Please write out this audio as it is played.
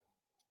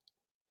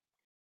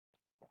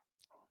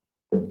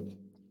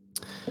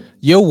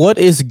Yo, what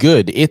is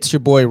good? It's your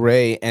boy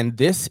Ray, and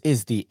this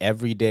is the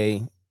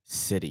Everyday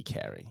City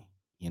Carry.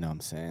 You know what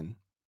I'm saying?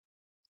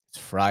 It's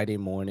Friday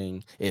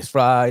morning. It's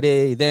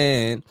Friday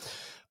then.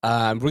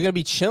 We're gonna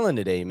be chilling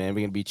today, man.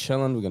 We're gonna be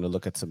chilling. We're gonna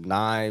look at some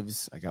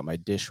knives. I got my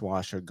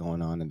dishwasher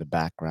going on in the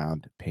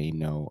background. Pay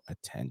no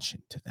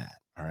attention to that.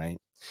 All right.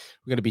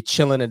 We're gonna be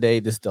chilling today.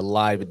 This is the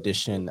live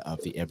edition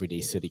of the Everyday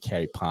City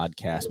Carry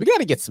podcast. We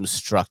gotta get some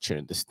structure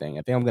in this thing.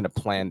 I think I'm gonna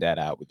plan that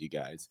out with you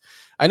guys.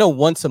 I know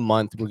once a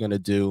month we're gonna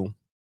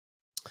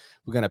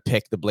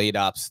pick the blade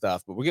op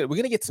stuff, but we're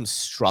gonna get some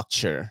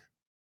structure.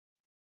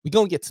 We're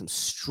gonna get some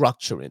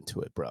structure into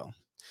it, bro.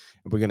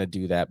 And we're gonna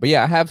do that. But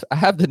yeah, I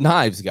have the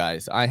knives,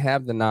 guys. I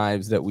have the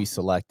knives that we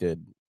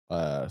selected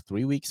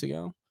 3 weeks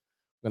ago.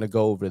 I'm gonna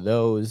go over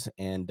those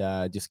and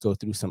just go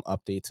through some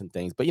updates and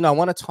things. But I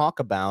want to talk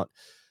about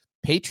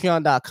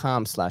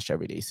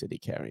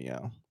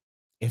patreon.com/everydaycitycarry.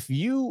 If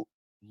you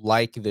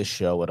like this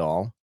show at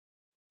all,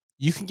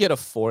 you can get a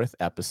fourth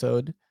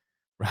episode,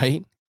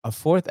 right? A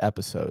fourth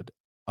episode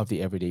of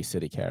the Everyday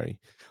City Carry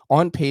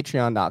on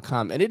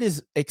patreon.com. And it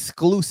is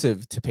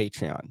exclusive to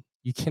Patreon.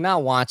 You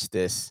cannot watch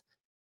this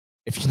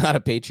if you're not a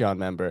Patreon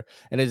member.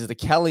 And it is the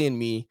Kelly and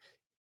me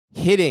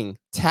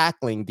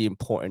tackling the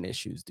important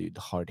issues, dude,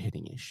 the hard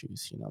hitting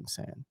issues. You know what I'm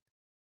saying?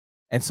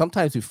 And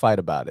sometimes we fight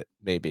about it,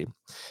 maybe.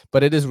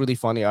 But it is really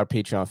funny. Our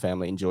Patreon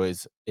family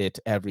enjoys it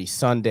every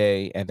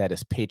Sunday, and that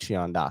is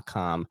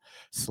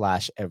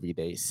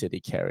patreon.com/everyday city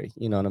carry.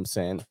 You know what I'm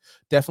saying?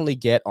 Definitely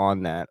get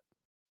on that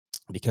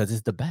because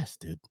it's the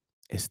best, dude.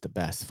 It's the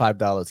best.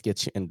 $5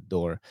 gets you in the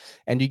door,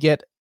 and you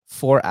get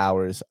 4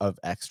 hours of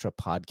extra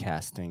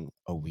podcasting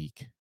a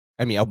week.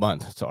 I mean, a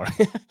month. Sorry,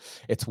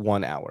 it's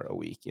 1 hour a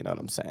week. You know what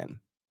I'm saying?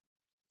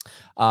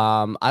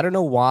 I don't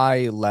know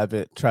why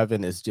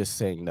Trevin is just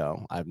saying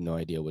no. I have no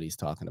idea what he's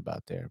talking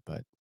about there,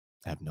 but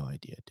I have no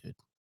idea, dude.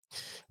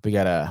 We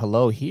got a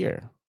hello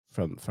here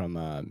from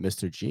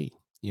Mr. G.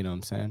 You know what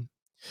I'm saying?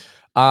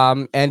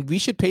 And we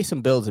should pay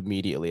some bills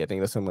immediately. I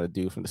think that's what I'm gonna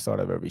do from the start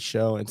of every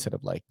show instead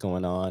of like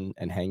going on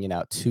and hanging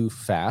out too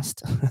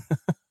fast.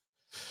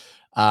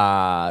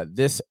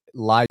 This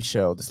live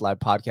show, this live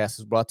podcast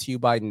is brought to you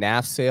by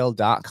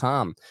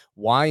nafsale.com.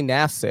 Why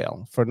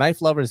Nafsale? For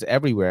knife lovers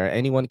everywhere,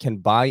 anyone can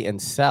buy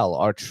and sell.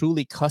 Our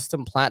truly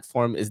custom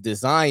platform is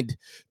designed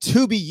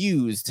to be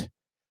used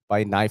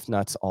by knife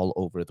nuts all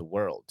over the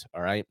world.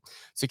 All right.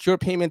 Secure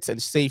payments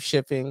and safe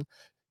shipping.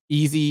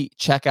 Easy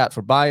checkout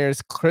for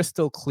buyers,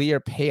 crystal clear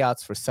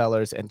payouts for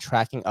sellers, and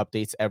tracking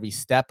updates every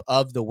step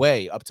of the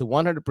way, up to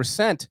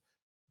 100%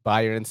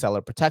 buyer and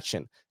seller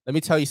protection. Let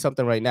me tell you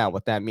something right now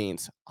what that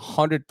means.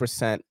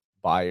 100%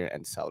 buyer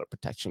and seller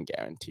protection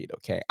guaranteed.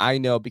 Okay. I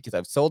know because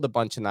I've sold a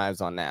bunch of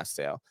knives on NAF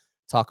sale.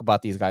 Talk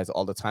about these guys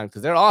all the time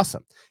because they're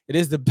awesome. It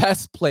is the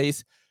best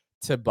place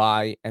to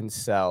buy and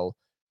sell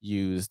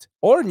used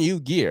or new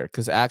gear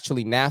because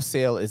actually NAF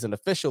sale is an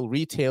official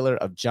retailer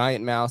of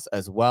Giant Mouse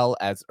as well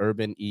as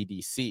Urban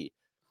EDC.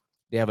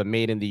 They have a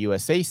made in the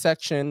USA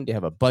section, they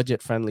have a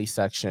budget friendly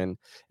section,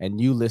 and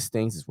new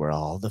listings is where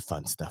all the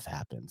fun stuff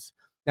happens.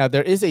 Now,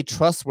 there is a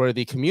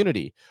trustworthy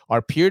community.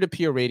 Our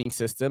peer-to-peer rating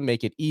system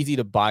make it easy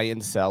to buy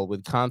and sell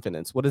with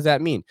confidence. What does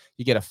that mean?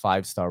 You get a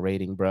 5-star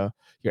rating, bro.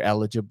 You're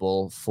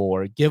eligible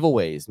for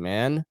giveaways,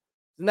 man.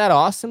 Isn't that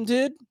awesome,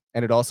 dude?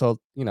 And it also,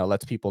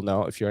 lets people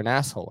know if you're an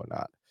asshole or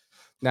not.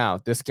 Now,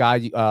 this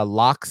guy,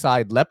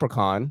 Lockside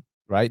Leprechaun,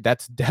 right?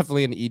 That's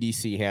definitely an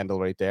EDC handle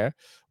right there.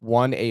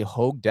 Won a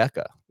Hogue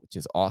Deca, which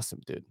is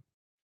awesome, dude.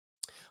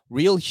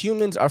 Real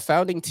Humans, our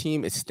founding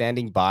team is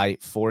standing by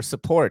for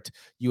support.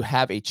 You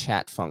have a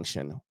chat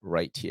function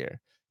right here.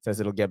 It says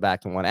it'll get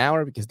back in 1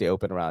 hour because they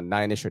open around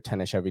 9ish or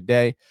 10ish every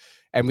day.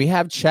 And we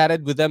have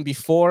chatted with them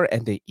before,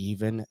 and they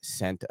even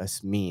sent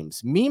us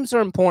memes. Memes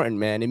are important,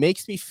 man. It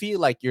makes me feel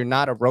like you're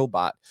not a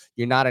robot.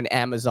 You're not an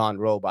Amazon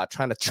robot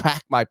trying to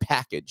track my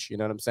package. You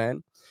know what I'm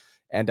saying?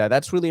 And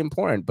that's really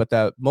important. But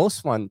the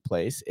most fun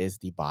place is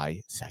the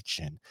buy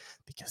section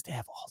because they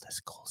have all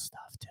this cool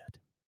stuff, dude.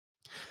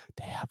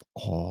 They have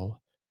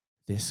all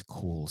this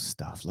cool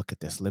stuff. Look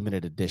at this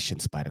limited edition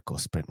Spyderco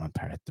Sprint Run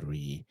Parrot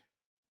 3.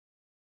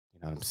 You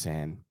know what I'm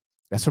saying?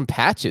 That's from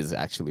Patches,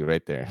 actually,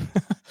 right there.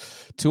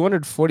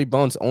 240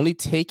 bones, only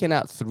taken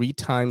out 3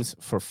 times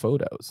for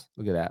photos.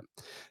 Look at that.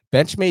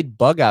 Benchmade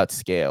bug out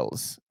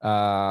scales.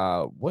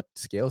 What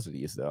scales are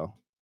these though?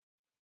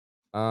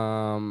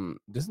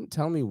 Doesn't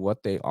tell me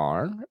what they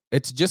are.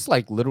 It's just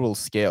like literal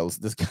scales.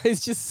 This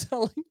guy's just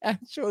selling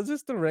actual. Is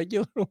this the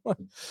regular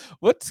one?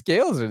 What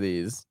scales are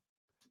these?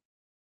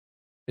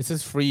 It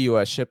says free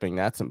US shipping.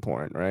 That's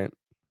important, right?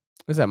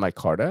 Is that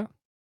micarta?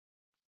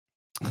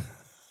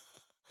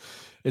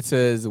 It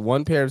says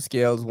 1 pair of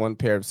scales, 1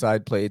 pair of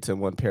side plates,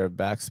 and 1 pair of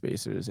back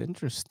spacers.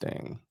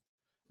 Interesting.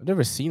 I've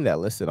never seen that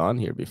listed on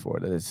here before.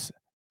 That is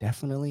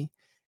definitely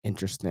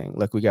interesting.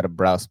 Look, we got a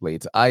Browse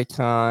Blades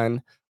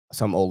icon.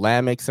 Some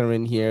Olamics are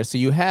in here. So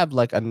you have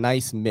like a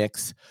nice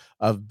mix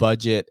of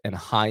budget and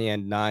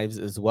high-end knives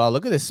as well.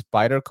 Look at this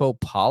Spyderco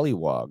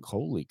Polywog.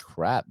 Holy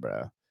crap,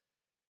 bro.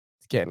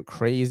 It's getting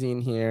crazy in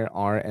here.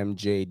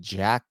 RMJ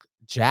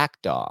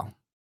Jackdaw.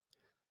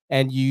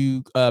 and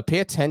you pay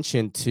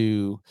attention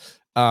to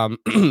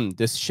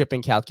this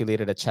shipping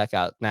calculator to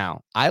checkout.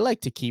 Now, I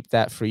like to keep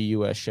that free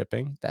US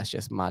shipping. That's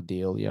just my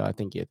deal. I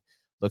think it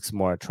looks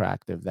more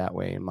attractive that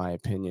way, in my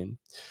opinion.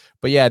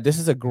 But yeah, this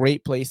is a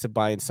great place to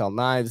buy and sell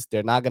knives.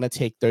 They're not going to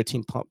take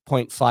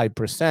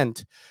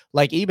 13.5%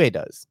 like eBay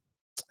does.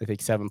 I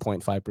think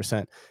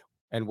 7.5%.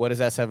 And what is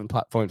that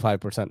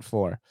 7.5%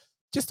 for?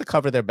 Just to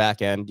cover their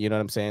back end, you know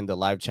what I'm saying? The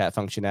live chat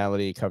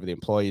functionality, cover the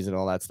employees and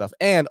all that stuff.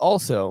 And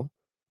also,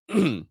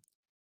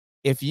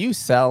 if you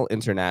sell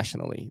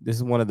internationally, this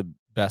is one of the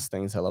best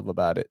things I love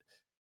about it.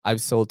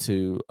 I've sold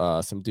to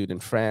some dude in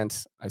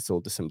France. I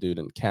sold to some dude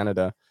in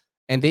Canada,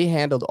 and they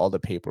handled all the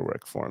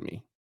paperwork for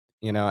me.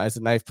 As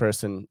a knife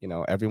person,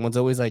 everyone's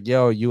always like,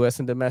 yo, US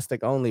and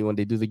domestic only when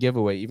they do the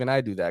giveaway. Even I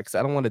do that because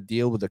I don't want to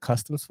deal with the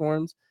customs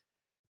forms.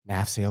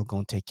 NAFSAIL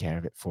gonna take care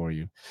of it for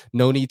you.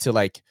 No need to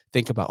like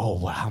think about,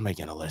 oh, well, how am I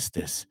gonna list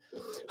this?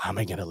 How am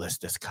I gonna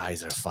list this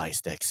Kaiser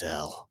Feist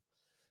XL?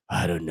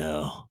 I don't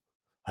know.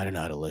 I don't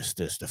know how to list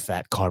this. The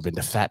fat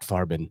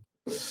farbin.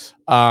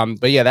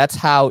 But yeah, that's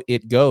how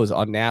it goes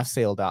on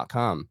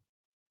nafsale.com.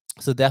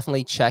 So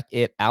definitely check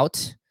it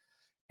out.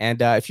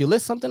 And if you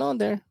list something on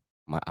there,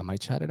 I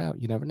might shout it out.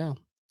 You never know.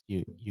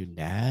 You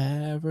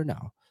never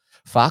know.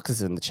 Fox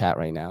is in the chat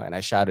right now, and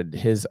I shouted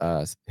his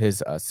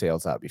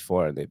sales out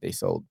before, and they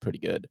sold pretty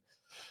good.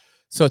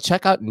 So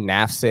check out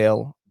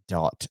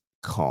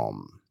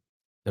nafsale.com,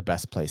 the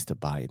best place to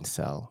buy and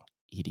sell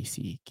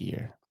EDC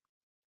gear.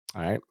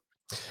 All right.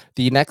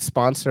 The next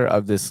sponsor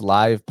of this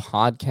live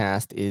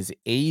podcast is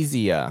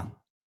Asia,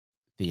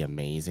 the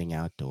amazing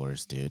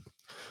outdoors, dude.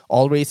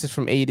 All races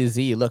from A to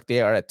Z. Look,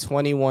 they are at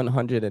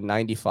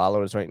 2,190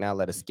 followers right now.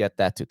 Let us get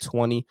that to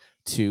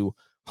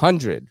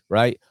 2,200,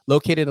 right?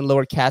 Located in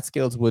Lower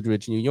Catskills,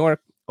 Woodridge, New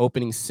York.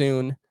 Opening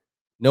soon.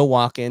 No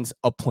walk-ins,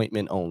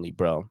 appointment only,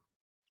 bro.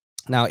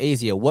 Now,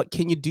 Asia, what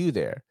can you do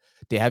there?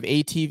 They have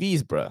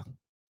ATVs, bro.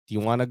 Do you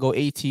want to go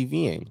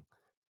ATVing?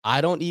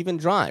 I don't even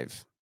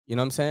drive. You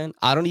know what I'm saying?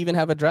 I don't even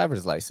have a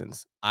driver's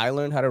license. I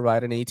learned how to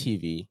ride an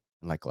ATV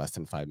in like less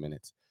than 5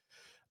 minutes.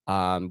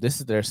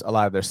 There's a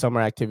lot of their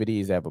summer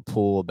activities. They have a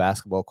pool,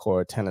 basketball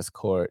court, tennis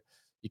court.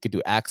 You could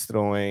do axe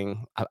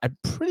throwing. I'm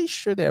pretty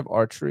sure they have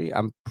archery.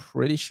 I'm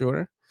pretty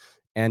sure.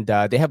 And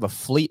they have a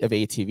fleet of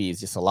ATVs,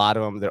 just a lot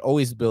of them. They're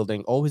always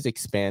building, always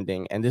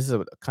expanding. And this is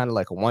a kind of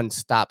like a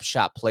one-stop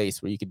shop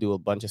place where you could do a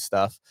bunch of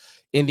stuff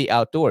in the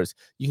outdoors.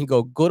 You can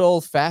go good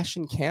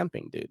old-fashioned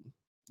camping, dude.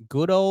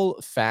 Good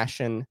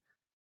old-fashioned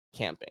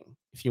camping.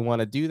 If you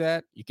want to do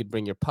that, you could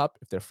bring your pup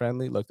if they're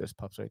friendly. Look, there's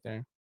pups right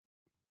there.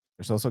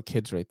 There's also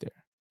kids right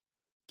there.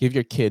 Give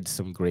your kids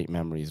some great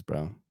memories,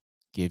 bro.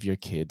 Give your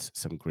kids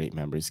some great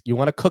memories. You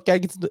want to cook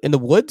eggs in the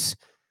woods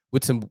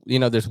with some,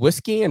 there's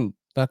whiskey and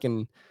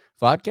fucking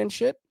vodka and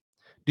shit?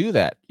 Do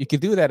that. You could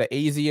do that at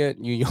Asia,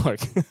 New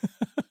York.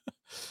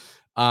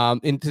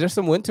 And there's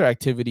some winter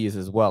activities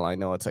as well. I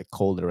know it's like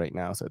colder right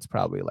now, so it's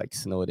probably like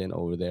snowed in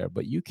over there,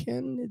 but you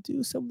can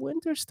do some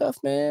winter stuff,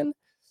 man.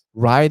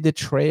 Ride the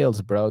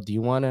trails, bro. Do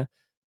you want to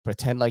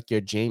pretend like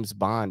you're James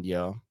Bond,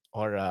 yo?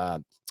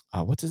 Or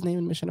what's his name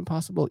in Mission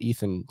Impossible?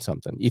 Ethan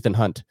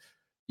Hunt.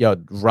 Yo,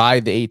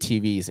 ride the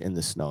ATVs in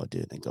the snow,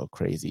 dude, and go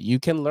crazy. You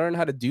can learn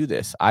how to do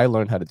this. I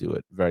learned how to do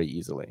it very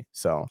easily.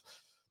 So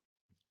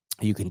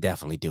you can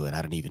definitely do it.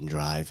 I don't even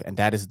drive. And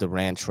that is the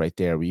ranch right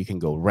there where you can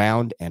go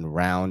round and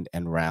round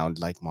and round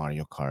like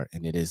Mario Kart.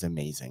 And it is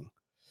amazing.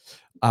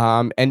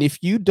 And if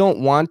you don't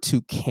want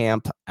to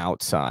camp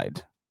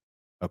outside,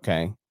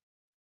 okay,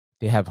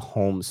 they have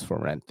homes for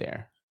rent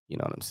there. You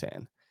know what I'm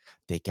saying?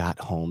 They got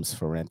homes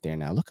for rent there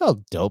now. Look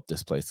how dope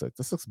this place looks.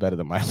 This looks better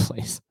than my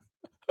place.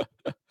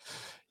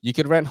 You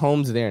could rent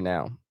homes there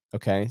now.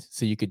 Okay.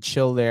 So you could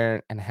chill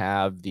there and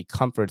have the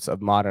comforts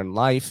of modern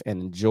life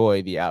and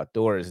enjoy the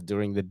outdoors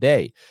during the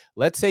day.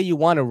 Let's say you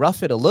want to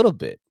rough it a little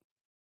bit.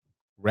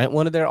 Rent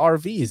one of their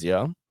RVs,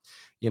 yo.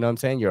 You know what I'm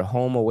saying? Your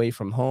home away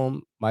from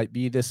home might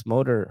be this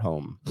motor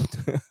home.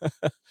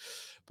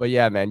 But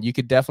yeah, man, you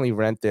could definitely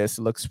rent this.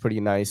 It looks pretty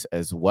nice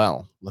as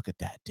well. Look at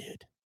that,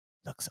 dude.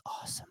 Looks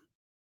awesome.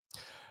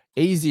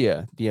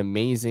 Asia, the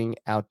amazing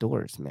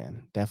outdoors,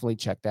 man. Definitely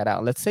check that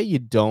out. Let's say you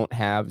don't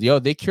have,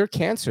 they cure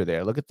cancer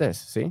there. Look at this.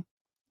 See?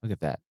 Look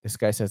at that. This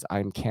guy says,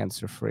 I'm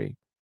cancer free.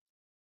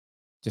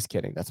 Just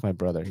kidding. That's my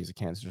brother. He's a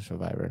cancer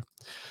survivor.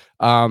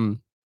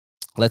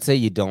 Let's say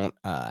you don't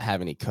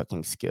have any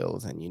cooking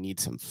skills and you need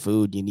some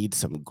food, you need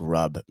some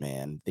grub,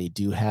 man. They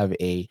do have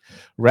a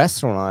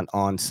restaurant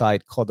on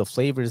site called the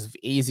Flavors of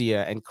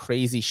Asia, and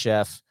crazy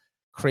chef,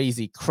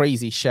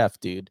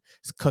 dude,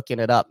 is cooking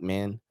it up,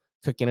 man.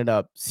 Cooking it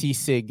up.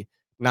 Sisig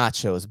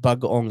nachos,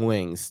 bugong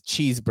wings,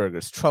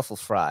 cheeseburgers, truffle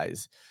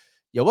fries.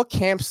 Yo, what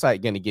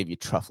campsite gonna give you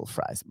truffle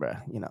fries, bro?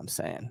 You know what I'm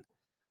saying?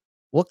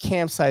 What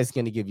campsite is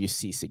gonna give you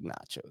sisig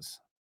nachos?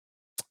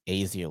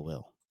 Asia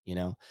will.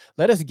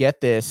 Let us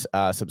get this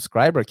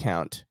subscriber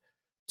count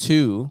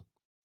to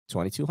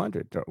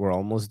 2,200. We're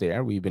almost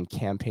there. We've been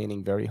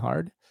campaigning very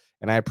hard,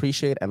 and I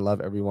appreciate and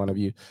love every one of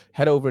you.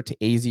 Head over to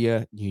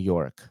Asia, New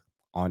York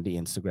on the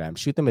Instagram.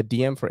 Shoot them a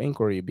DM for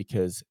inquiry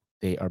because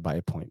they are by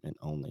appointment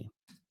only.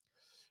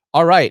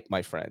 All right,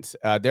 my friends.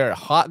 There are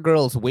hot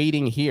girls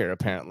waiting here,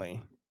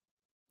 apparently.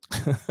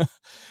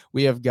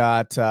 We have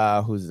got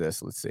who's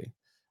this? Let's see.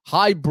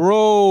 Hi,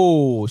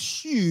 bro.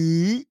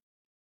 She.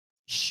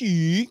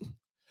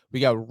 We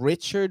got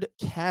Richard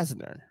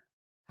Kasner.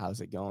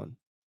 How's it going?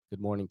 Good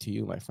morning to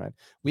you, my friend.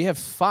 We have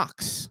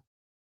Fox.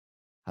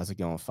 How's it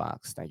going,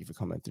 Fox? Thank you for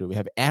coming through. We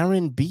have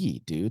Aaron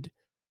B, dude.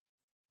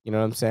 You know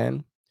what I'm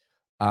saying?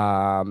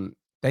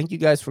 Thank you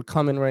guys for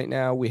coming right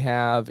now. We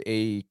have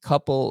a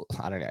couple,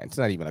 I don't know, it's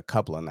not even a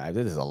couple of knives.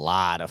 This is a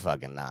lot of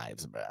fucking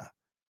knives, bro.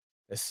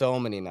 There's so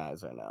many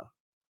knives right now.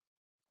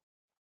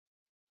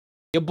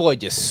 Your boy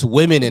just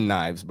swimming in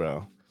knives,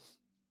 bro.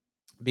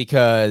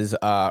 Because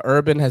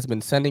Urban has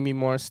been sending me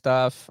more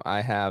stuff. I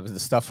have the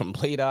stuff from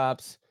Blade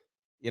Ops,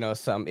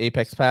 some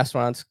Apex Pass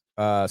Runs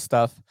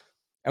stuff.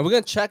 And we're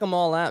gonna check them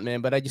all out,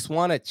 man. But I just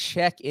want to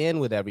check in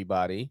with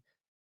everybody.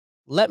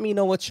 Let me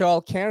know what y'all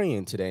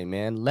carrying today,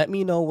 man. Let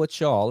me know what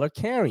y'all are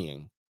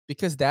carrying.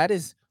 Because that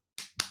is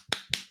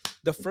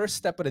the first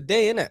step of the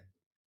day, isn't it?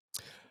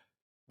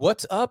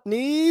 What's up,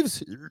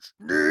 Neves?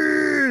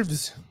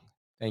 Neves.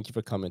 Thank you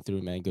for coming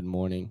through, man. Good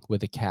morning.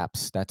 With the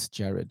caps, that's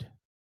Jared.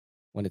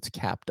 When it's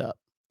capped up,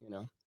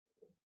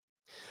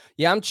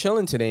 Yeah, I'm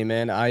chilling today,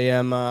 man. I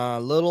am a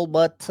little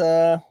but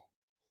tired.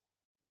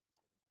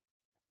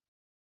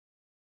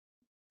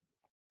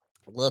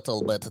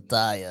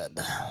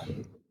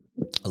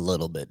 A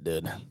little bit,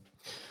 dude.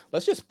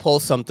 Let's just pull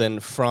something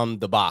from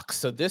the box.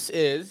 So this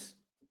is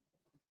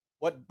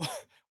what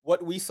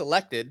what we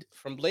selected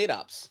from Blade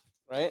Ops,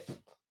 right?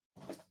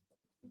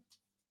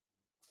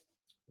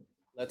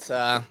 Let's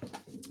I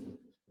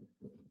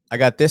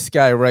got this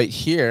guy right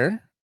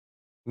here.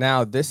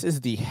 Now, this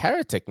is the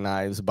Heretic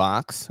Knives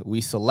box.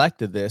 We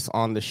selected this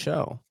on the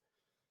show.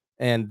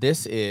 And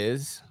it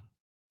is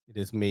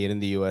made in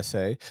the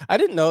USA. I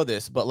didn't know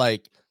this, but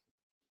like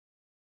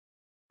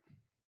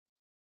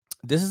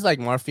this is like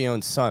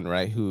Marfion's son,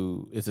 right?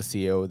 Who is the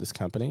CEO of this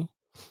company.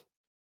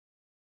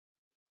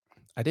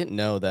 I didn't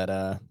know that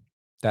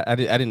I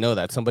didn't know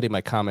that. Somebody in my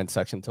comment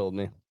section told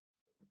me.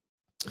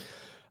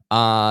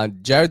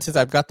 Jared says,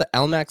 I've got the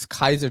Elmax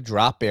Kaiser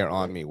drop bear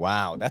on me.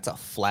 Wow, that's a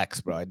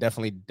flex, bro. I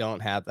definitely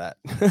don't have that.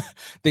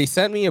 They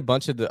sent me a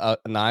bunch of the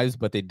knives,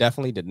 but they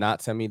definitely did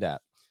not send me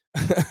that.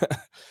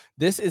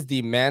 This is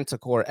the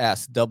Manticore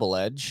S double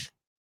edge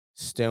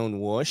stone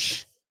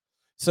whoosh.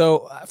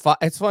 So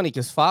it's funny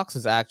because Fox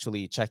is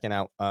actually checking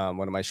out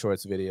one of my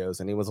shorts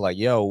videos, and he was like,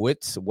 yo,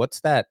 what's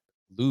that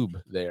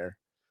lube there?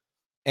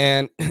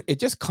 And it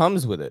just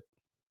comes with it.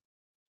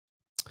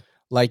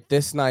 Like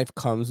this knife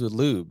comes with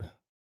lube.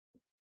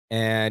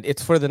 And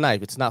it's for the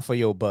knife. It's not for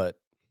your butt.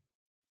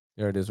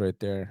 There it is right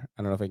there.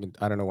 I don't know if I can.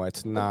 I don't know why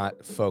it's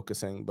not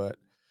focusing, but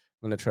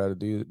I'm gonna try to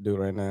do it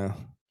right now.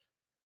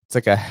 It's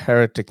like a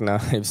Heretic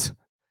Knives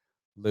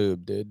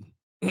lube, dude.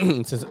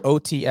 It says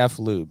OTF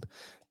lube.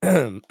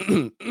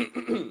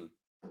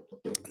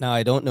 Now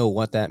I don't know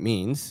what that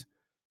means.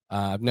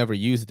 I've never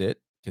used it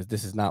because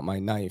this is not my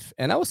knife,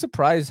 and I was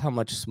surprised how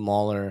much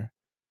smaller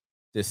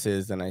this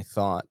is than I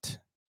thought.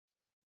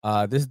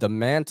 This is the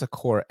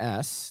Manticore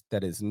S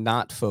that is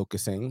not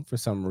focusing for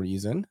some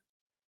reason.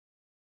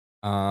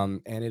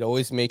 And it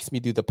always makes me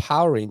do the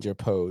Power Ranger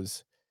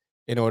pose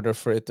in order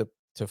for it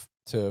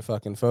to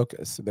fucking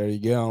focus. So there you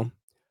go.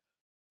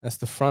 That's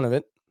the front of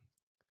it.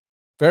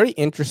 Very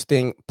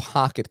interesting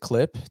pocket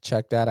clip.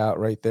 Check that out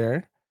right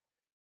there.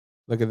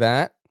 Look at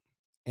that.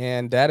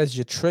 And that is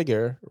your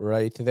trigger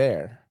right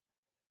there.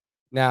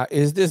 Now,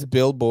 is this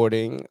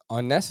billboarding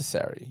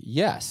unnecessary?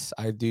 Yes,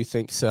 I do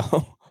think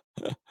so.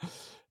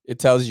 It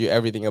tells you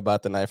everything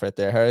about the knife right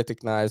there.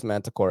 Heretic Knives,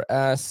 Manticore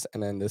S,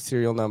 and then the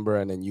serial number,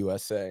 and then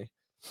USA.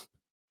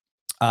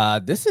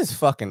 This is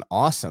fucking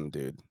awesome,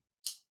 dude.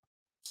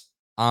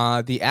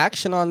 The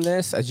action on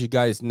this, as you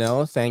guys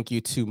know, thank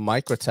you to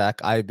Microtech,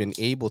 I've been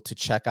able to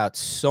check out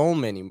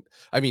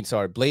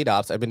Blade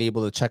Ops, I've been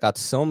able to check out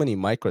so many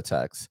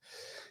Microtechs.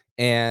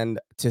 And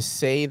to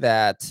say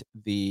that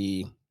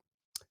the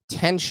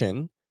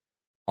tension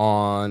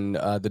on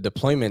the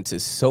deployments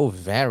is so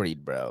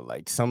varied, bro.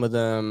 Like some of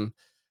them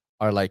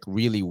are like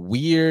really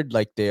weird.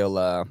 Like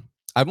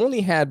I've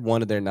only had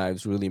one of their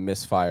knives really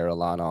misfire a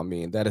lot on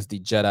me, and that is the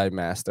Jedi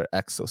Master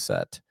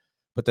Exocet.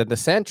 But then the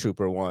Sand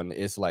Trooper one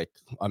is like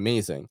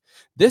amazing.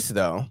 This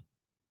though,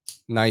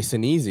 nice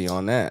and easy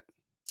on that.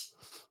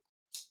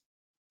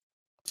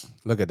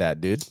 Look at that,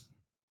 dude.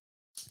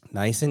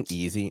 Nice and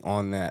easy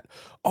on that.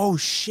 Oh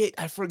shit,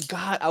 I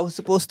forgot. I was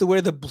supposed to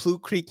wear the Blue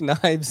Creek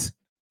knives.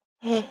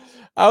 I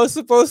was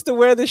supposed to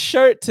wear the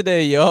shirt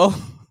today, yo.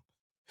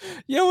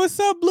 Yo, what's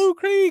up, Blue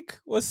Creek?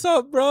 What's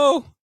up,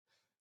 bro?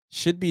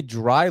 Should be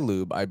dry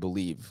lube, I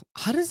believe.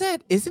 How does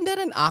that? Isn't that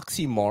an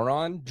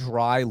oxymoron?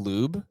 Dry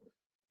lube?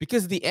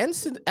 Because the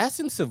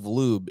essence of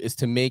lube is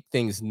to make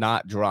things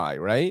not dry,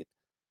 right?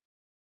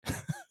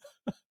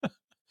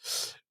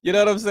 You know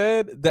what I'm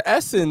saying? The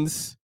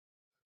essence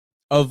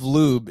of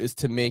lube is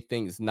to make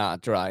things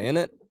not dry, isn't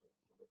it?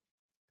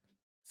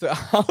 So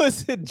how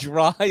is it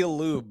dry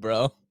lube,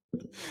 bro?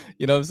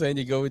 You know what I'm saying?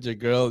 You go with your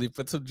girl, you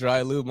put some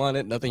dry lube on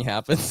it, nothing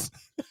happens.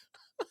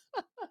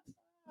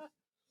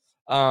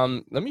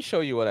 Let me show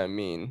you what I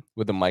mean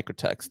with the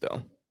Microtex,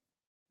 though.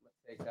 Let's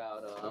take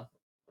out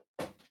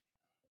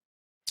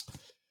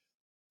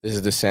this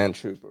is the Sand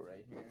Trooper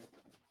right here,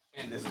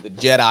 and this is the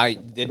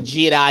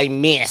Jedi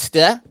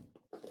Master,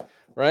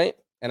 right?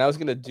 And I was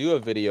gonna do a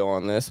video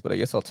on this, but I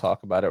guess I'll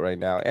talk about it right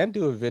now and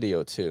do a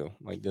video too.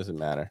 Like, doesn't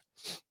matter.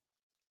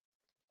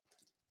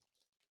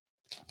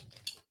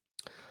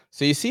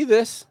 So you see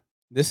this?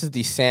 This is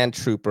the Sand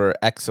Trooper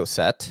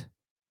Exoset.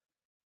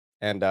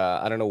 And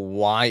I don't know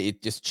why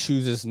it just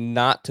chooses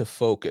not to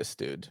focus,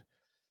 dude.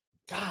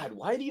 God,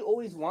 why do you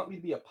always want me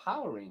to be a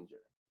Power Ranger?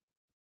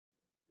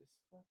 This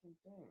fucking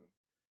thing.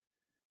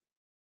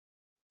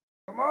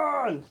 Come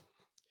on.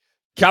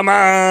 Come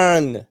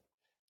on.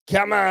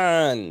 Come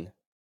on.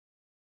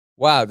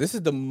 Wow, this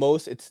is the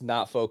most it's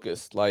not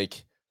focused.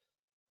 Like,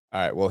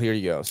 all right, well, here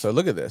you go. So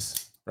look at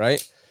this,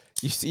 right?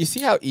 You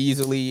see how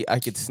easily I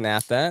could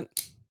snap that,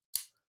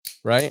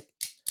 right?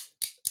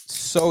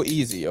 So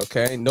easy,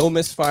 okay? No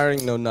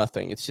misfiring, no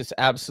nothing. It's just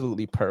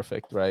absolutely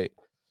perfect, right?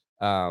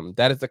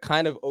 That is the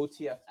kind of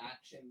OTF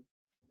action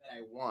that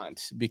I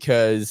want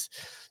because,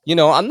 you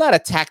know, I'm not a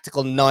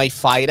tactical knife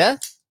fighter,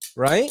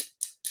 right?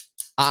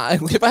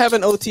 If I have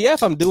an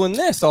OTF, I'm doing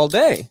this all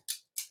day.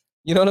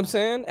 You know what I'm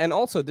saying? And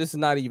also, this is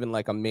not even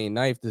like a main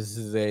knife. This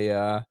is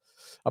a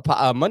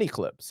money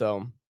clip.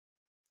 So,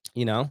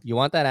 you know, you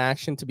want that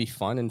action to be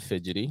fun and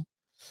fidgety.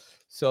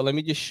 So let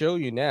me just show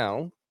you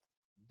now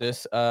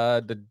this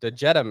the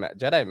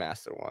Jedi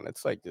Master one.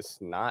 It's like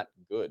just not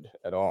good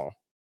at all.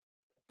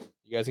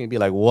 You guys gonna be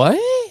like, what?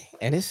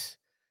 And it's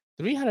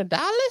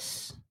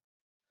 $300?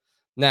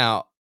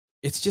 Now,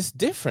 it's just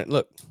different.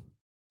 Look,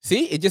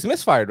 see, it just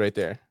misfired right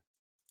there.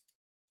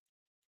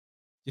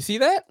 You see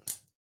that?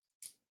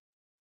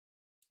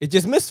 It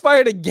just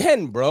misfired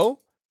again, bro.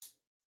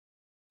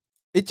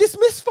 It just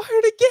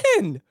misfired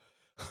again.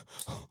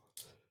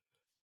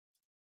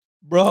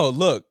 Bro,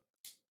 look.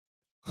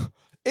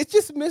 It's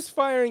just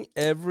misfiring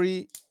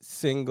every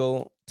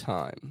single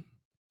time.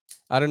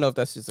 I don't know if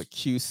that's just a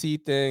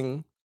QC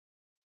thing,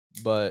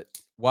 but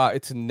wow,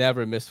 it's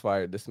never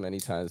misfired this many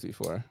times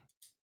before.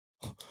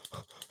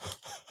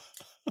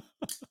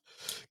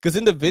 Because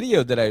in the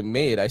video that I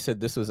made, I said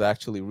this was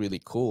actually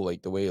really cool,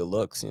 like the way it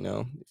looks. You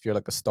know, if you're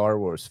like a Star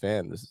Wars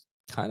fan, this is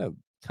kind of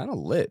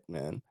lit,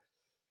 man.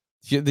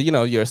 If you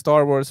know you're a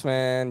Star Wars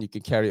fan, you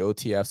can carry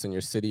OTFs in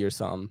your city or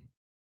something.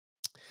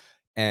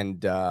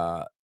 And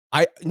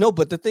I no,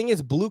 but the thing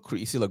is, Blue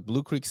Creek. See, look,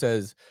 Blue Creek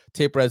says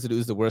tape residue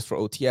is the worst for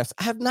OTFs.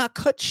 I have not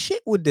cut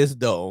shit with this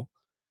though.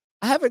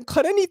 I haven't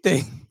cut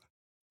anything.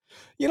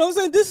 You know what I'm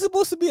saying? This is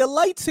supposed to be a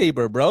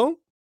lightsaber, bro.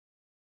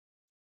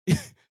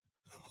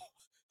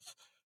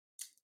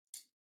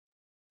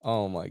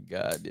 Oh my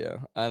god, yeah.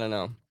 I don't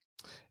know.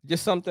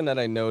 Just something that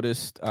I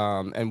noticed.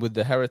 And with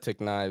the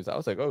heretic knives, I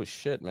was like, oh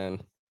shit,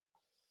 man.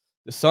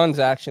 The son's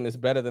action is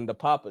better than the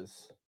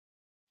papa's.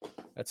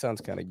 That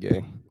sounds kind of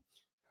gay.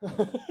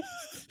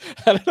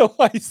 I don't know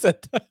why he said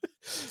that.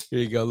 Here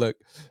you go. Look.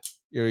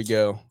 Here we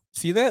go.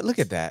 See that? Look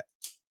at that.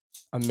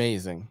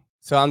 Amazing.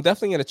 So I'm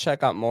definitely going to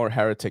check out more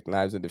heretic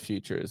knives in the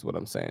future is what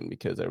I'm saying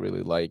because I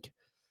really like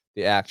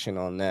the action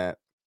on that.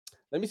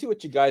 Let me see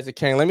what you guys are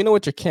carrying. Let me know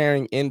what you're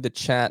carrying in the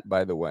chat,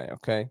 by the way,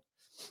 okay?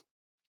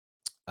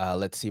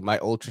 Let's see. My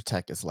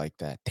Ultratech is like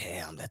that.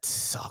 Damn, that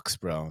sucks,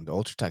 bro. The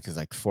Ultratech is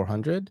like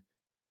 400.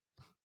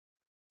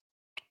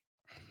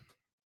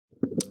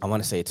 I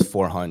want to say it's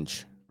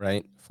 400,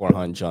 right?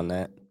 400 on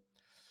that.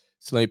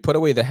 So let me put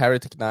away the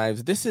heretic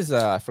knives. This is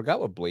I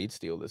forgot what blade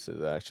steel this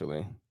is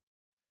actually.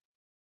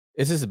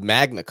 This is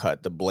Magna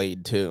Cut, the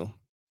blade too.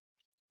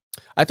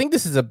 I think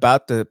this is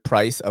about the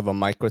price of a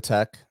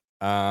Microtech.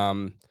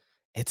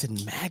 It's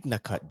in Magna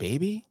Cut,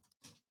 baby.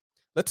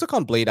 Let's look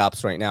on Blade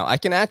Ops right now. I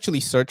can actually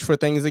search for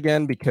things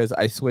again because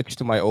I switched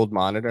to my old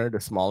monitor, the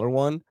smaller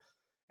one,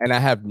 and I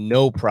have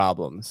no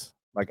problems,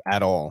 like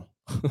at all,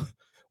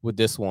 with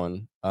this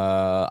one.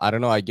 I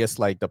don't know. I guess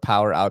like the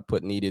power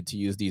output needed to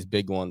use these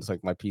big ones,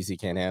 like my PC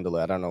can't handle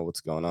it. I don't know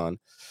what's going on.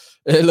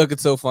 Look,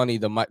 it's so funny.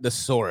 The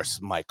source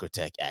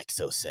Microtech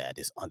Exoset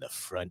is on the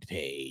front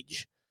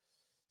page.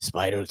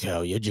 Spider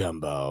Co, you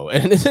jumbo.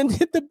 And then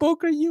hit the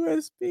Boker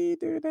USB,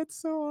 dude. That's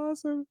so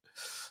awesome.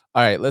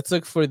 All right, let's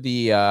look for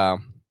the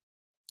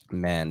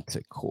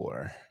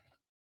Manticore.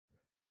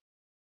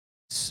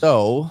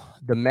 So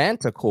the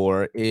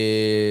Manticore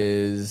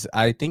is,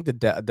 I think the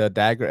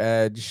Dagger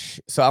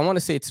Edge. So I want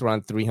to say it's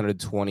around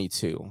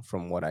 322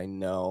 from what I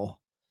know.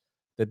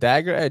 The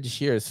Dagger Edge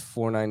here is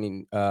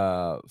 490.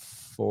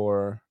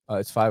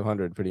 It's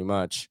 500 pretty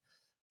much.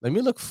 Let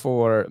me look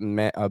for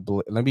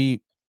let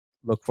me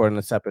look for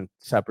a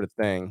separate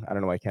thing. I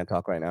don't know why I can't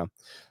talk right now.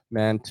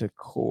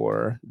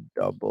 Manticore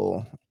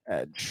double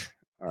edge.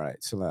 All right,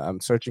 so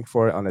I'm searching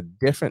for it on a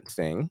different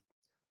thing.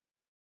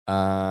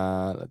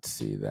 Let's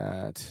see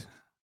that.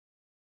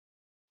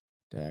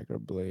 Dagger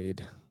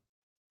blade.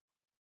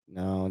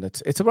 No,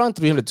 it's around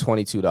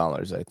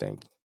 $322, I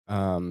think.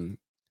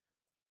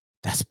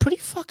 That's pretty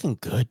fucking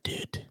good,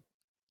 dude.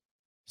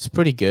 It's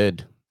pretty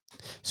good.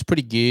 It's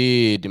pretty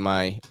good in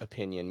my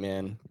opinion,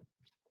 man.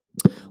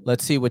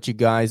 Let's see what you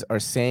guys are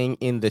saying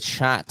in the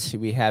chat.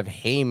 We have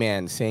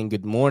Heyman saying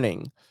good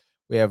morning.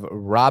 We have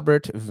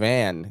Robert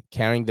Van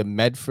carrying the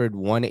Medford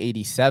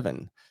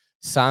 187,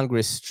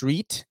 Sangre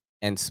Street,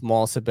 and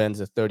Small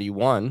Sabenza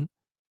 31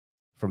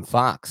 from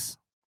Fox.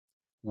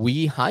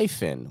 We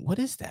hyphen. What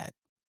is that?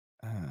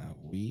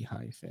 We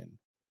hyphen.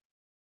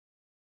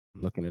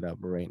 I'm looking it up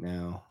right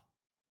now.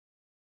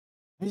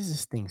 Why is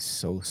this thing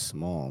so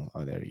small?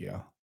 Oh, there you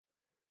go.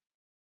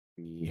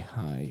 We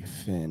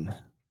hyphen.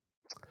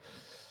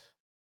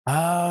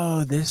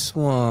 Oh, this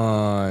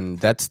one.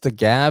 That's the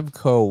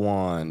Gavco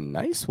one.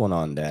 Nice one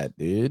on that,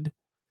 dude.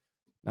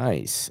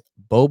 Nice.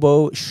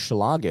 Bobo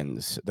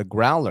Schlagens, the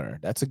Growler.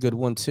 That's a good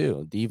one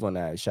too. Devo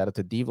Knives. Shout out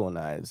to Devo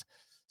Knives.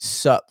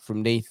 Sup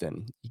from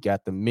Nathan. You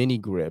got the mini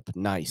grip.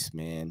 Nice,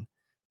 man.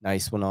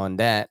 Nice one on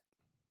that.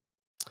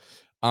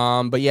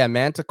 But yeah,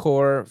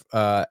 Manticore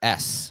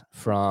S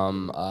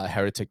from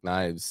Heretic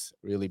Knives.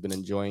 Really been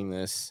enjoying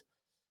this.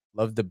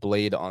 Love the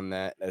blade on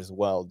that as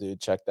well, dude.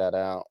 Check that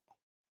out.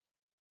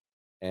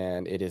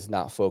 And it is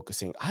not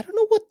focusing. I don't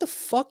know what the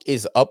fuck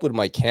is up with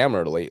my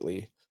camera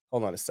lately.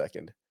 Hold on a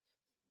second.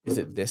 Is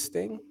it this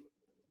thing?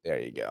 There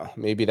you go.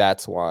 Maybe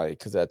that's why,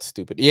 because that's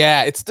stupid.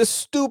 Yeah, it's the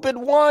stupid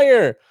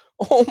wire.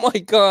 Oh my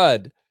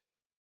God.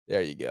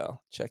 There you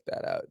go. Check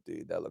that out,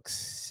 dude. That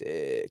looks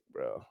sick,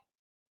 bro.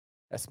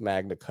 That's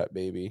Magna Cut,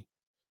 baby.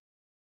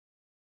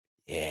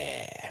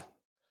 Yeah.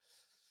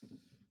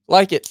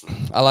 Like it.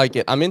 I like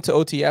it. I'm into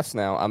OTFs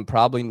now. I'm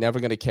probably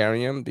never going to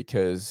carry them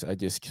because I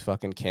just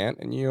fucking can't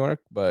in New York,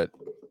 but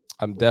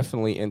I'm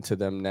definitely into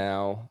them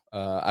now.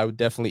 I would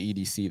definitely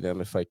EDC them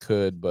if I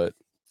could, but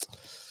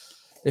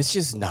it's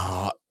just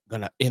not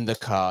gonna in the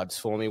cards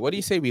for me. What do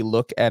you say we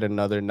look at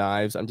another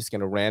knives? I'm just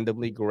gonna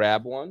randomly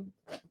grab one.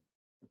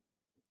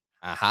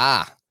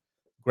 Aha!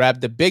 Grab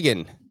the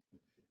biggin.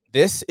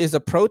 This is a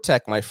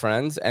ProTech, my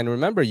friends, and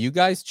remember, you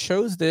guys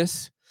chose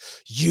this.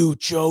 You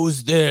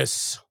chose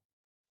this.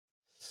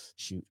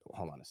 Shoot,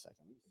 hold on a second.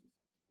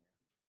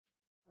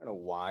 I don't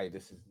know why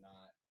this is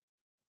not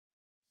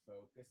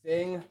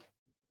focusing.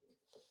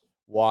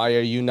 Why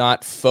are you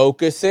not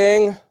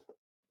focusing?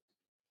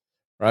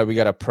 Right, we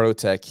got a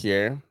ProTech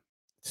here.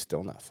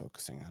 Still not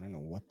focusing. I don't know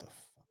what the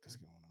fuck is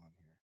going on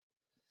here.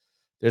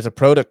 There's a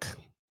ProTech.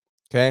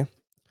 Okay.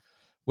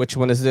 Which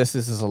one is this?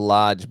 This is a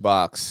large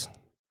box.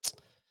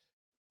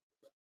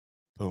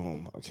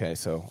 Boom. Okay,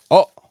 so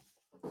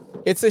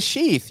it's a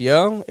sheath,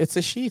 yo. It's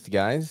a sheath,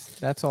 guys.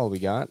 That's all we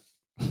got.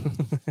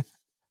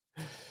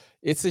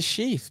 It's a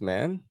sheath,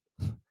 man.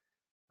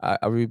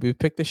 We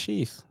picked a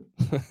sheath.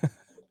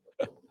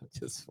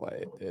 Just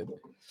play it, dude.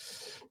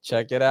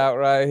 Check it out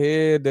right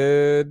here,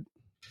 dude.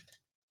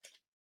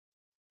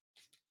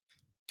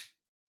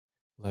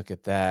 Look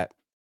at that.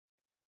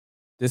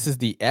 This is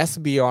the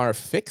SBR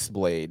fixed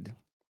blade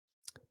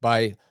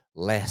by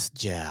Les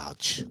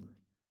Judge.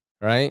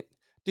 Right?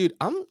 Dude,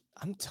 I'm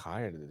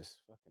tired of this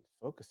fucking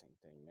focusing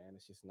thing, man.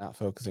 It's just not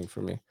focusing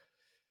for me.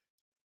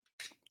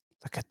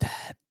 Look at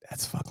that.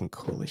 That's fucking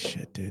cool as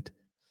shit, dude.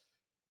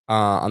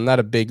 I'm not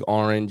a big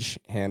orange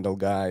handle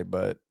guy,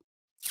 but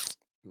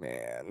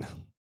man,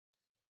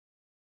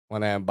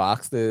 when I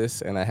unboxed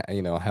this and I,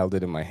 held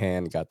it in my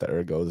hand, got the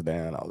ergos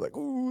down, I was like,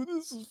 "Ooh,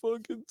 this is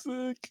fucking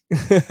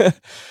sick."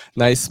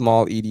 Nice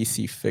small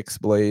EDC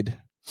fixed blade.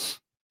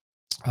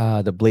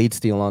 The blade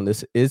steel on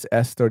this is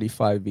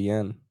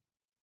S35VN.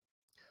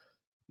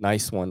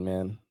 Nice one,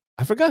 man.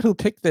 I forgot who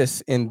picked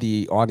this in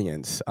the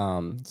audience.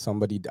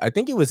 Somebody, I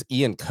think it was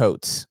Ian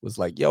Coates, was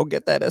like, "Yo,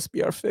 get that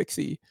SBR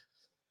fixie."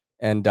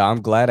 And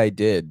I'm glad I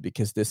did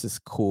because this is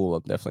cool.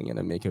 I'm definitely going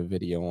to make a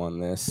video on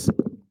this.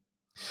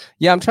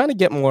 Yeah, I'm trying to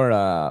get more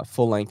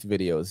full-length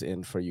videos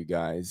in for you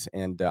guys.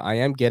 And I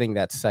am getting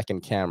that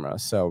second camera.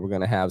 So we're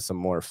going to have some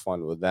more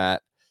fun with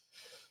that.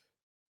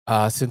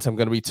 Since I'm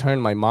going to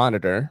return my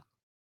monitor,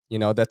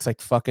 that's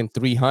like fucking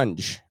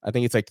 300. I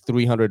think it's like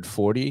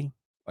 340,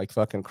 like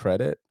fucking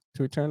credit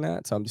to return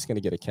that. So I'm just going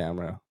to get a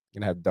camera. I'm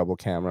going to have double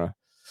camera.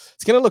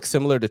 It's going to look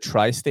similar to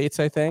Tri-States,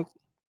 I think.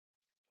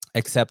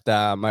 Except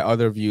my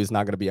other view is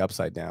not going to be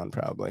upside down,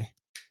 probably.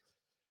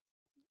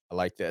 I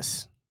like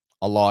this.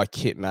 A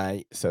like it,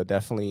 mate. So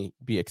definitely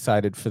be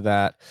excited for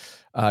that.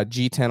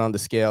 G10 on the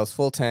scales,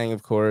 full tang,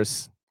 of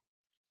course.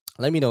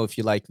 Let me know if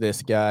you like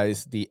this,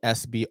 guys. The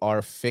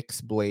SBR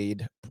Fix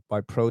Blade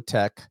by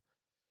ProTech.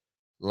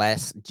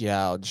 Les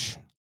Judge.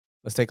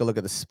 Let's take a look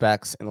at the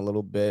specs in a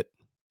little bit.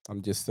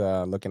 I'm just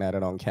looking at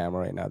it on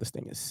camera right now. This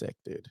thing is sick,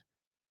 dude.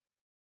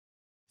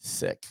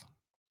 Sick.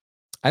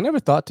 I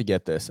never thought to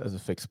get this as a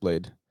fixed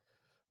blade.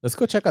 Let's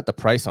go check out the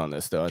price on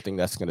this, though. I think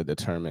that's going to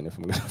determine if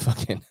I'm going to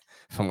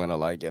if I'm going to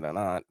like it or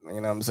not. You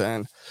know what I'm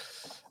saying?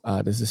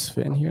 Does this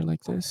fit in here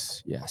like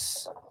this?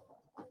 Yes.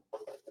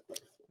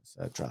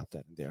 Let's drop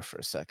that in there for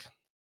a sec.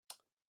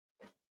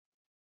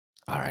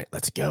 All right,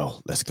 let's go.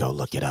 Let's go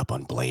look it up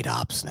on Blade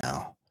Ops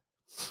now.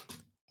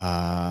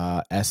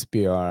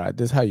 SBR.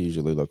 This is how you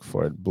usually look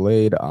for it.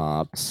 Blade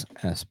Ops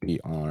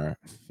SBR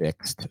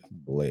fixed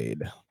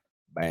blade.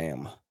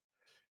 Bam.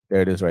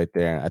 There it is right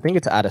there. I think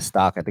it's out of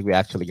stock. I think we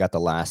actually got the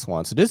last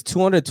one. So this is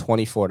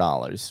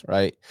 $224,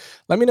 right?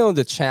 Let me know in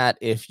the chat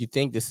if you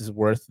think this is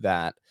worth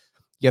that.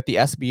 You get the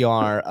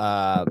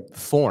SBR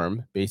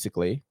form,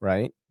 basically,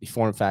 right? The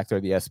form factor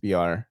of the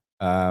SBR.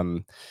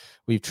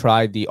 We've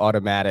tried the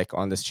automatic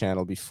on this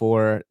channel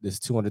before. This is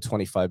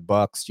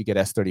 $225. You get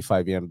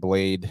S35EN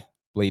blade.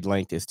 Blade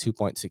length is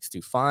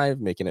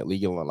 2.625, making it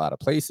legal in a lot of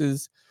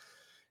places.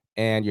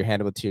 And your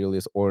handle material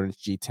is orange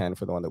G10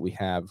 for the one that we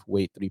have,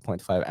 weight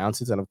 3.5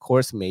 ounces, and of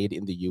course, made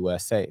in the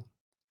USA.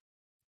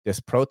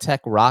 This ProTech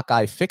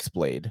Rockeye fixed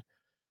blade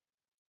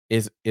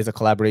is a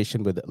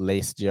collaboration with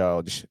Lace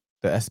George.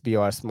 The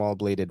SBR small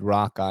bladed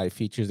Rockeye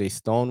features a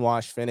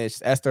stonewash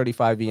finished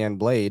S35EN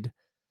blade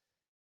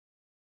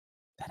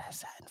that has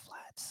satin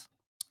flats.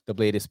 The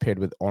blade is paired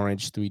with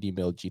orange 3D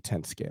mill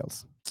G10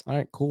 scales. All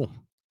right, cool.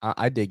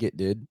 I dig it,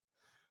 dude.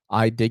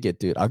 I dig it,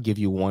 dude. I'll give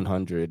you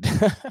 100.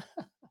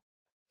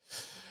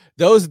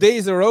 Those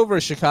days are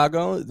over,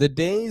 Chicago. The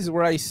days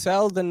where I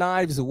sell the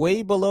knives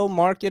way below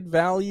market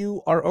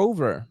value are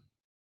over.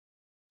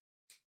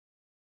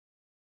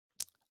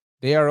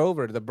 They are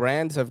over. The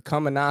brands have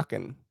come a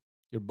knocking.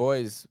 Your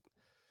boys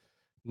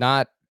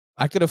not.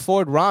 I could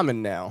afford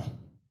ramen now.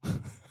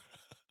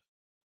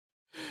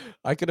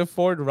 I could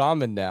afford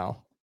ramen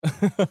now.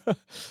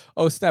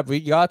 Oh, snap. We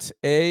got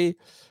a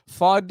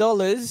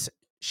 $5.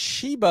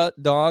 Shiba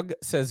Dog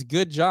says,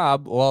 good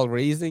job while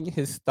raising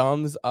his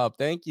thumbs up.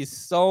 Thank you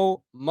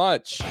so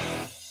much.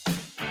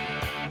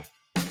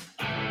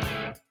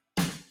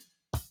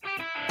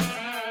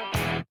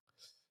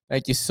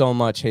 Thank you so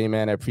much. Hey,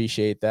 man, I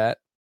appreciate that.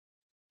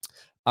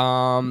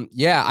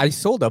 Yeah, I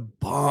sold a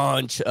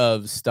bunch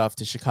of stuff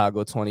to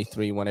Chicago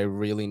 23 when I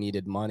really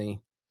needed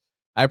money.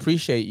 I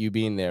appreciate you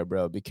being there,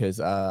 bro, because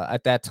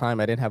at that time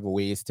I didn't have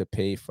ways to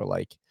pay for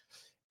like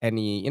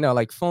any,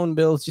 like phone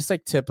bills, just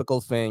like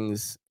typical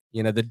things.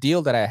 The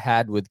deal that I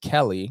had with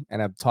Kelly,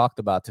 and I've talked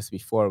about this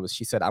before, was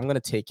she said, I'm going to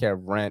take care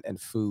of rent and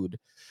food.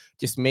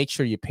 Just make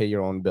sure you pay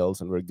your own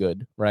bills and we're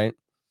good, right?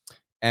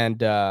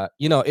 And it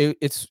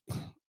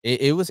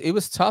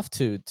was tough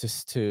to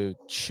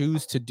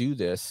choose to do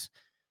this.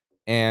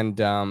 And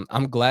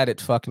I'm glad it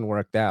fucking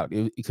worked out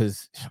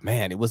because,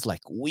 man, it was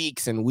like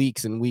weeks and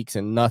weeks and weeks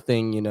and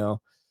nothing,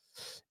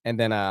 And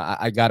then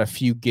I got a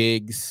few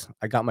gigs.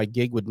 I got my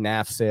gig with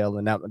NAF Sale,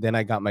 and then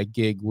I got my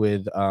gig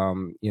with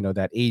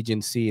that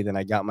agency. Then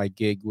I got my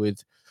gig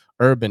with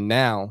Urban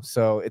Now.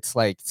 So it's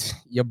like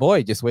your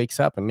boy just wakes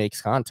up and makes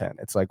content.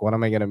 It's like, what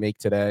am I gonna make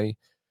today?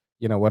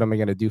 What am I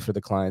gonna do for the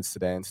clients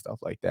today and stuff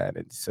like that.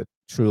 It's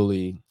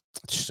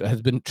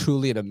has been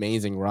truly an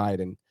amazing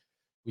ride, and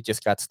we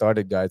just got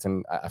started, guys.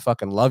 And I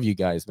fucking love you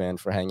guys, man,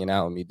 for hanging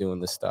out with me doing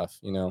this stuff.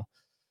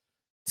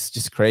 It's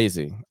just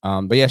crazy.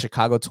 But yeah,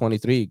 Chicago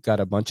 23 got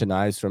a bunch of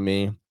knives from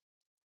me.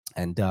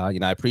 And,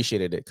 I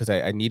appreciated it because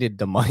I needed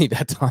the money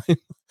that time,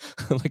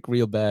 like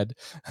real bad.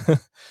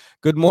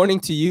 Good morning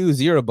to you,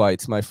 Zero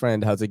Bytes, my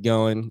friend. How's it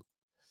going?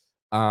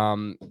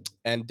 Yeah.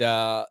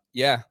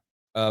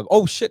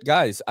 Oh, shit,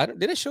 guys.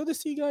 Did I show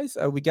this to you guys?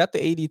 We got the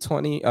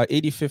 80-20,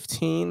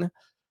 80-15.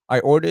 I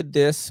ordered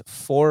this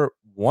for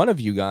one of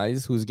you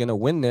guys who's going to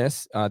win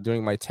this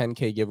during my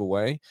 10K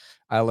giveaway.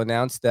 I'll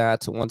announce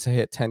that once I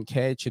hit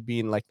 10K. It should be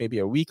in like maybe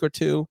a week or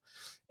two.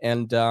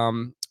 And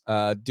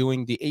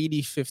doing the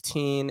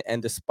 80-15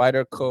 and the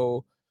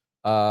Spyderco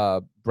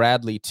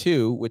Bradley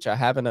 2, which I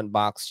haven't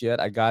unboxed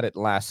yet. I got it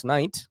last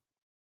night.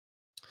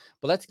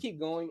 But let's keep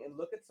going and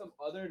look at some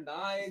other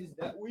knives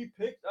that we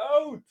picked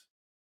out.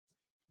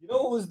 You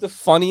know what was the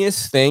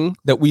funniest thing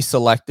that we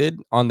selected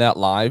on that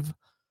live?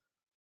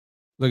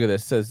 Look at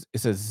this. It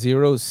says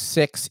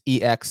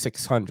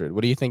 06EX600.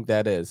 What do you think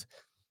that is?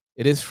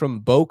 It is from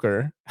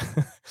Boker.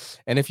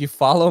 And if you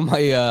follow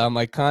my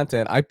my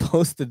content, I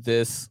posted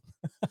this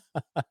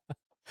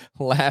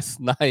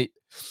last night.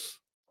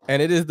 And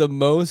it is the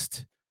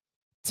most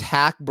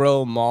tack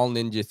bro mall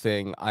ninja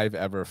thing I've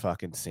ever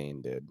fucking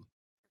seen, dude.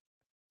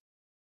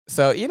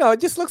 So, it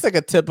just looks like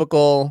a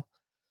typical,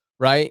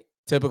 right?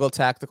 Typical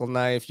tactical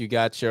knife. You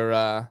got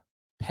your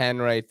pen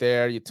right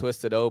there. You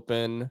twist it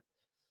open.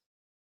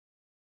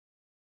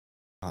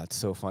 Oh, it's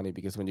so funny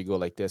because when you go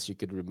like this, you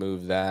could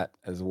remove that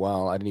as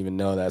well. I didn't even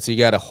know that. So you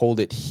got to hold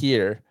it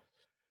here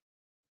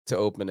to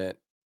open it.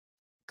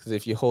 Because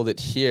if you hold it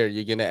here,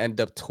 you're gonna end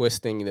up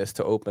twisting this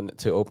to open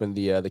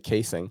the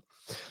casing.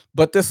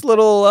 But this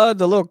little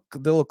the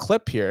little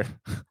clip here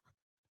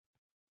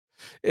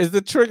is the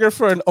trigger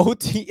for an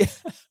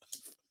OTF.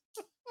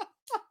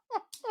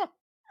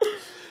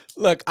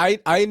 Look,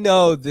 I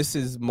know this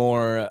is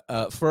more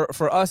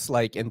for us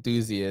like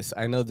enthusiasts.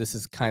 I know this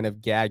is kind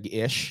of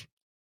gag-ish,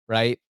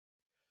 right?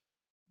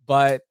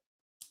 But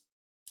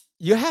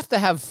you have to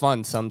have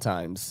fun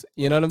sometimes.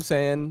 You know what I'm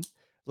saying?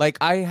 Like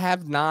I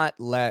have not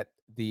let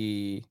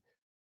the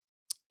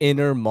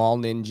inner mall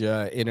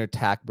ninja, inner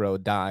tack bro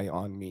die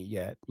on me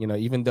yet.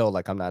 Even though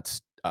like I'm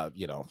not I'm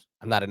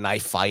not a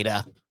knife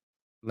fighter,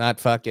 not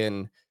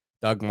fucking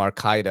Doug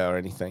Marcaida or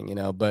anything,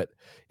 but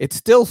it's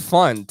still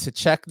fun to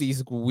check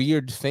these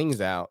weird things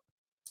out.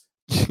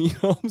 You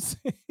know what I'm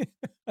saying?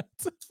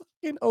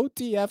 fucking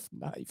OTF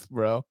knife,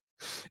 bro.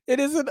 It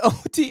is an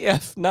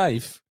OTF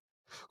knife.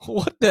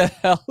 What the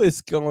hell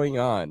is going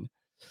on?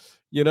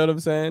 You know what I'm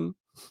saying?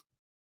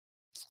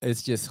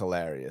 It's just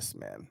hilarious,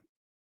 man.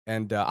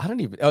 And I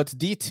don't even. Oh, it's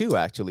D2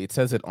 actually. It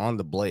says it on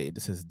the blade.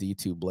 It says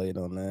D2 blade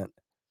on that.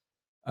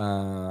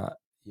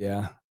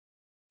 Yeah.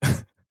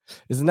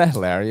 Isn't that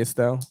hilarious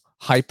though?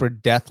 Hyper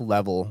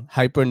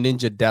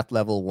ninja death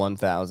level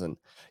 1000.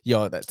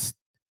 Yo, that's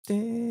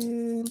that's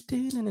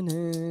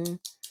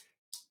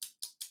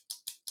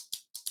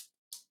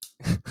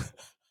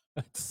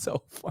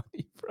so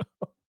funny, bro.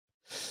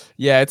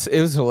 Yeah,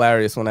 it was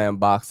hilarious when I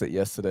unboxed it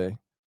yesterday.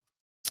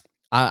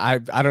 I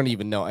don't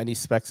even know any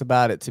specs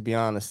about it, to be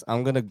honest.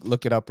 I'm gonna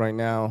look it up right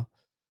now.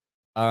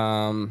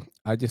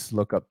 I just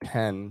look up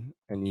pen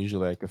and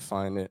usually I could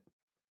find it.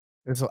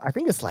 I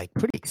think it's like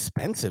pretty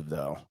expensive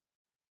though.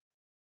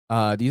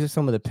 These are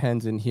some of the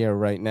pens in here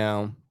right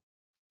now.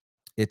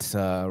 It's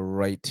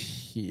right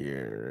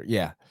here.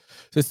 Yeah.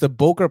 So it's the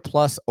Boker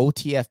Plus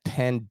OTF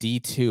pen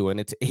D2 and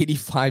it's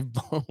 85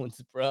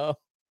 bones, bro.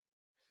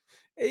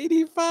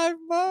 85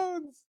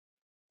 bones.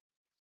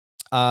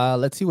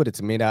 Let's see what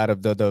it's made out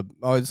of.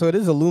 So it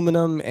is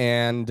aluminum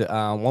and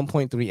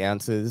 1.3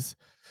 ounces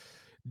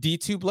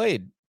D2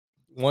 blade,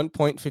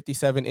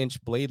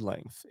 1.57-inch blade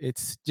length.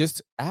 It's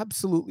just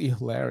absolutely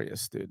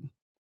hilarious, dude.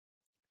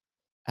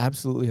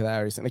 Absolutely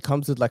hilarious. And it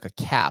comes with like a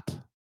cap.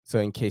 So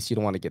in case you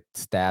don't want to get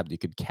stabbed, you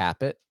could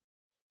cap it.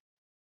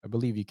 I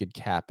believe you could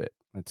cap it.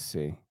 Let's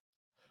see.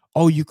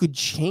 Oh, you could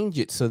change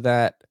it so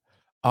that.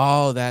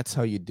 Oh, that's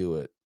how you do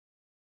it.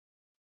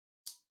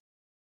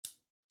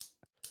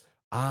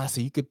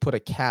 So you could put a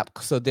cap.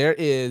 So there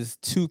is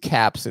 2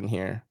 caps in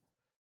here,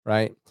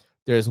 right?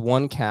 There's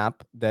one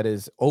cap that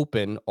is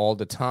open all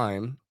the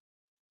time.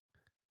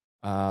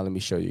 Let me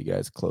show you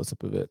guys a close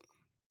up of it.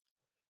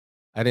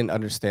 I didn't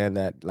understand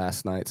that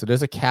last night. So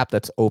there's a cap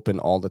that's open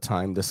all the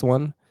time, this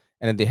one,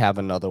 and then they have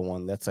another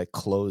one that's like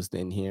closed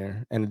in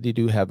here, and they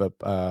do have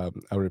a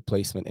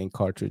replacement ink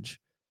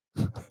cartridge.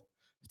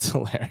 It's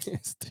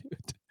hilarious,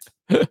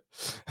 dude.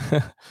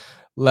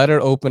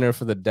 Letter opener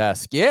for the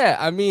desk. Yeah,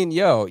 I mean,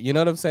 yo, you know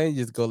what I'm saying?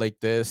 You just go like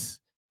this.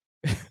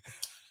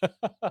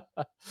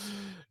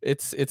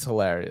 It's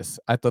hilarious.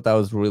 I thought that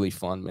was really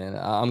fun, man.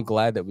 I'm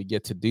glad that we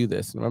get to do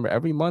this. Remember,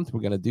 every month we're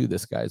gonna do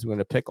this, guys. We're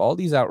gonna pick all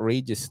these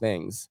outrageous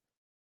things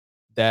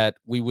that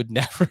we would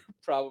never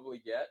probably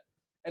get,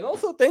 and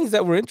also things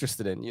that we're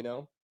interested in. You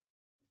know.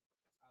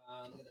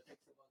 I'm gonna pick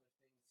some other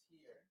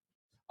things here.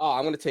 Oh,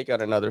 I'm gonna take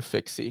out another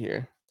fixie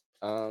here.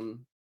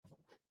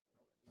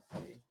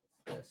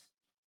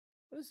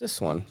 What is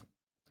this one?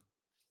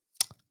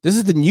 This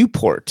is the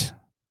Newport.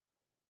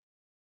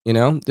 You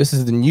know, this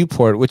is the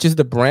Newport, which is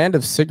the brand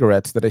of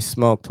cigarettes that I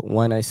smoked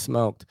when I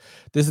smoked.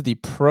 This is the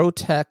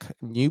ProTech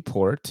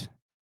Newport.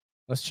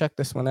 Let's check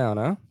this one out,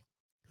 huh?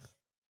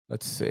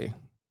 Let's see.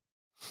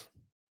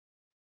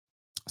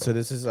 So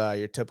this is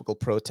your typical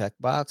ProTech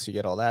box. You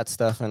get all that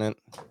stuff in it.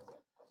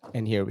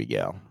 And here we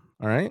go.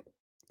 All right.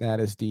 That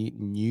is the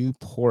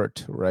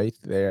Newport right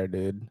there,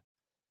 dude.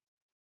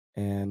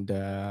 And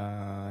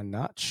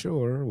not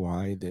sure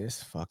why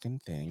this fucking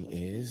thing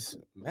is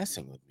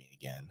messing with me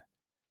again.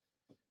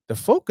 The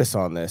focus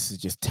on this is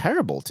just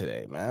terrible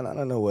today, man. I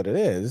don't know what it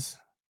is.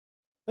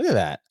 Look at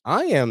that.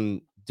 I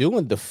am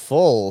doing the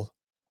full.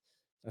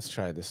 Let's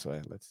try it this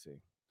way. Let's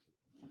see.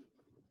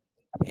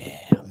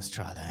 Yeah, let's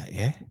try that.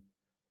 Yeah.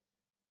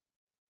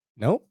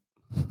 Nope.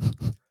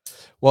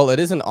 Well, it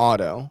is an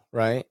auto,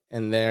 right?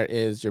 And there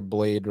is your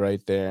blade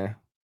right there.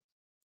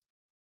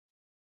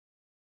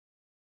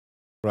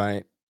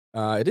 Right.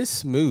 It is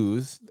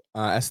smooth.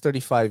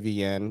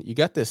 S35VN. You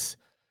got this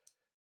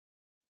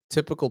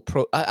typical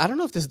pro. I don't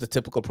know if this is the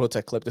typical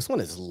ProTech clip. This one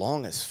is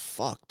long as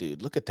fuck,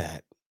 dude. Look at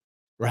that.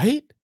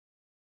 Right?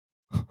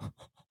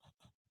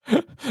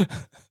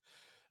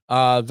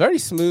 Very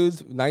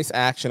smooth, nice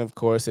action, of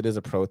course. It is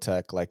a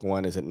ProTech. Like,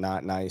 one, is it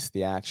not nice?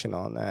 The action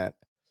on that.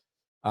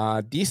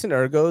 Decent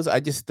ergos.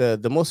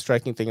 The most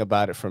striking thing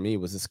about it for me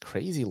was this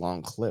crazy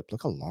long clip.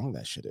 Look how long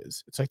that shit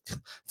is. It's like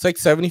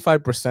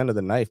 75% of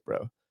the knife,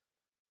 bro.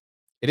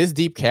 It is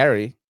deep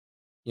carry.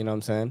 You know what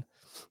I'm saying?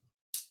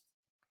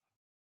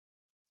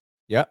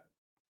 Yep.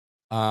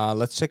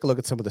 Let's take a look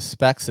at some of the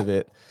specs of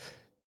it.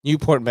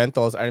 Newport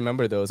menthols. I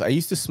remember those. I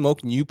used to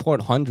smoke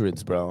Newport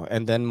hundreds, bro,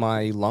 and then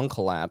my lung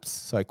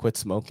collapsed, so I quit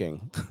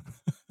smoking.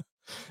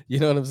 You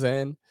know what I'm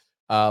saying?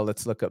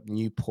 Let's look up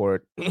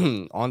Newport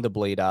on the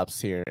Blade Ops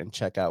here and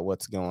check out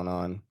what's going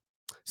on.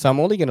 So I'm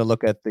only going to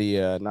look at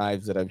the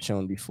knives that I've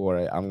shown before.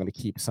 I'm going to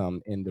keep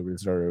some in the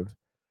reserve.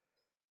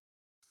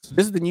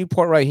 This is the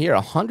Newport right here,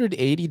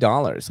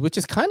 $180, which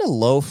is kind of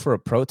low for a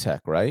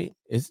ProTech, right?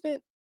 Isn't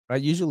it?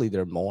 Right? Usually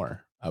they're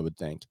more, I would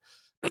think.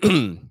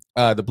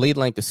 The blade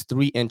length is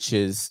 3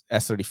 inches,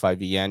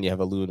 S35VN. You have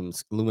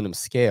aluminum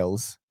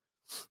scales.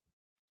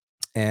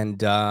 And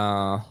they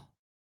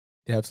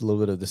have a little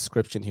bit of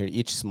description here.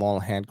 Each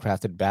small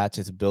handcrafted batch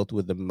is built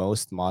with the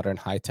most modern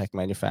high-tech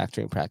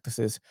manufacturing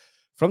practices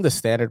from the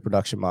standard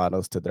production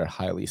models to their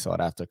highly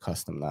sought after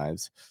custom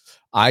knives.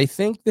 I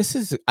think this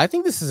is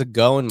a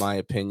go in my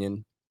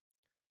opinion.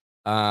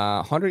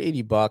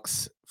 180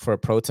 bucks for a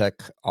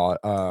ProTech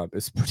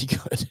is pretty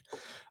good.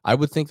 I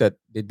would think that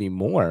it'd be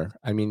more.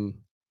 I mean,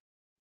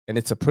 and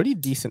it's a pretty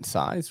decent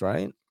size,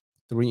 right?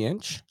 3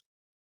 inch.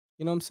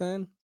 You know what I'm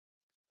saying?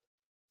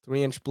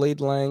 3 inch blade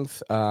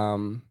length.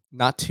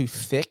 Not too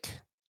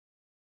thick.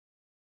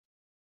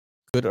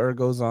 Good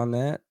ergos on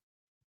that.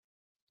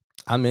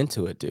 I'm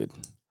into it, dude.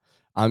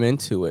 I'm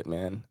into it,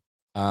 man.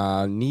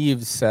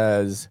 Neve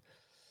says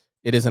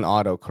it is an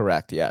auto,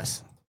 correct?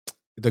 Yes.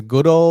 The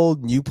good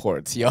old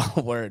Newports, yo,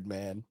 word,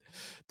 man.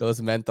 Those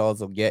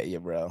menthols will get you,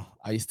 bro.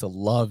 I used to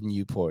love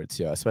Newports,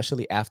 yo,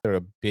 especially after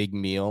a big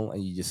meal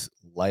and you just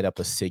light up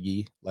a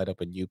ciggy, light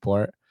up a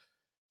Newport.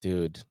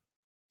 Dude,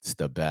 it's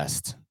the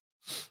best.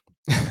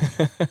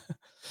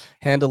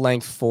 Handle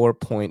length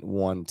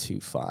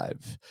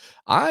 4.125.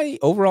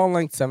 Overall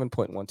length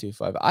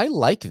 7.125. I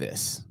like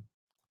this.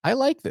 I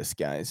like this,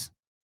 guys.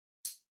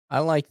 I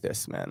like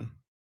this, man.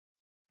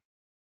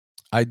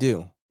 I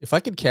do. If I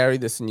could carry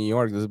this in New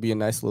York, this would be a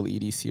nice little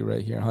EDC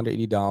right here.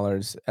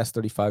 $180,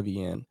 S35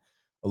 EN,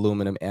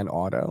 aluminum and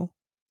auto.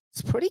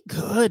 It's pretty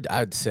good,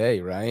 I'd say,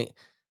 right?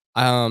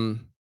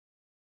 Um,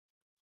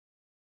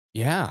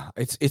 yeah,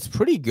 it's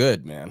pretty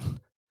good, man.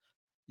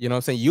 You know what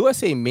I'm saying?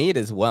 USA made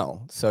as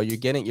well. So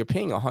you're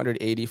paying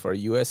 180 for a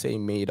USA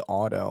made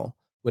auto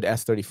with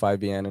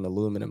S35 EN and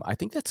aluminum. I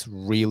think that's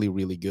really,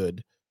 really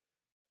good.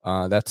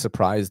 That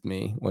surprised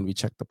me when we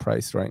checked the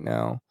price right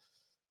now.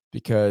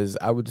 Because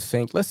I would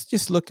think let's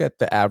just look at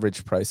the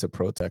average price of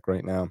ProTech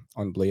right now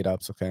on Blade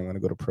Ops. Okay, I'm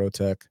gonna go to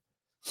ProTech.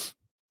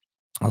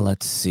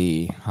 Let's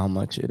see how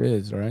much it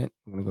is, right?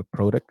 I'm gonna go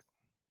ProTech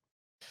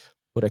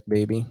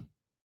baby.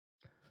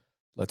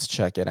 Let's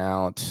check it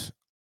out.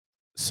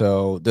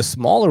 So the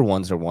smaller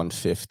ones are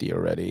 150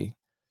 already.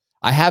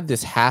 I have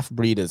this half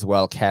breed as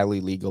well,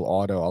 Cali Legal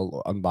Auto.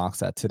 I'll unbox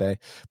that today.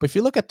 But if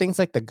you look at things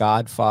like the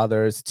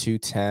Godfathers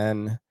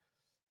 210,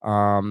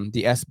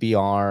 the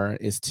SBR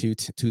is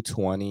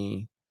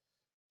 220.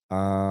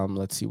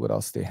 Let's see what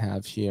else they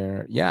have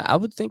here. Yeah, I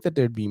would think that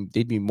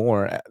they'd be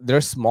more.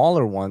 They're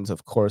smaller ones,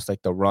 of course,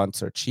 like the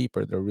runts are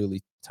cheaper. They're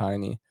really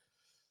tiny.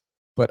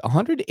 But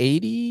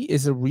 180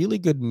 is a really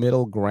good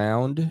middle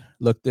ground.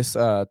 Look, this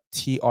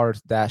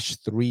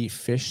TR-3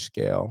 fish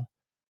scale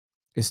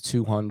is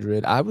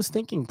 200. I was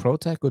thinking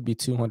ProTech would be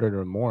 200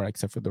 or more,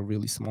 except for the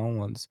really small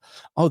ones.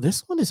 Oh,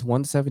 this one is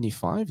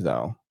 175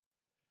 though.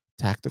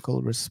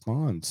 Tactical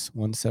response,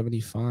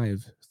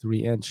 175, 3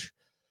 inch.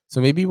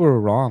 So maybe we're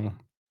wrong.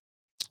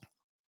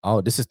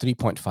 Oh, this is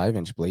 3.5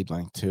 inch blade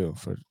length too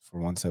for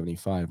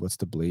 175. What's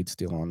the blade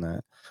steel on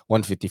that?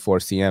 154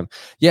 cm.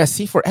 Yeah,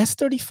 see for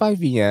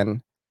S35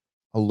 EN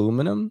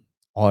aluminum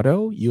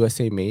auto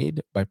USA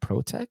made by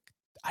ProTech,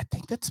 I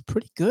think that's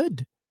pretty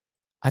good.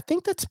 I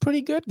think that's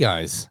pretty good,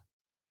 guys.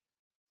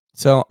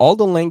 So all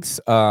the links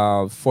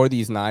for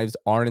these knives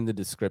are in the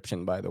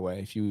description, by the way.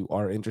 If you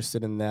are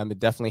interested in them, it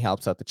definitely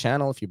helps out the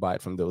channel if you buy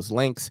it from those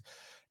links.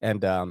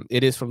 And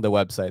it is from the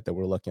website that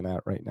we're looking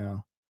at right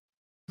now.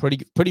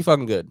 Pretty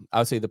fucking good. I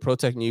would say the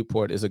ProTech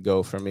Newport is a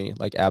go for me,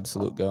 like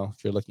absolute go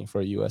if you're looking for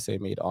a USA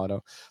made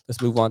auto.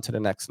 Let's move on to the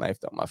next knife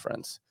though, my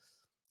friends.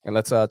 And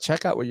let's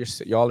check out what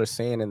y'all are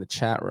saying in the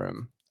chat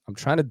room. I'm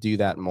trying to do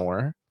that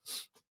more.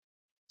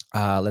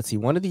 Let's see.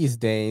 One of these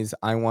days,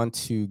 I want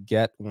to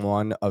get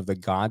one of the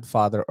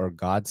Godfather or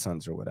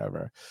Godsons or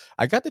whatever.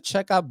 I got to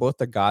check out both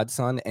the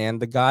Godson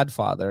and the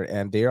Godfather,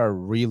 and they are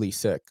really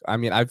sick. I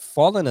mean, I've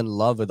fallen in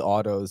love with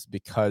autos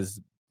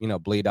because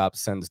Blade Ops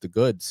sends the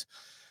goods,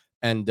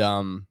 and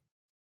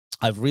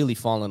I've really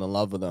fallen in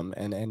love with them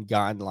and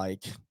gotten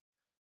like,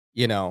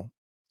 you know,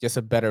 just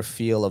a better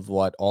feel of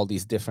what all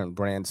these different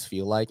brands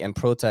feel like. And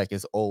ProTech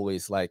is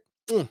always like,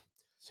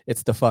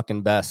 it's the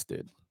fucking best,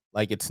 dude.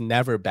 Like it's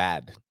never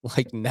bad.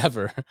 Like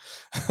never.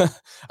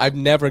 I've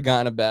never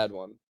gotten a bad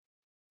one.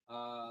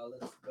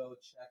 Let's go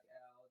check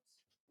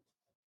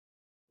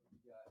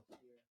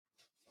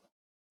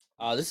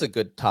out. This is a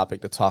good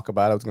topic to talk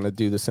about. I was gonna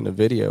do this in a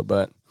video,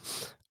 but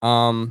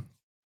um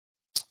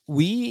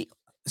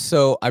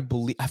I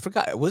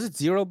forgot, was it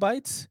Zero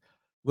Bytes?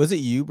 Was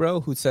it you,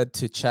 bro, who said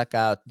to check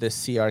out this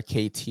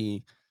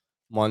CRKT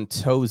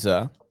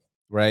Montosa,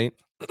 right?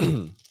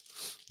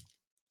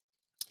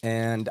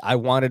 And I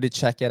wanted to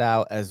check it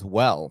out as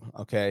well,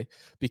 okay?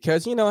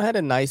 Because it had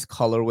a nice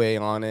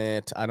colorway on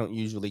it. I don't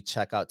usually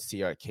check out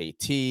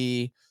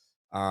CRKT,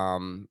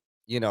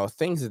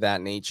 things of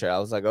that nature. I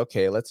was like,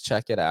 okay, let's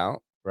check it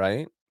out,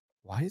 right?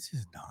 Why is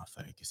this not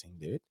focusing,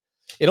 dude?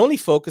 It only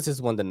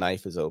focuses when the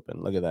knife is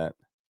open. Look at that.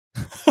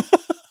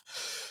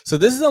 So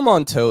this is a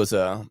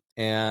Montosa,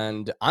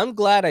 and I'm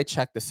glad I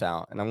checked this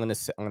out. And I'm gonna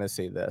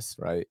say this,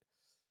 right?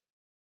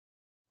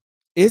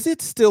 Is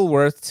it still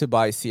worth to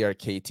buy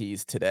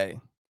CRKTs today?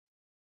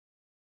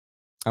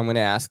 I'm gonna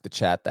ask the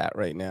chat that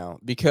right now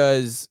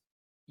because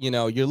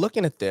you're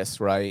looking at this,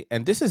 right?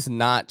 And this is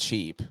not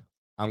cheap.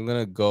 I'm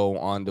gonna go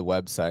on the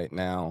website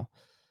now.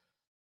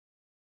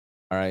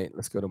 All right,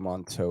 let's go to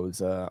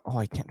Montosa. Oh,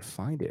 I can't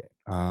find it.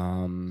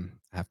 I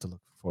have to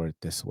look for it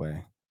this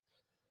way.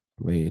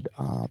 Blade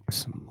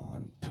Ops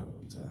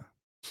Montosa.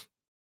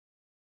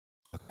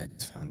 Okay, I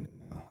just found it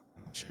now.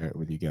 I'll share it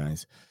with you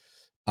guys.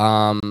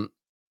 Um,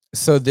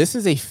 so this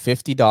is a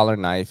 $50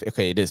 knife.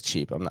 Okay, it is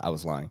cheap. I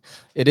was lying.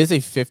 It is a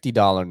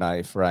 $50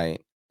 knife,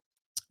 right?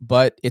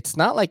 But it's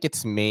not like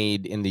it's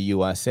made in the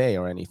USA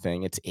or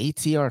anything. It's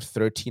ATR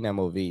 13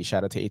 MOV.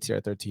 Shout out to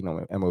ATR 13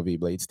 MOV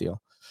blade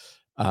steel.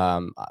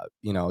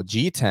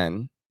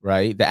 G10,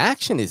 right? The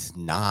action is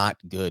not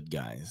good,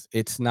 guys.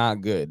 It's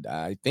not good.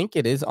 I think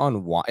it is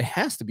on it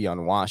has to be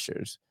on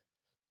washers.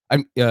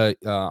 I'm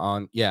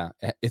on yeah,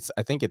 it's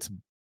I think it's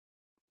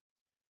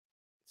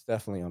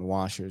definitely on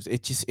washers.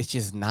 It's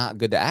just not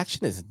good. The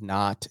action is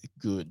not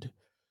good.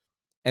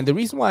 And the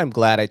reason why I'm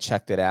glad I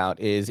checked it out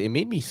is it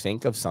made me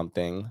think of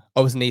something.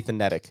 Oh, it was Nathan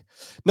Nedick.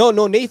 No,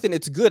 Nathan,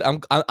 it's good.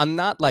 I'm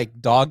not like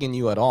dogging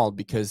you at all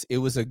because it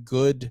was a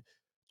good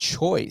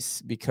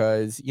choice.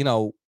 Because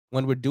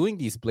when we're doing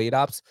these blade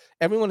ops,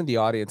 everyone in the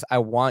audience, I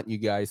want you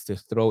guys to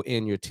throw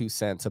in your 2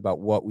 cents about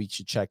what we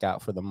should check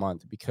out for the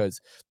month because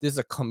this is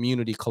a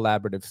community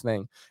collaborative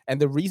thing. And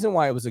the reason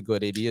why it was a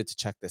good idea to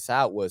check this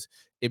out was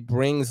it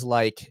brings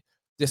like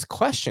this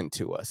question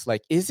to us,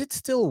 like, is it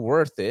still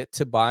worth it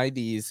to buy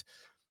these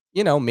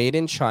made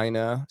in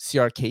China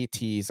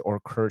CRKTs or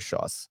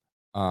Kershaws?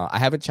 I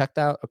haven't checked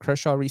out a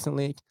Kershaw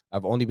recently.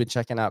 I've only been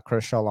checking out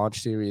Kershaw Launch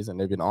Series, and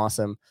they've been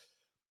awesome.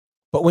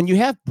 But when you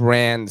have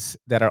brands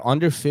that are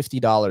under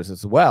 $50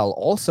 as well,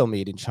 also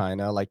made in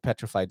China, like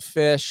Petrified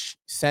Fish,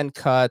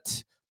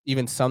 Sencut,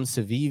 even some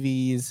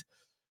Civivis,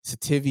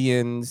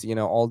 Sativians,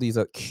 all these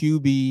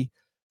QB,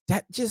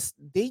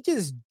 they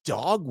just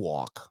dog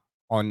walk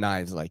on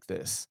knives like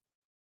this.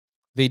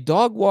 They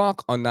dog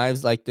walk on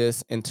knives like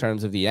this in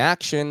terms of the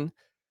action,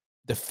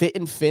 the fit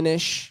and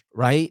finish,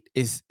 right?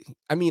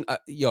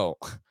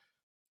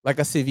 Like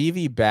a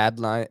Civivi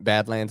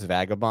Badlands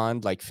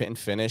Vagabond, like fit and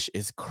finish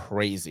is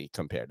crazy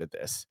compared to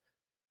this.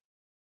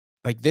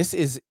 Like this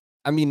is,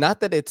 not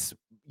that it's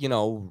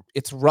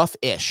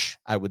rough-ish,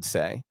 I would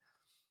say,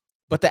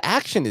 but the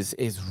action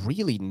is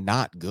really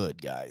not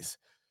good, guys.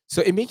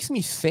 So it makes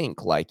me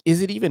think, like,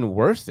 is it even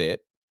worth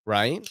it,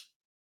 right?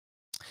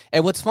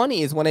 And what's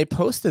funny is when I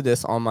posted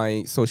this on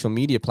my social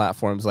media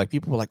platforms, like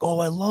people were like, "Oh,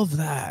 I love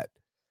that."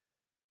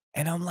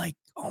 And I'm like,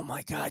 "Oh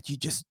my god, you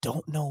just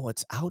don't know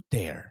what's out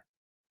there."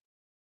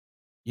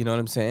 You know what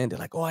I'm saying? They're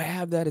like, "Oh, I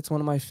have that. It's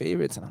one of my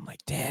favorites." And I'm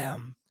like,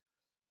 "Damn."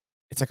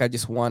 It's like I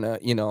just wanna,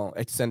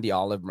 extend the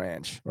olive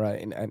branch,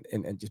 right?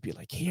 And just be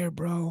like, "Here,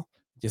 bro."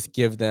 Just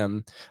give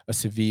them a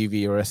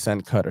Civivi or a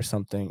Sencut or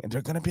something, and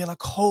they're gonna be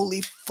like,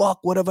 "Holy fuck,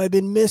 what have I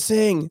been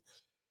missing?"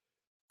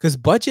 Because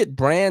budget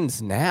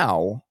brands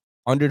now,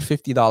 under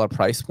 $50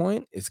 price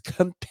point, is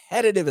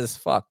competitive as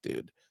fuck,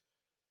 dude.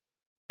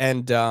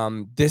 And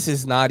this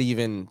is not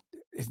even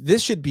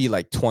this should be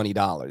like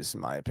 $20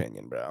 in my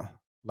opinion, bro.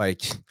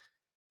 Like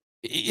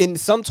in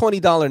some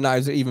 $20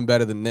 knives are even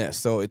better than this.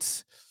 So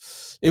it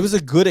was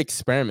a good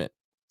experiment.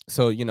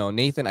 So,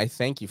 Nathan, I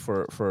thank you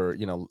for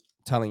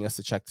telling us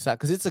to check this out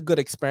because it's a good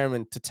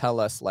experiment to tell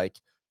us like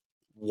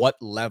what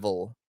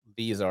level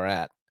these are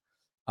at.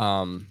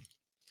 Um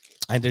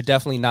and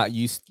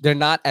they're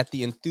not at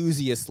the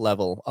enthusiast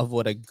level of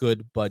what a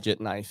good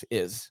budget knife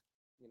is.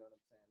 You know what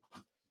I'm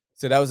saying?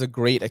 So that was a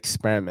great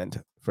experiment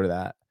for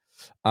that.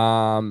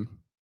 Um,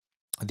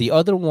 the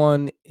other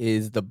one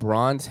is the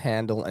bronze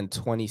handle and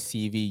 20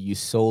 CV. You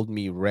sold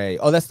me Ray.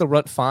 Oh, that's the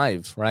Runt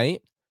 5,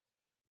 right?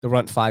 The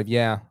Runt 5,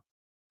 yeah.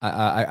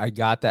 I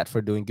got that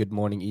for doing Good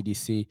Morning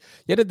EDC.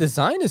 Yeah, the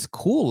design is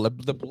cool.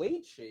 The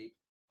blade shape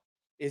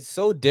is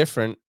so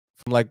different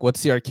from like what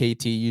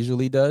CRKT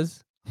usually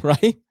does,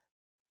 right?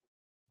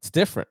 It's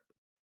different.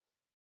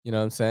 You know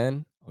what I'm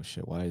saying? Oh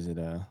shit, why is it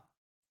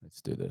let's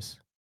do this.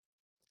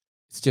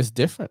 It's just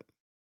different,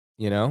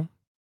 you know?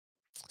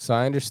 So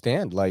I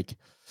understand. Like,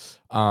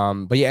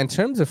 but yeah, in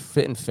terms of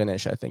fit and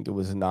finish, I think it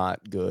was not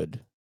good.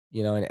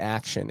 In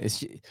action,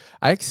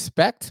 I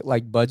expect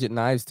like budget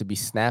knives to be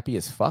snappy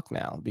as fuck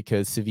now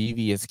because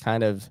Civivi has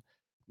kind of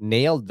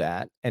nailed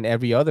that, and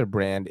every other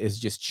brand is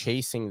just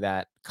chasing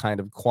that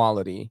kind of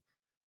quality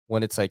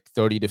when it's like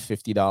 $30 to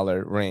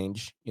 $50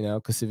 range.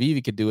 Because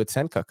Civivi could do it,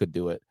 Senka could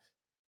do it.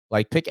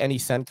 Like, pick any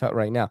Senka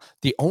right now.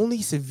 The only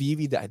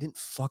Civivi that I didn't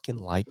fucking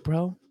like,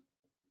 bro.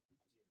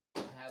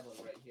 I have one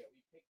right here.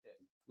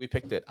 We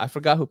picked it. I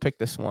forgot who picked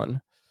this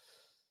one.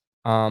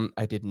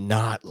 I did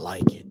not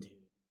like it, dude.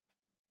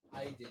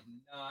 I did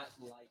not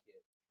like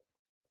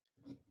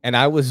it. And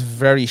I was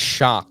very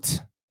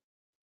shocked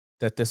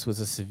that this was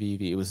a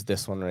Civivi. It was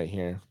this one right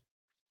here.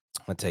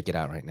 I'm gonna take it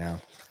out right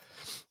now.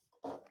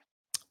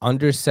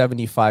 Under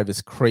 75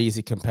 is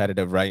crazy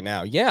competitive right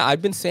now. Yeah,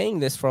 I've been saying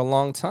this for a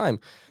long time.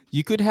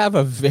 You could have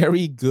a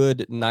very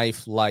good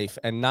knife life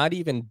and not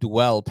even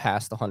dwell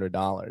past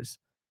 $100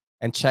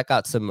 and check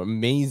out some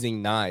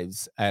amazing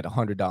knives at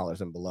 $100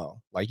 and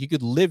below. Like you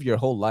could live your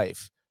whole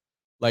life,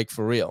 like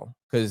for real.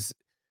 Because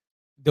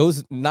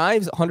those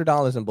knives,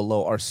 $100 and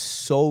below, are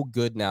so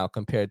good now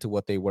compared to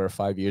what they were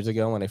 5 years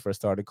ago when I first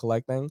started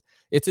collecting.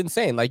 It's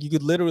insane. Like, you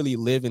could literally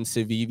live in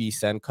Civivi,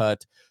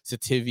 Sencut,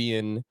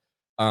 Sativian,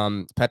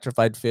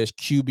 Petrified Fish,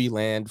 QB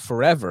Land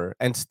forever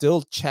and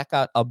still check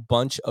out a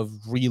bunch of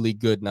really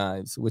good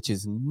knives, which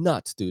is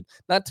nuts, dude.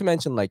 Not to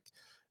mention, like,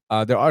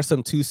 there are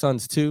some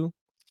Tucson's too.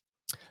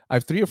 I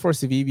have 3 or 4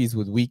 Civivis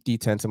with weak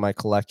detents in my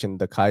collection.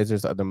 The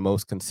Kaisers are the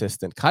most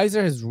consistent.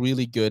 Kaiser has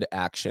really good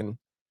action,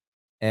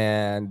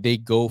 and they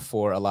go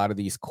for a lot of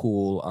these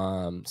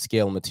cool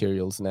scale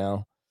materials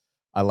now.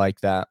 I like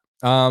that.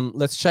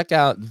 Let's check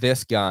out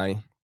this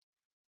guy.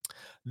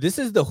 This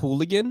is the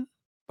Hooligan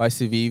by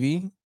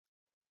Civivi,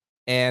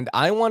 and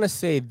I want to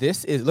say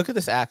this is, look at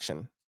this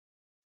action.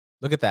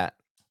 Look at that.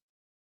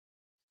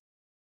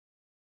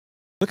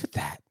 Look at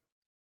that.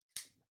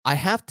 I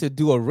have to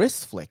do a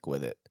wrist flick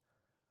with it.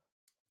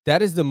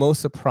 That is the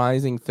most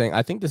surprising thing.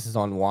 I think this is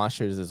on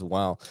washers as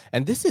well.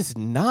 And this is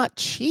not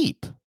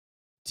cheap,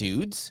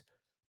 dudes.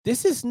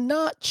 This is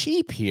not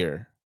cheap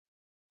here.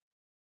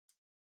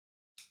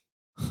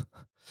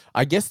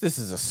 I guess this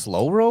is a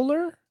slow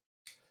roller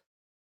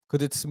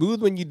because it's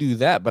smooth when you do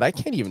that, but I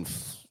can't even.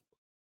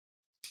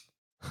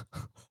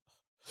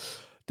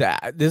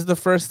 This is the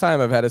first time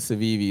I've had a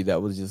Civivi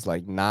that was just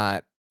like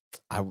not.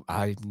 I'm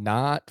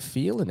not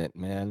feeling it,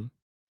 man.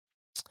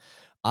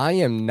 I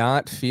am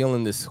not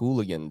feeling this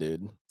Hooligan,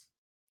 dude.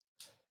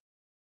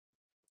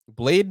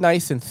 Blade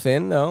nice and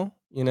thin though,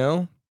 you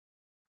know.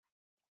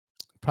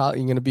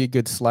 Probably gonna be a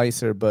good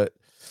slicer, but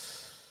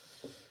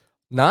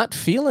not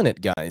feeling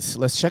it, guys.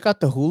 Let's check out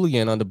the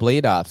Hooligan on the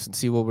Blade Ops and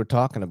see what we're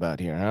talking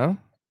about here, huh?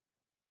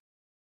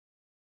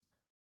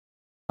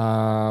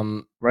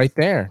 Right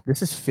there.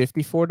 This is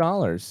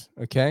 $54.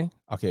 Okay.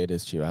 Okay, it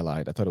is cheap. I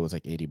lied. I thought it was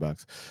like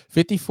 $80.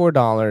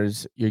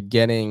 $54. You're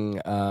getting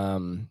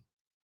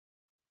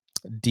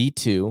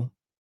D2.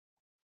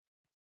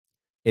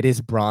 It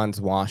is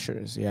bronze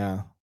washers.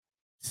 Yeah.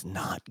 It's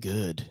not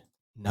good.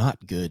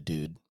 Not good,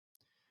 dude.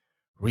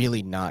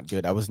 Really not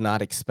good. I was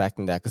not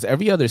expecting that because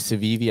every other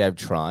Civivi I've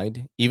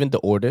tried, even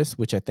the Ortis,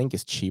 which I think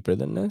is cheaper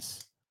than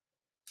this,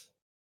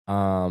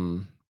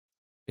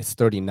 it's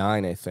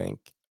 39, I think.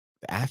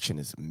 The action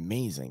is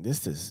amazing.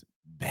 This is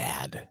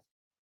bad.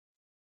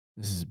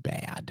 This is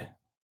bad.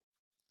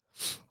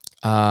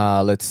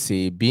 Let's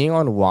see. Being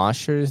on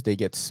washers, they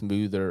get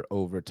smoother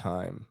over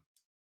time.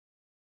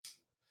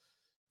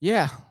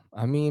 Yeah,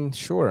 I mean,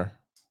 sure.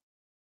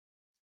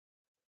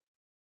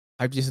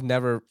 I've just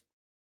never,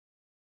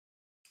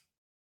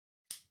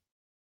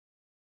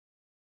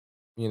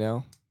 you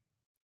know.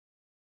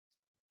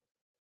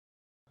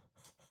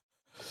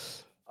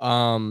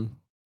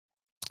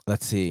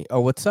 Let's see.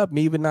 Oh, what's up,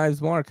 Meba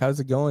Knives Mark? How's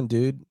it going,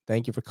 dude?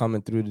 Thank you for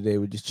coming through today.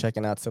 We're just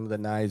checking out some of the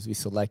knives we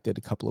selected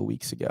a couple of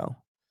weeks ago.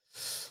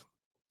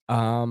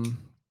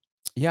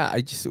 Yeah,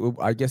 I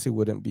guess it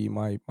wouldn't be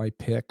my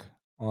pick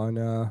on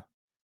if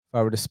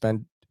I were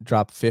to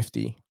drop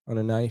 50 on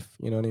a knife,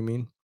 you know what I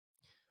mean?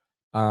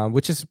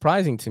 Which is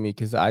surprising to me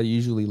because I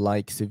usually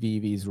like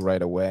Civivis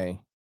right away.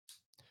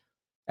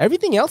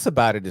 Everything else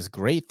about it is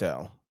great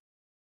though.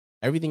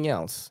 Everything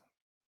else.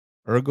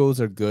 Ergos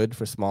are good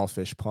for small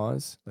fish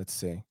paws. Let's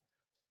see.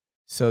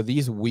 So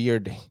these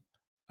weird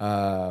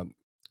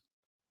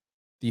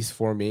these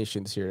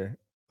formations here,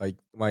 like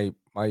my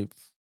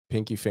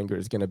pinky finger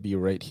is gonna be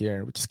right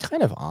here, which is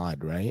kind of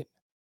odd, right?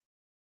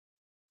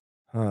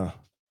 Huh.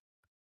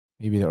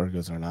 Maybe the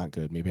Ergos are not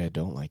good. Maybe I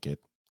don't like it.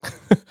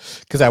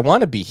 Because I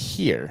want to be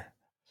here.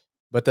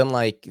 But then,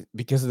 like,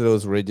 because of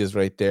those ridges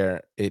right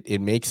there, it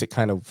makes it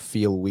kind of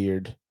feel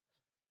weird.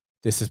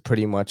 This is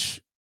pretty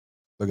much,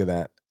 look at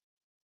that.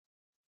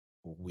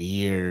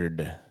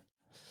 Weird.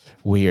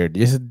 Weird.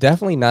 This is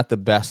definitely not the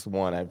best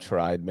one I've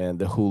tried, man.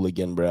 The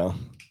Hooligan, bro.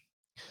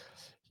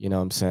 You know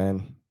what I'm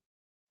saying?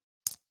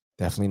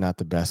 Definitely not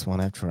the best one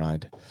I've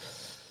tried.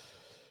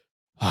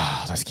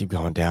 Let's keep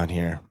going down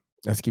here.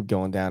 Let's keep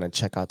going down and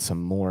check out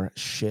some more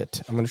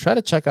shit. I'm going to try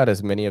to check out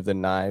as many of the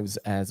knives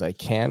as I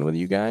can with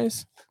you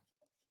guys.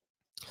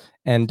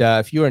 And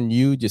if you are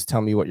new, just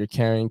tell me what you're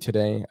carrying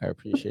today. I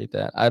appreciate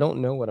that. I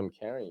don't know what I'm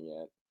carrying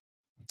yet.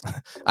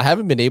 I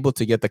haven't been able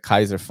to get the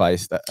Kaiser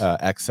Feist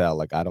XL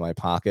like out of my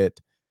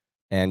pocket.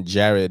 And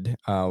Jared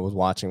was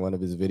watching one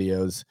of his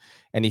videos,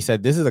 and he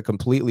said this is a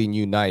completely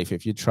new knife.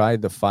 If you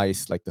tried the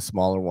Feist, like the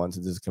smaller ones,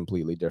 this is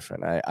completely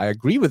different. I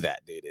agree with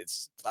that, dude.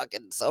 It's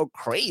fucking so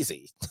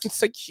crazy.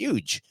 It's like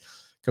huge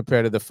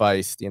compared to the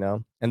Feist, you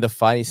know. And the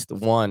Feist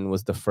 1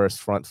 was the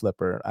first front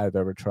flipper I've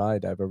ever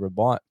tried, I've ever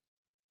bought.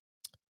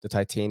 The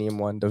titanium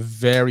one, the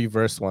very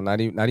first one, not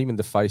even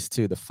the Feist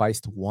 2, the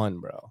Feist 1,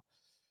 bro.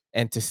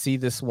 And to see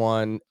this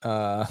one,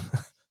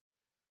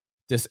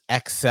 this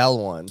XL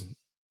one,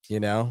 you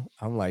know,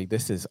 I'm like,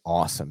 this is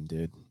awesome,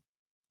 dude.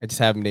 I just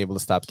haven't been able to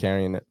stop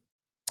carrying it.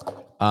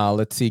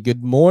 Let's see.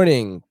 Good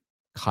morning,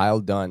 Kyle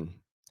Dunn.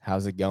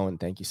 How's it going?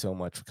 Thank you so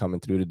much for coming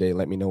through today.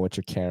 Let me know what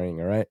you're carrying.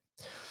 All right.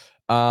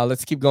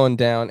 Let's keep going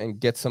down and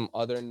get some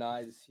other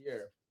knives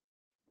here.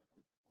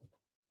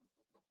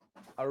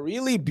 A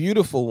really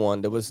beautiful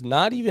one that was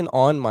not even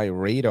on my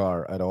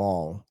radar at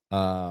all.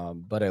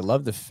 But I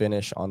love the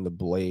finish on the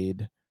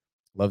blade.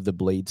 Love the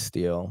blade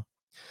steel.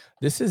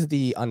 This is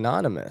the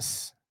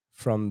Anonymous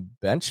from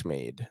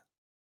Benchmade.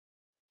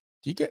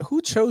 Do you get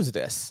who chose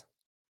this?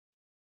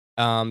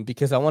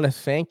 Because I want to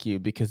thank you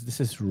because this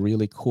is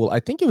really cool. I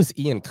think it was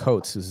Ian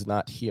Coates who's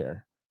not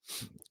here.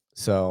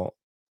 So,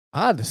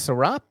 the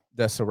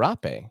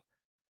Serape.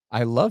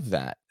 I love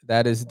that.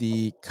 That is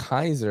the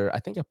Kaiser. I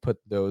think I put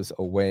those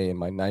away in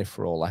my knife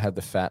roll. I have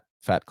the fat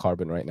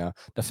carbon right now.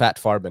 The fat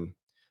farbon.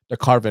 The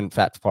carbon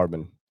fat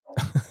farbon.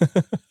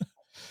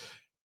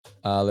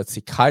 Let's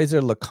see.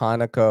 Kaiser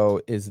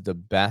Laconico is the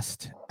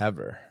best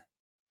ever.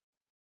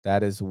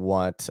 That is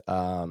what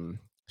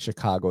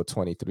Chicago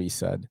 23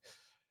 said.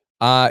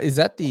 Is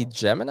that the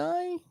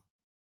Gemini?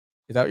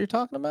 Is that what you're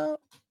talking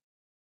about?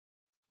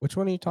 Which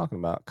one are you talking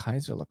about?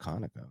 Kaiser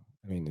Laconico.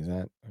 I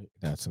mean,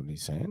 that's what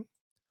he's saying?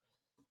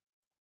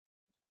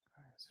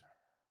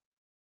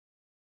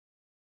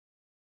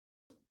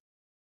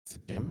 It's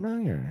a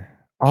Gemini or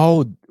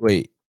oh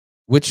wait.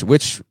 Which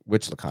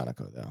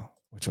Laconico though?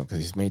 Which one? Because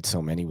he's made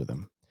so many with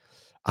them.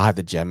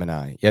 The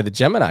Gemini. Yeah, the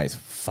Gemini is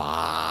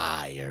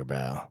fire,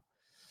 bro.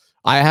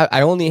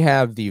 I only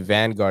have the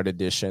Vanguard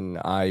edition.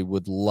 I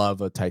would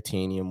love a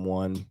titanium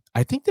one.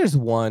 I think there's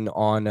one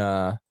on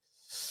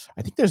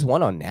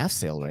NAF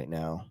sale right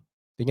now.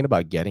 Thinking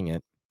about getting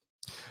it.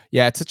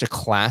 Yeah, it's such a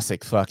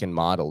classic fucking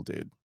model,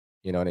 dude.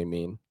 You know what I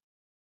mean?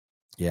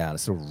 Yeah,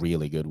 it's a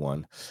really good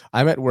one.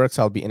 I'm at work,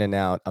 so I'll be in and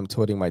out. I'm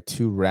toting my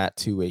 2 Rat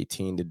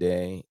 218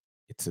 today.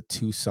 It's a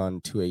Tucson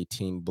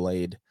 218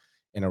 blade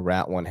and a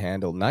Rat 1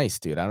 handle. Nice,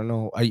 dude. I don't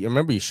know. I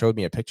remember you showed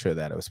me a picture of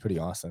that. It was pretty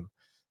awesome.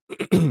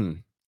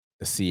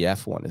 The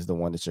CF one is the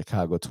one that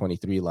Chicago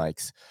 23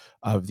 likes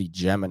of the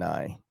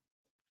Gemini.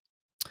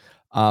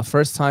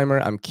 First timer,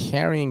 I'm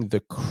carrying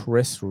the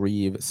Chris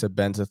Reeve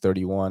Sebenza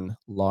 31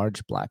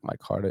 large black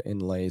micarta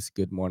inlays.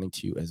 Good morning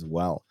to you as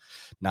well.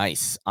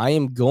 Nice. I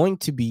am going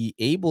to be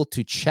able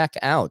to check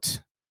out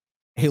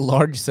a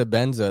large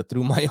Sebenza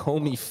through my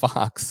homie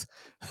Fox,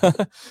 who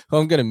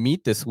I'm going to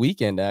meet this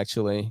weekend,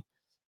 actually.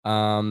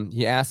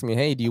 He asked me,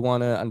 hey, do you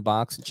want to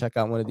unbox and check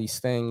out one of these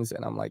things?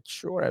 And I'm like,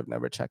 sure, I've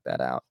never checked that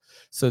out.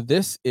 So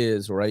this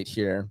is right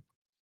here.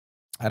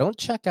 I don't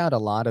check out a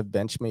lot of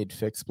Benchmade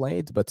fixed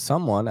blades, but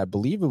someone, I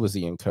believe it was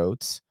Ian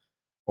Coates,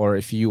 or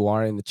if you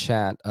are in the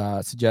chat,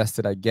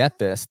 suggested I get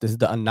this. This is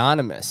the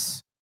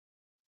Anonymous.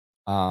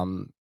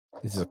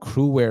 This is a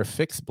Crewwear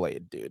fixed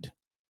blade, dude.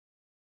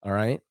 All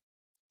right,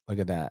 look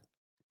at that.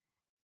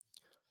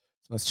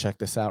 Let's check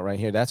this out right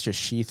here. That's your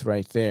sheath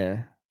right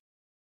there.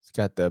 It's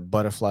got the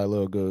butterfly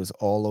logos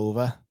all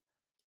over.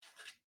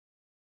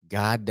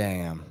 God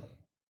damn.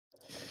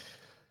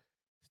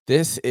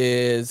 This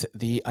is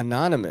the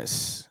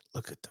Anonymous.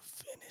 Look at the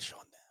finish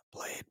on that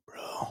blade,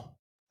 bro.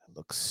 It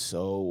looks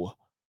so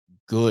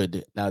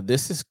good. Now,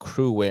 this is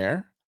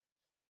Crewwear.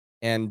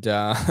 And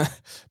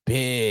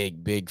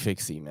big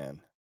fixie,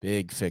 man.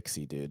 Big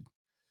fixie, dude.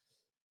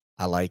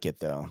 I like it,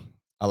 though.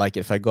 I like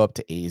it. If I go up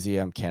to Asia,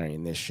 I'm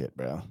carrying this shit,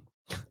 bro.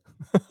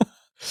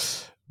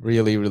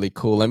 Really, really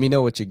cool. Let me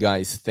know what you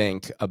guys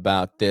think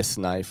about this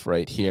knife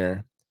right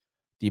here.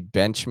 The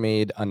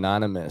Benchmade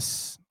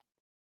Anonymous.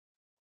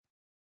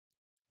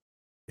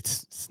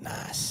 It's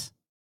nice.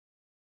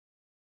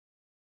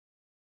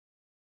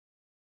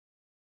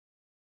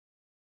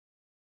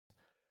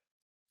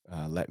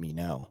 Let me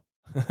know.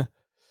 Let's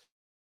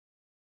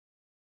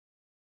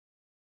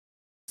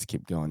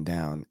keep going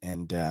down.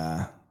 And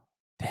damn,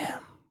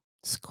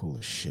 it's cool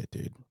as shit,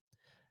 dude.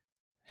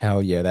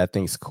 Hell yeah, that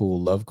thing's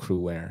cool. Love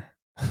Crewwear.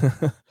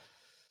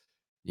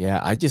 Yeah,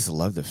 I just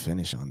love the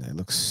finish on that. It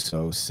looks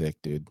so sick,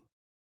 dude.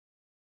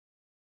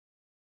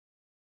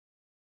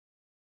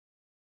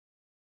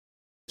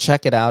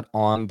 Check it out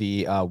on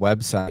the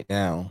website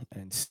now.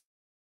 And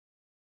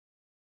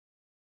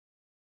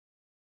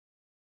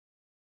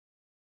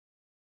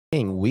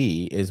saying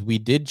we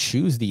did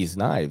choose these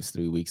knives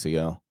 3 weeks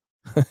ago.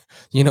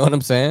 You know what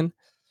I'm saying?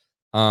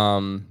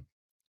 Why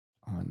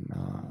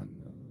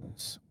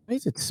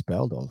is it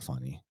spelled all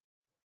funny?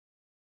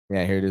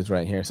 Yeah, here it is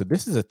right here. So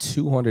this is a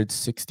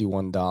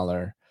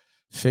 $261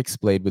 fixed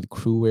blade with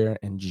Crewwear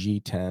and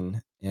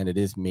G10, and it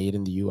is made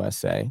in the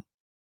USA.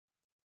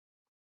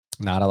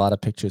 Not a lot of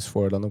pictures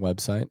for it on the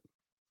website.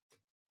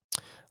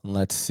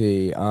 Let's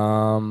see.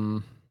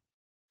 The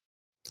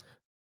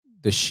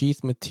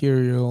sheath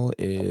material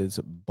is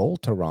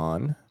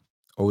Boltaron.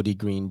 OD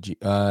Green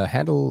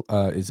handle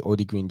is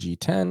OD Green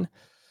G10.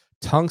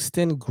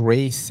 Tungsten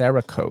gray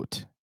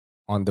Cerakote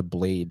on the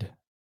blade.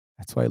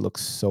 That's why it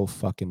looks so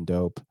fucking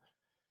dope.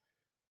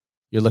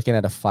 You're looking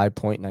at a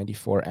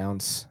 5.94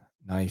 ounce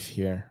knife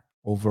here.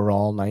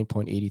 Overall,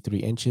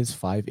 9.83 inches,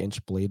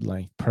 5-inch blade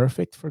length.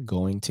 Perfect for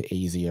going to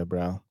Asia,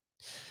 bro.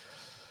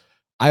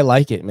 I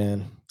like it,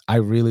 man. I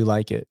really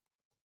like it.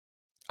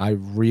 I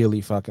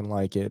really fucking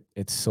like it.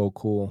 It's so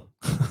cool.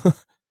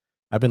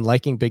 I've been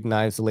liking big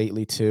knives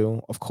lately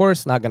too. Of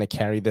course, not going to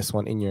carry this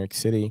one in New York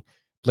City.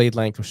 Blade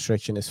length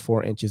restriction is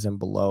 4 inches and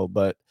below,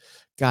 but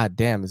god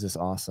damn, is this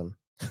awesome.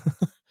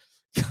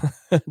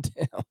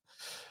 Damn.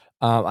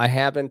 I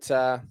haven't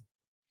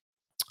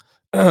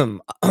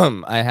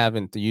I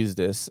haven't used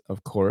this,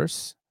 of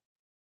course,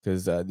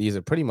 because these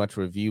are pretty much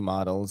review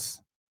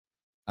models.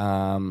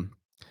 Um,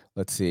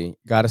 let's see.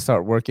 Got to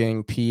start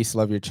working. Peace.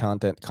 Love your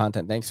content.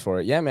 Thanks for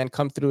it. Yeah, man.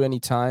 Come through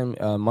anytime.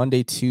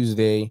 Monday,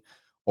 Tuesday,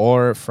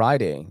 or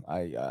Friday.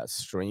 I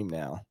stream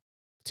now.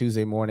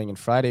 Tuesday morning and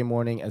Friday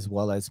morning, as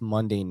well as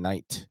Monday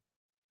night.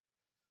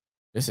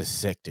 This is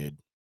sick, dude.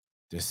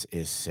 This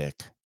is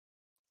sick.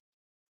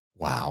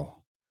 Wow.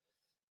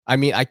 I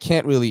mean, I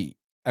can't really.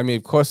 I mean,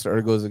 of course, the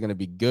ergos are going to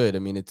be good. I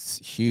mean, it's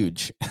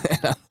huge,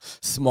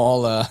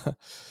 small,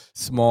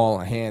 small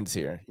hands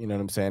here. You know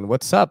what I'm saying?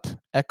 What's up,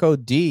 Echo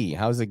D?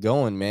 How's it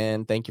going,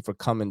 man? Thank you for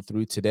coming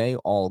through today.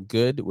 All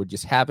good. We're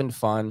just having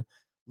fun,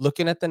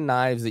 looking at the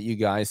knives that you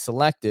guys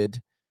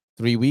selected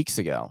 3 weeks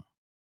ago.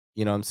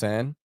 You know what I'm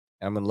saying?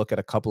 I'm gonna look at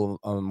a couple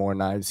of more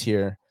knives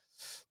here,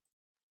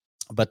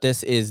 but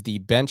this is the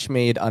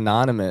Benchmade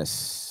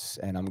Anonymous,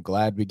 and I'm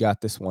glad we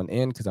got this one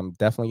in because I'm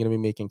definitely gonna be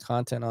making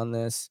content on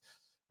this.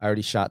 I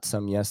already shot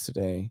some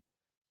yesterday.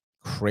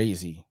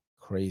 Crazy,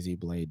 crazy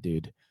blade,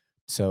 dude.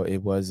 So it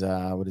was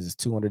what is this?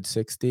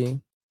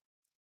 260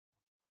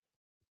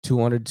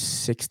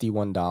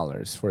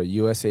 $261 for a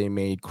USA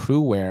made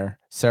crew wear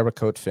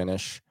Cerakote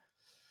finish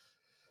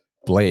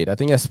blade. I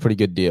think that's a pretty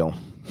good deal.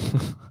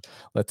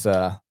 Let's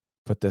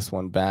put this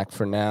one back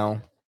for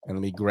now, and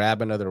let me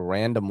grab another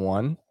random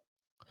one.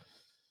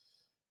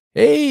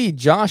 Hey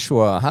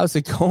Joshua, how's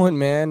it going,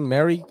 man?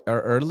 Merry or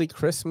early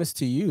Christmas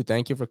to you.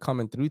 Thank you for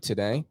coming through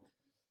today.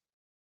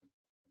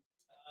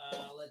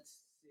 Let's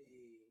see.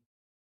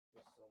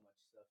 There's so much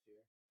stuff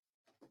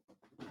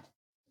here.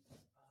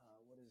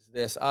 What is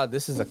this?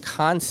 This is a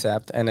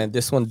concept, and then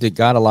this one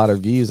got a lot of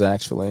views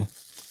actually.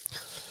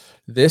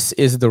 This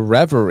is the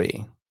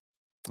Reverie.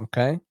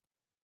 Okay.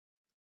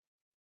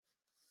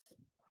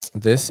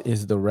 This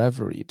is the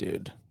Reverie,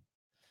 dude.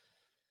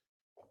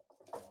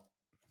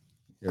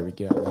 Here we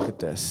go. Look at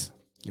this.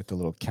 Get the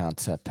little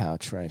concept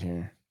pouch right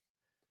here.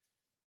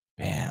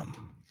 Bam.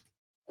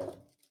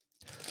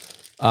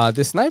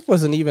 This knife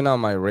wasn't even on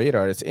my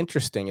radar. It's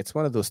interesting. It's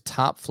one of those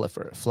top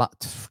flippers. All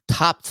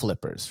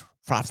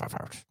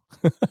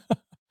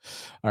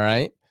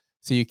right.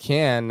 So you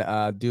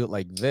can do it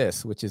like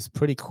this, which is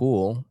pretty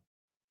cool.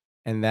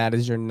 And that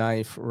is your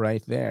knife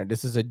right there.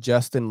 This is a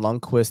Justin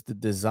Lundquist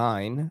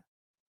design.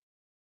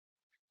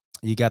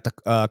 You got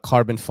the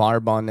carbon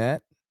farb on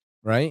that,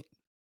 right?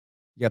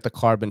 You got the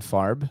carbon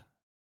farb.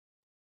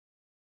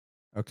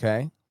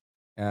 Okay.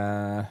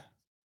 There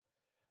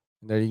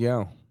you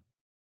go.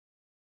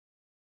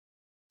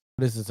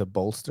 What is this, a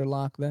bolster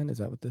lock then? Is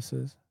that what this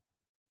is?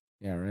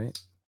 Yeah, right.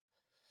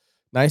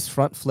 Nice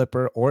front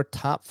flipper or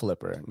top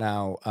flipper.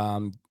 Now,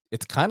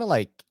 it's kind of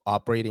like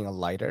operating a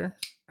lighter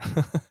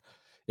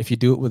if you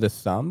do it with a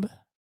thumb.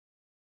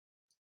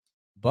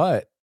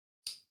 But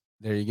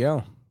there you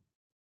go.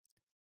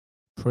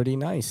 Pretty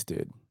nice,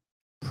 dude.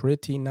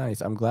 Pretty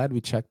nice. I'm glad we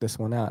checked this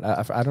one out.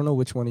 I don't know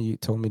which one of you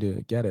told me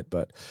to get it,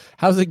 but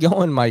how's it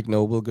going, Mike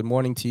Noble? Good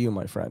morning to you,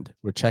 my friend.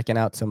 We're checking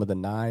out some of the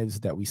knives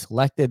that we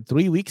selected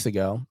 3 weeks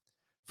ago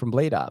from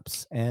Blade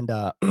Ops. And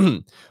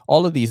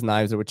all of these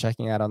knives that we're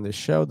checking out on this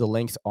show, the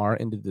links are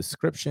in the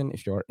description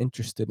if you're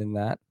interested in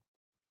that.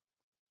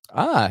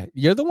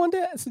 You're the one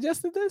that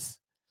suggested this?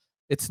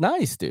 It's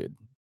nice, dude.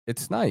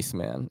 It's nice,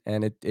 man.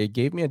 And it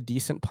gave me a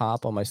decent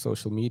pop on my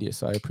social media,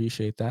 so I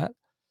appreciate that.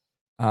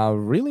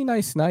 Really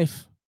nice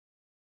knife.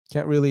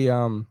 Can't really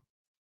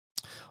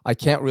I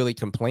can't really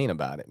complain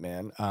about it,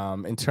 man.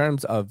 In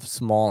terms of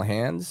small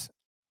hands,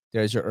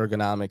 there's your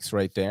ergonomics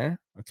right there.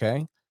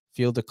 Okay.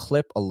 Feel the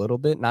clip a little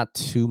bit, not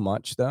too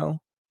much though.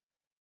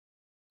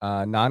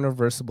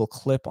 Non-reversible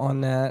clip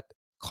on that,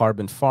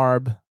 carbon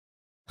farb.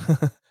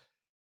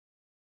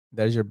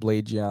 There's your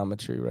blade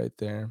geometry right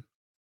there.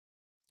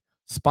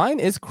 Spine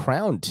is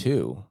crowned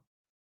too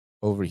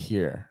over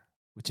here,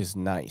 which is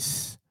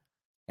nice.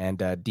 And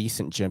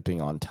decent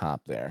jimping on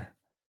top there.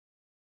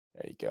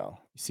 There you go.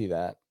 You see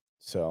that?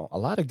 So a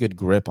lot of good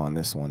grip on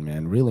this one,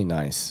 man. Really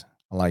nice.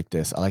 I like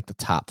this. I like the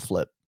top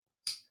flip.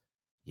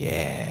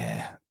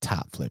 Yeah,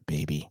 top flip,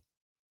 baby.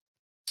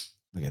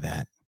 Look at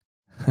that.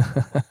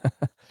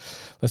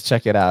 Let's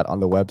check it out on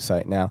the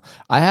website now.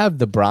 I have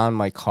the Brown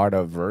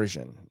Micarta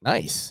version.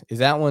 Nice. Is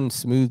that one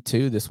smooth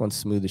too? This one's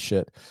smooth as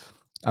shit.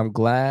 I'm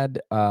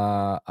glad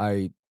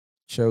I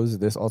chose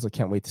this. Also,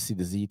 can't wait to see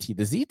the ZT.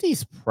 The ZT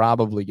is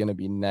probably going to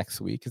be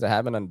next week because I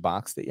haven't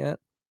unboxed it yet.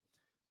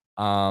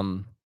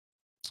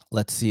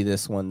 Let's see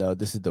this one though.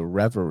 This is the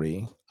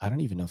Reverie. I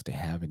don't even know if they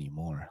have any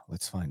more.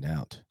 Let's find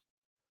out.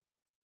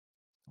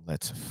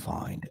 Let's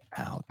find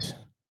out.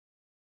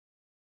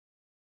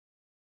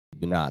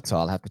 Do not, so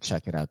I'll have to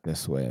check it out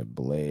this way.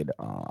 Blade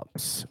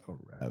Ops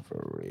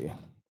Reverie.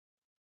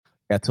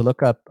 Yeah, to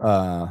look up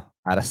out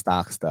of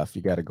stock stuff,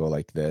 you got to go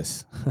like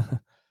this.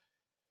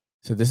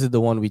 So this is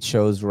the one we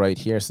chose right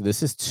here. So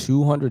this is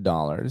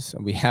 $200,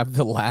 and we have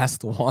the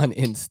last one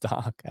in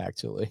stock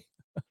actually.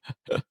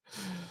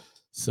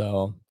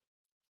 So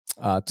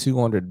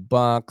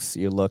 $200.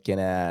 You're looking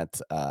at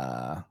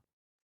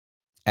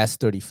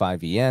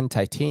S35EN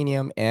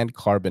titanium and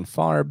carbon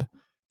farb,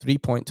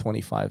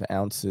 3.25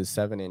 ounces,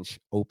 7-inch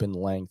open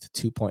length,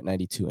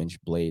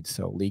 2.92-inch blade.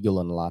 So legal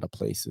in a lot of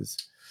places.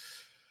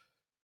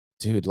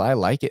 Dude, I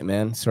like it,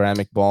 man.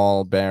 Ceramic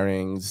ball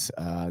bearings,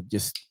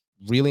 just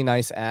really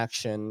nice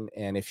action.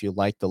 And if you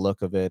like the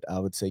look of it, I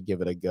would say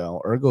give it a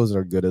go. Ergos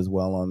are good as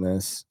well on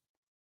this.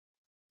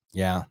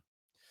 Yeah.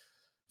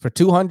 For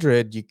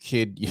 200, you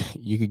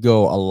could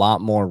go a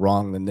lot more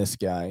wrong than this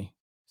guy,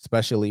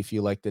 especially if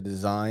you like the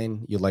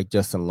design. You like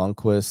Justin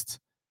Lundquist.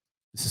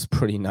 This is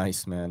pretty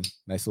nice, man.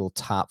 Nice little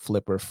top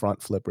flipper,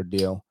 front flipper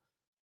deal.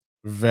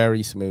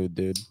 Very smooth,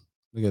 dude.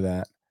 Look at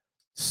that.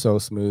 So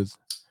smooth.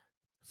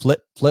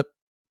 Flip, flip.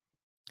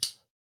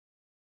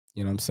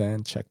 You know what I'm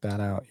saying? Check that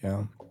out,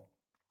 yo.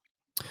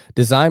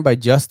 Designed by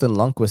Justin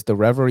Lundquist, the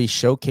Reverie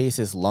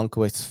showcases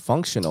Lundquist's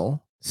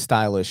functional,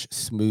 stylish,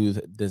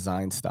 smooth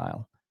design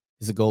style.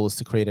 His goal is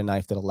to create a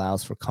knife that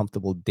allows for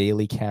comfortable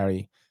daily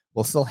carry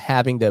while still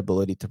having the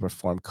ability to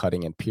perform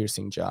cutting and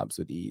piercing jobs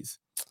with ease.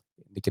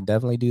 They can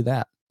definitely do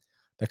that.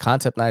 The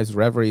Concept Knives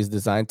Reverie is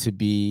designed to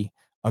be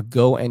a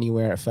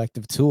go-anywhere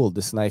effective tool.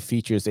 This knife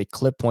features a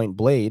clip-point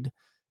blade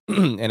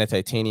and a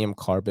titanium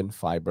carbon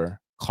farb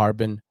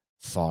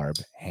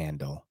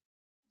handle.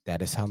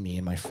 That is how me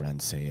and my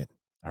friends say it.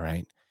 All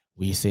right.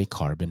 We say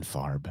carbon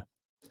farb.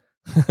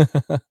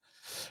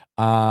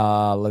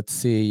 Let's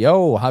see.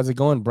 Yo, how's it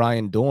going,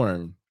 Brian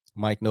Dorn?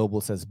 Mike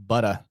Noble says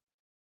butter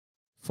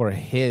for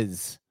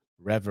his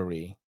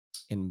Reverie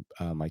in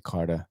my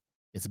Carta.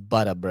 It's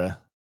butter, bruh.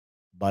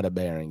 Butter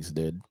bearings,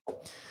 dude.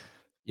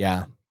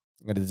 Yeah.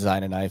 I'm gonna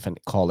design a knife and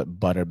call it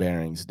butter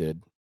bearings,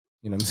 dude.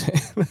 You know what I'm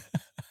saying?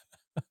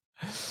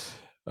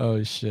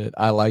 Oh shit.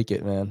 I like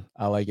it, man.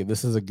 I like it.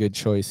 This is a good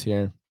choice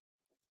here.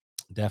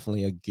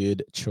 Definitely a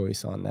good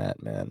choice on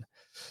that, man.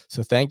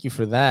 So thank you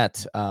for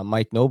that,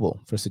 Mike Noble,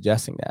 for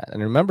suggesting that.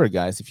 And remember,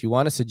 guys, if you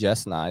want to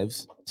suggest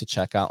knives to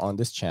check out on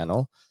this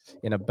channel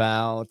in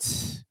about,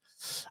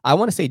 I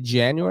want to say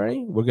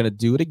January, we're going to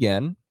do it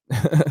again.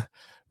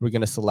 We're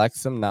going to select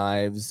some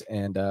knives,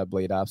 and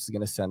Blade Ops is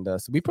going to send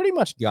us. We pretty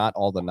much got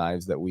all the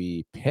knives that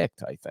we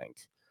picked, I think,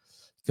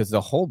 because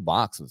the whole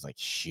box was like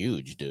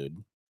huge,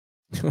 dude.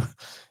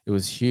 It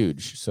was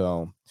huge.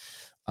 So,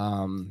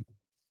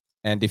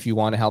 and if you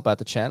want to help out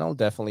the channel,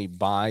 definitely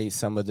buy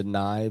some of the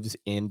knives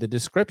in the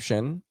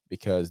description,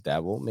 because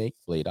that will make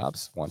Blade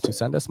Ops want to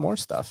send us more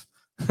stuff.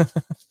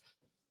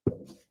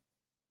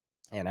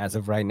 And as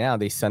of right now,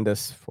 they send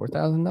us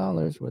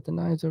 $4,000 worth of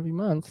knives every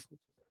month.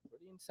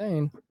 Pretty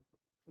insane.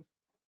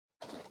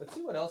 Let's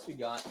see what else we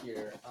got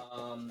here.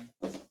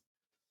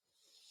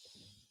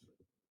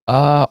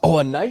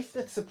 A knife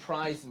that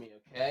surprised me.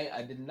 Okay,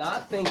 I did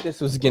not think this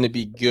was going to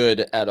be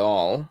good at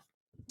all.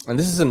 And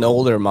this is an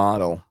older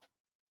model.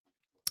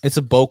 It's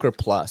a Boker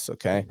Plus,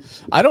 okay?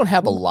 I don't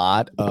have a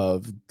lot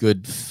of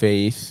good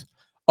faith.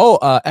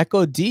 Oh,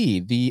 Echo D,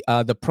 the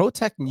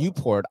ProTech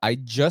Newport, I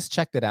just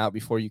checked it out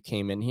before you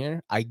came in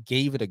here. I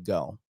gave it a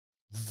go.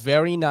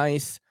 Very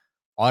nice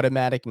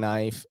automatic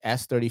knife,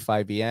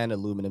 S35EN,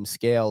 aluminum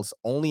scales,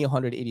 only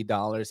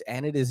 $180,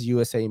 and it is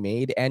USA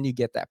made, and you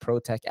get that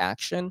ProTech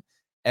action.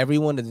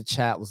 Everyone in the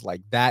chat was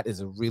like, that is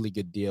a really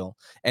good deal.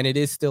 And it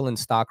is still in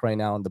stock right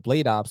now on the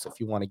Blade Ops if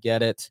you want to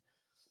get it.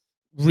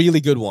 Really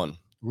good one.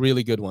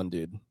 Really good one,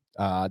 dude.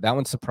 That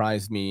one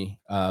surprised me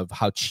of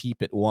how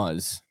cheap it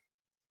was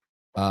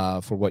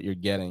for what you're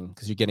getting,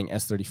 because you're getting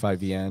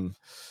S35EN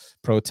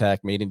ProTech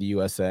made in the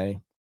USA.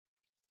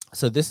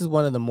 So this is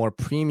one of the more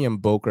premium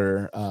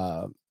Boker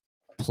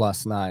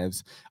Plus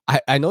knives.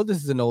 I know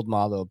this is an old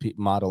model,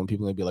 and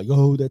people will be like,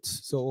 oh,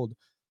 that's so old.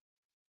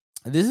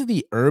 This is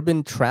the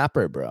Urban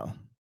Trapper, bro.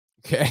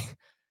 Okay.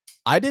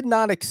 I did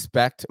not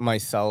expect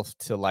myself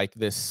to like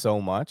this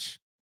so much.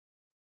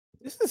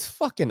 This is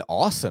fucking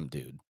awesome,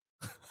 dude.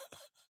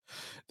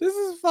 This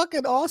is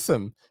fucking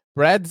awesome.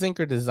 Brad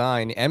Zinker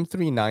design,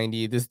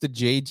 M390. This is the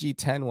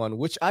JG10 one,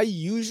 which I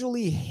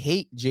usually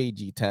hate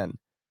JG10.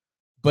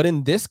 But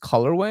in this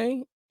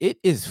colorway, it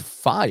is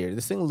fire.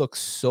 This thing looks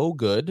so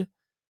good.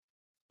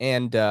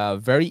 And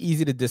very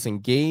easy to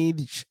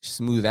disengage,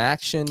 smooth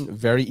action,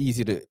 very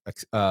easy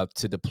to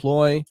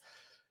deploy.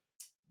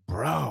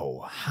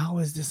 Bro, how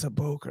is this a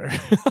Boker?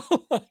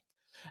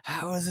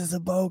 How is this a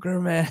Boker,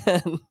 man?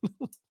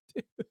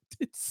 Dude,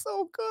 it's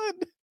so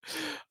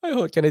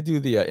good. Can I do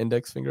the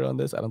index finger on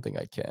this? I don't think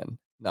I can.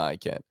 No, I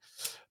can't.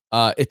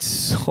 It's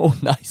so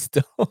nice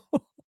though.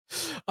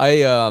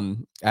 I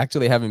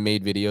actually haven't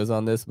made videos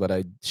on this, but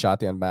I shot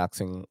the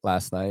unboxing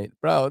last night.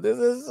 Bro, this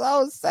is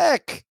so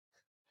sick.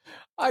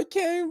 I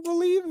can't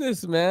believe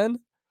this, man.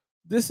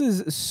 This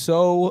is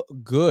so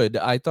good.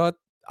 I thought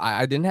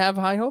I didn't have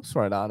high hopes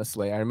for it,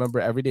 honestly. I remember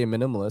Everyday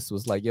Minimalist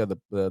was like, yeah,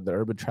 the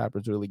Urban Trapper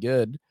is really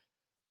good.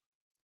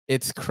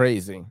 It's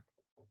crazy.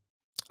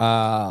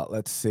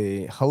 Let's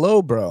see.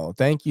 Hello, bro.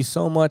 Thank you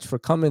so much for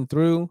coming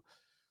through.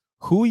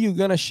 Who you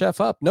gonna chef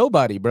up?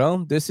 Nobody,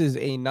 bro. This is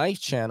a knife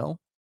channel.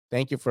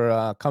 Thank you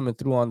for coming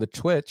through on the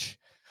Twitch.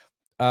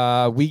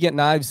 We get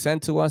knives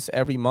sent to us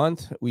every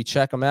month. We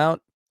check them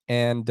out,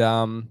 and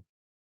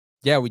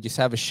yeah, we just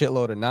have a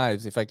shitload of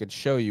knives. If I could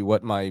show you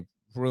what my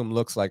room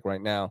looks like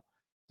right now,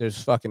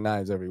 there's fucking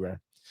knives everywhere,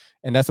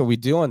 and that's what we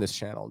do on this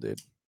channel,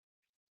 dude.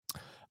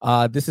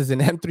 This is an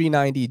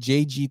M390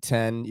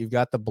 JG10. You've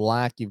got the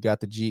black, you've got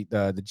the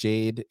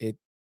jade. It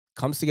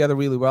comes together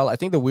really well. I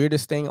think the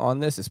weirdest thing on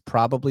this is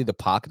probably the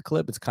pocket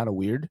clip. It's kind of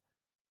weird.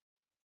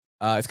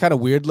 It's kind of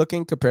weird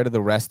looking compared to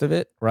the rest of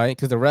it, right?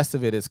 Because the rest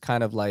of it is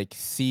kind of like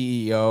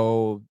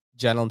CEO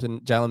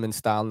gentleman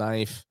style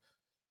knife,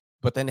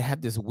 but then it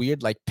had this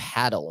weird like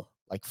paddle,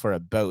 like for a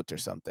boat or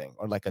something,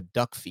 or like a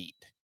duck feet.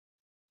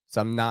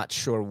 So I'm not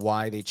sure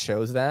why they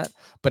chose that,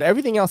 but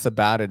everything else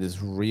about it is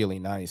really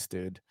nice,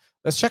 dude.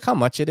 Let's check how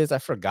much it is. I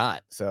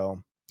forgot.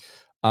 So,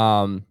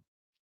 um,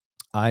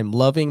 I'm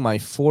loving my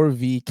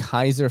 4V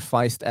Kaiser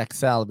Feist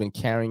XL. I've been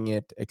carrying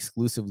it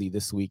exclusively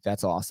this week.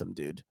 That's awesome,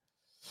 dude.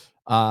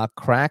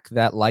 Crack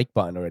that like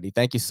button already.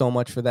 Thank you so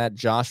much for that,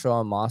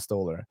 Joshua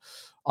Mostoller.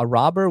 A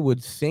robber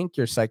would think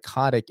you're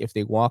psychotic if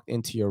they walked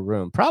into your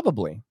room.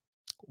 Probably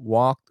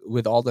walked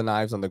with all the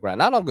knives on the ground.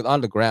 Not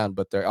on the ground,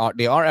 but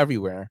they are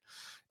everywhere.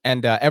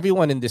 And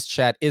everyone in this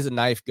chat is a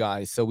knife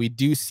guy, so we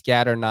do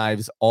scatter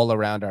knives all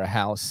around our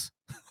house.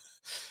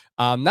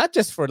 Not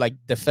just for like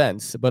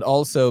defense, but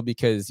also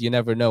because you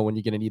never know when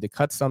you're going to need to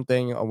cut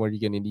something or when you're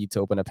going to need to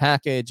open a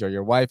package, or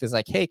your wife is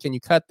like, hey, can you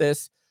cut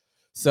this?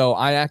 So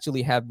I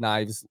actually have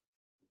knives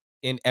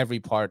in every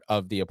part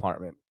of the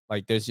apartment.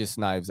 Like there's just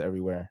knives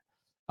everywhere.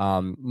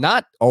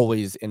 Not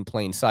always in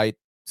plain sight,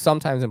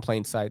 sometimes in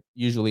plain sight,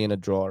 usually in a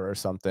drawer or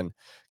something,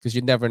 because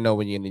you never know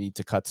when you're going to need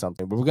to cut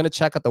something. But we're going to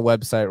check out the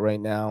website right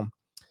now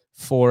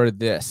for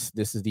this.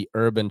 This is the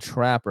Urban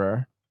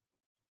Trapper.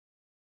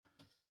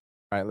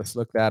 All right, let's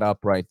look that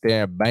up right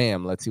there.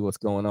 Bam. Let's see what's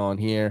going on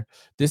here.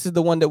 This is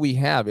the one that we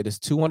have. It is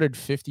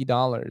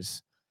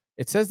 $250.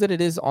 It says that it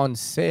is on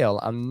sale.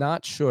 I'm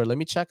not sure. Let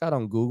me check out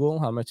on Google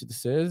how much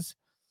this is.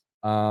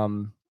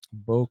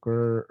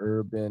 Boker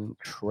Urban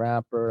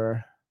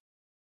Trapper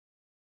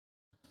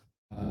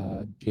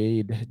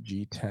Jade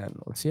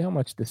G10. Let's see how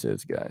much this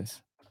is,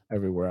 guys.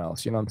 Everywhere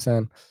else, you know what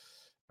I'm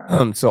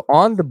saying? So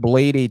on the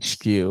Blade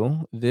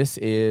HQ, this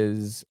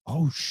is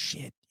oh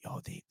shit, yo,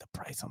 the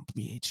price on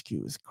Blade HQ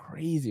is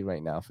crazy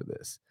right now for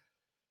this.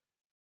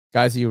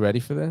 Guys, are you ready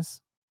for this?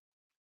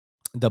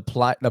 The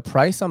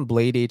price on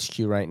Blade HQ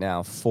right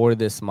now for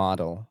this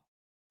model.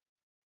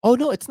 Oh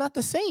no, it's not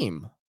the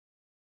same.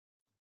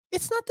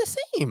 It's not the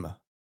same.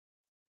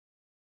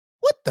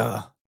 What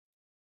the?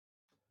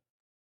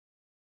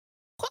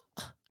 What?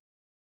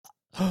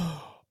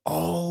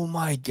 Oh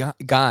my god,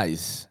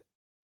 guys.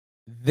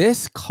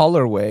 This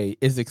colorway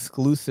is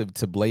exclusive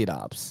to Blade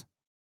Ops.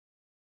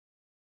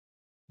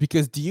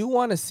 Because do you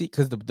want to see,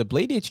 because the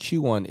Blade HQ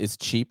one is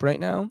cheap right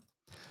now.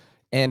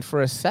 And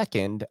for a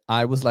second,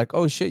 I was like,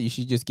 oh shit, you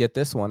should just get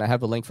this one. I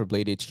have a link for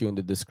Blade HQ in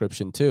the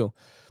description too.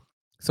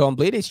 So on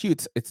Blade HQ,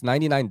 it's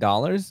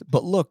 $99.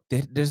 But look,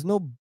 there's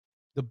no,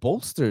 the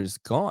bolster's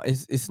gone.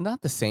 It's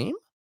not the same.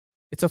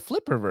 It's a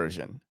flipper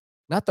version,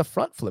 not the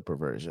front flipper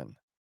version.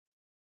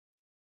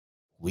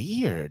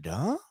 Weird,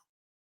 huh?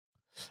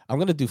 I'm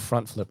gonna do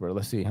front flipper.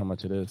 Let's see how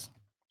much it is.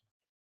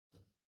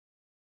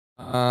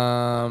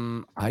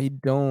 I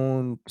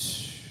don't.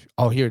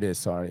 Oh, here it is.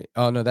 Sorry.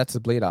 Oh no, that's the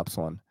Blade Ops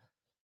one.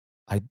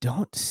 I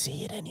don't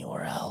see it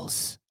anywhere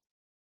else.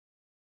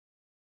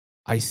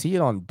 I see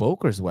it on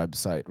Boker's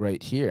website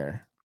right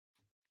here.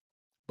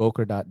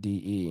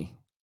 Boker.de.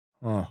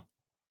 Oh,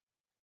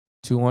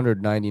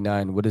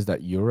 299. What is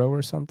that, euro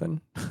or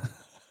something?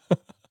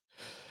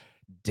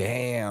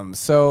 Damn.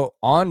 So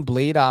on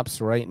Blade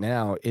Ops right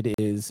now, it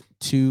is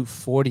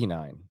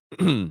 249.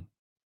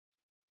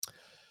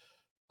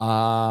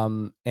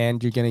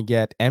 And you're gonna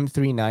get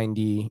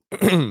M390.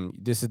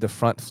 This is the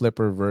front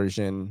flipper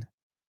version.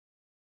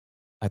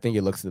 I think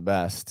it looks the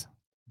best.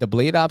 The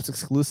Blade Ops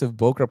exclusive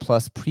Boker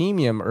Plus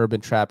Premium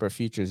Urban Trapper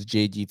features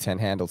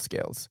JG10 handle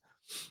scales.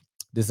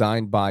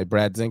 Designed by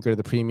Brad Zinker,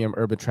 the Premium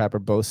Urban Trapper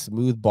boasts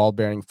smooth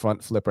ball-bearing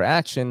front flipper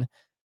action.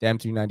 The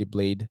M390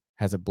 blade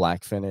has a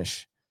black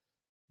finish.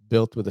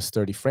 Built with a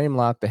sturdy frame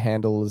lock, the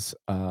handle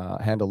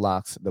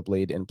locks the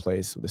blade in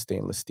place with a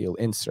stainless steel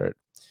insert.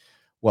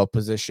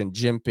 Well-positioned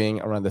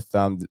jimping around the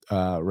thumb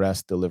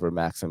rest deliver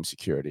maximum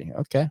security.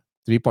 Okay.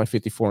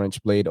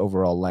 3.54-inch blade,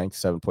 overall length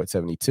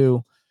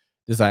 7.72.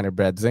 Designer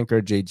Brad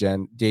Zinker,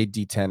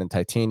 JD10 and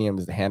titanium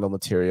is the handle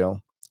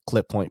material.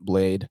 Clip point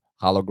blade,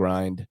 hollow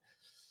grind.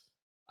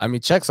 I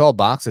mean, checks all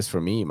boxes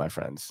for me, my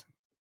friends.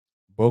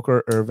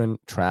 Boker Urban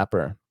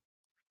Trapper.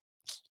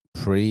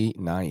 Pretty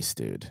nice,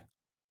 dude.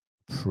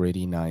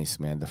 Pretty nice,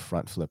 man. The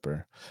front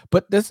flipper.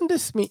 But doesn't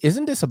this mean,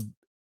 isn't this a,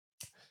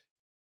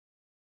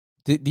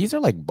 these are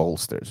like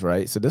bolsters,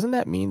 right? So doesn't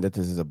that mean that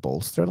this is a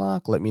bolster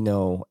lock? Let me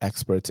know,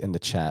 experts in the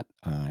chat.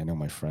 I know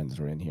my friends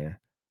are in here.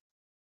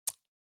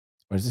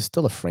 Or is this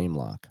still a frame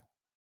lock,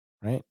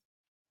 right?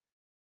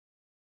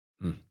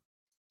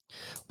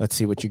 Let's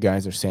see what you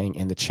guys are saying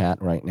in the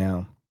chat right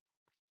now.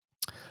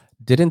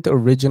 Didn't the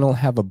original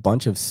have a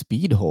bunch of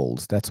speed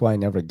holes? That's why I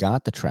never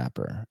got the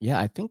Trapper. Yeah,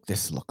 I think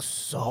this looks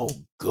so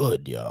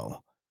good,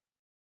 yo.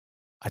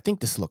 I think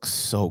this looks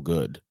so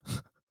good.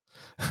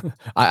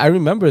 I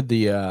remember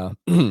the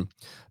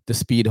the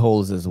speed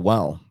holes as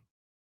well.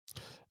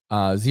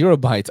 Zero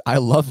Bytes, I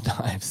love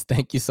knives.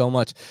 Thank you so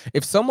much.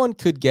 If someone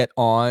could get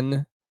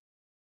on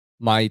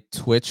my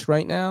Twitch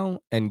right now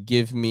and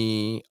give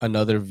me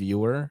another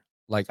viewer,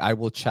 like I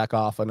will check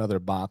off another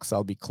box.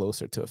 I'll be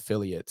closer to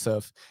affiliate. So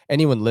if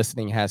anyone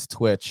listening has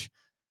Twitch,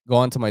 go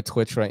onto my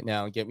Twitch right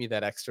now and get me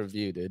that extra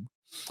view, dude.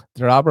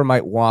 The robber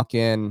might walk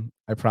in.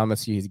 I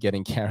promise you he's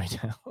getting carried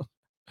out.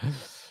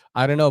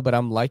 I don't know, but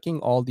I'm liking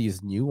all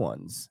these new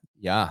ones.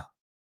 Yeah,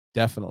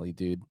 definitely,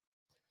 dude.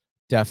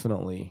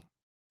 Definitely.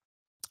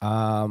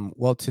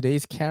 Well,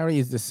 today's carry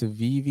is the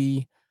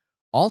Civivi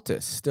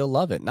Altus. Still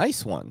love it.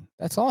 Nice one.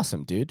 That's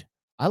awesome, dude.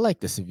 I like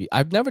the Civivi.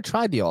 I've never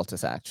tried the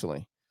Altus,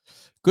 actually.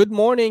 Good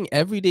morning,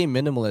 everyday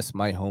minimalist,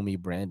 my homie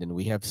Brandon.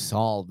 We have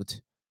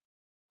solved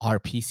our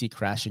PC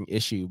crashing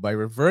issue by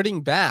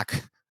reverting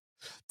back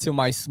to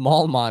my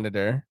small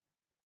monitor.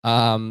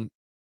 Um,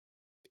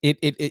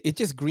 it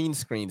just green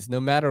screens. No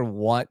matter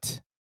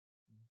what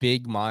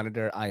big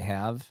monitor I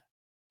have,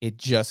 it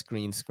just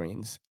green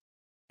screens.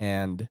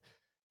 And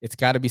it's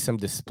got to be some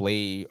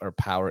display or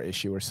power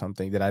issue or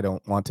something that I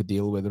don't want to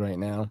deal with right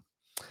now.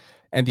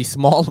 And the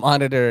small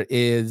monitor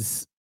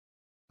is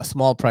a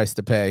small price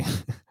to pay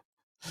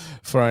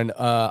for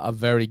a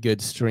very good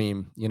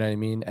stream. You know what I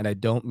mean? And I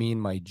don't mean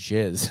my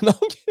jizz. No,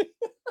 I'm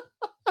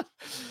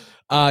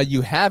kidding.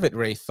 You have it,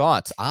 Ray.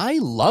 Thoughts? I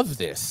love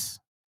this,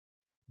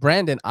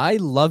 Brandon. I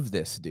love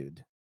this,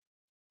 dude.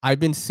 I've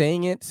been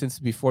saying it since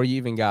before you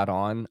even got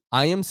on.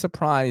 I am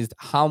surprised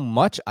how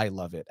much I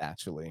love it,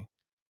 actually,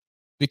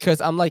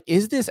 because I'm like,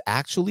 is this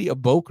actually a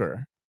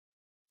Boker?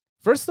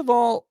 First of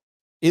all,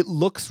 it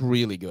looks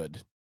really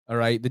good. All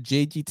right. The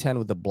JG10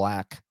 with the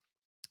black,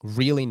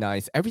 really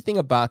nice. Everything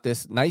about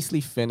this,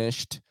 nicely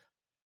finished.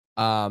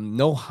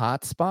 No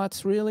hot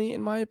spots, really,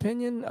 in my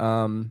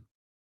opinion.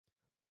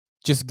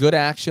 Just good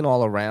action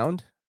all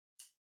around.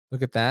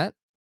 Look at that.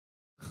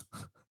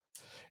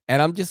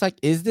 And I'm just like,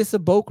 is this a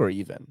Boker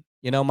even?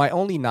 You know, my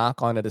only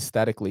knock on it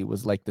aesthetically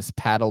was like this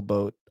paddle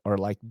boat or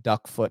like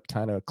duck foot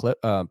kind of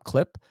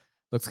clip.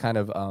 Looks kind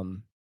of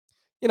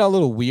you know, a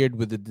little weird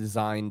with the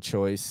design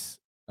choice,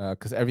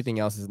 because everything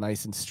else is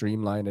nice and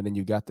streamlined, and then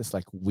you got this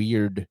like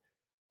weird,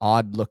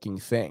 odd looking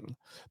thing.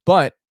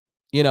 But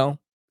you know,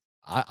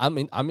 I'm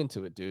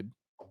into it, dude.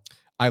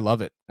 I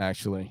love it,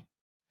 actually.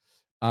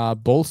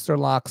 Bolster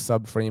lock,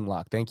 subframe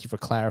lock. Thank you for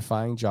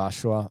clarifying,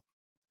 Joshua.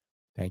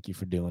 Thank you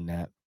for doing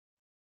that.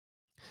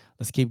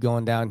 Let's keep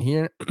going down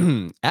here.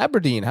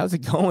 Aberdeen, how's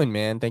it going,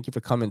 man? Thank you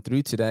for coming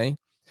through today.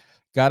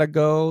 Gotta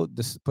go.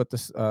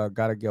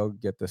 Gotta go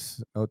get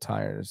this. No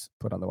tires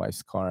put on the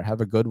wife's car.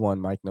 Have a good one,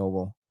 Mike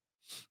Noble.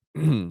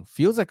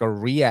 Feels like a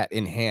Reat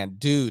in hand,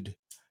 dude.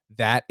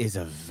 That is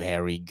a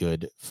very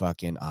good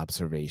fucking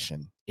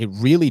observation. It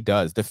really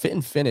does. The fit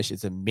and finish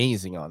is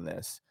amazing on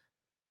this.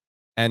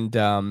 And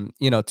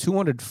you know,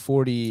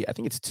 240, I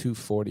think it's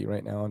 240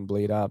 right now on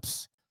Blade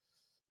Ops.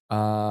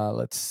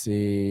 Let's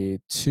see,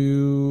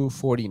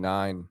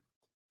 249.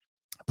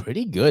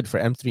 Pretty good for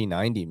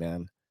M390,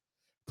 man.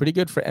 Pretty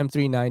good for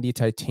M390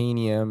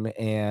 titanium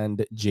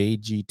and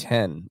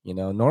JG10. You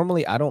know,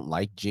 normally I don't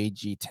like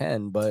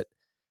JG10, but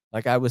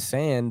like I was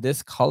saying,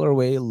 this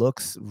colorway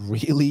looks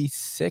really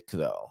sick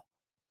though.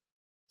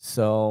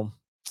 So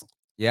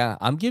yeah,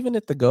 I'm giving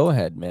it the go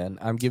ahead, man.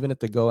 I'm giving it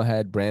the go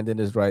ahead. Brandon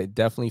is right. It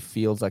definitely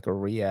feels like a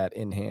Reat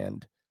in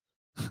hand.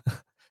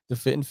 The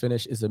fit and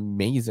finish is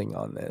amazing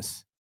on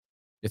this.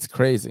 It's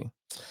crazy.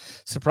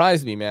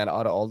 Surprised me, man,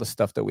 out of all the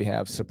stuff that we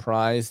have.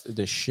 Surprised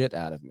the shit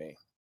out of me.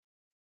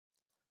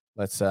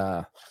 Let's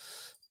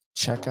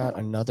check out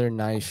another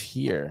knife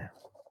here.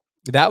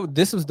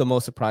 This was the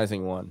most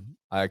surprising one.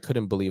 I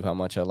couldn't believe how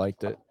much I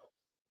liked it.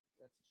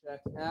 Let's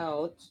check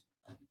out.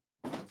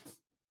 Let's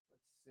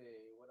see.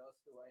 What else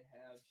do I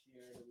have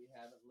here that we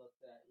haven't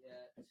looked at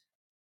yet?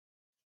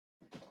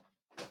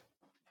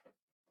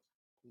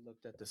 We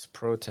looked at this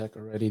ProTech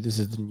already. This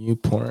is the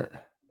Newport.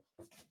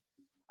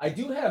 I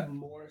do have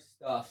more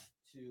stuff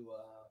to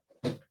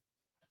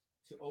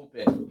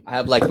open. I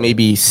have like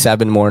maybe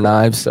 7 more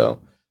knives,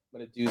 so I'm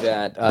gonna do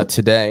that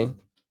today.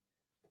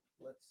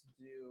 Let's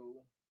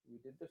do. We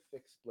did the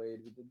fixed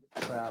blade. We did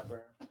the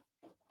trapper.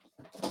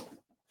 What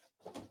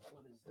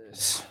is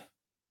this?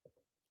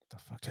 What the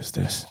fuck is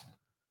this?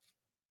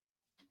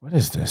 What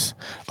is this?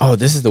 Oh,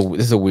 this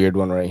is a weird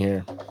one right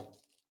here.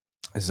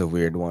 This is a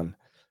weird one.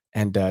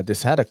 And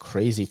this had a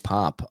crazy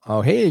pop. Oh,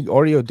 hey,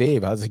 Oreo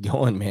Dave, how's it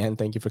going, man?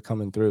 Thank you for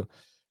coming through.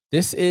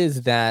 This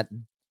is that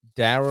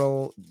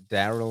Daryl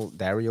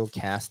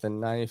Caston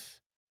knife.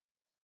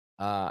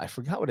 I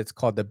forgot what it's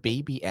called. The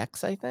Baby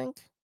X, I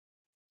think.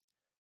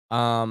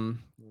 Let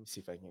me see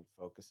if I can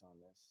focus on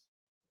this.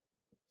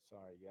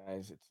 Sorry,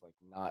 guys, it's like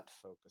not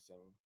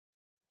focusing.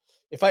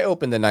 If I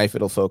open the knife,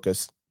 it'll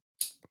focus.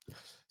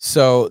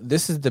 So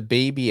this is the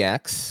Baby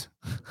X.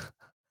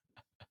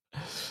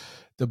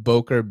 The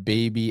Boker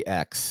Baby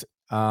X.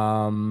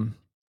 Um,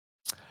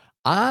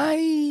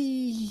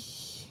 I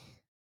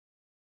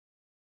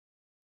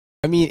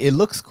I mean, it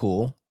looks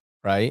cool,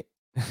 right?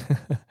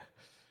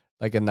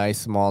 Like a nice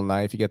small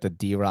knife. You get the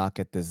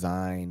D-Rocket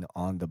design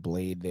on the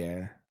blade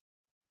there.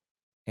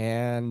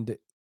 And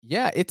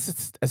yeah,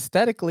 it's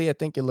aesthetically, I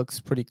think it looks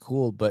pretty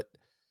cool, but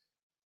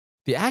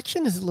the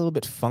action is a little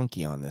bit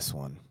funky on this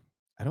one.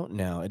 I don't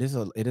know. It is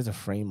a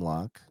frame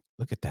lock.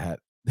 Look at that.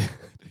 It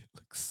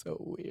looks so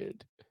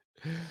weird.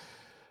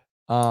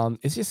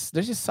 It's just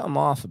there's just something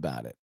off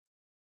about it.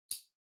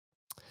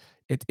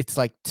 It's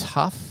like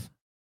tough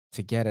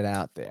to get it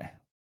out there.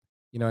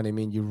 You know what I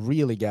mean? You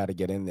really got to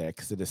get in there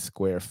because of this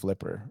square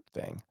flipper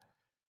thing.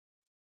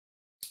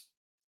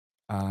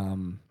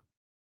 Um,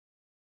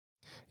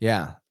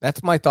 yeah,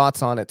 that's my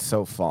thoughts on it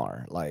so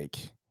far. Like,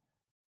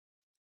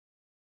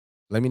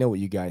 let me know what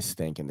you guys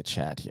think in the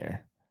chat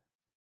here.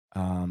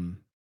 Um,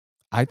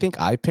 I think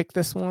I picked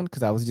this one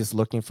because I was just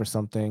looking for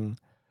something,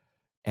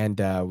 and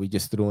we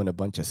just threw in a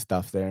bunch of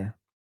stuff there.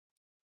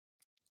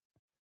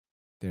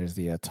 There's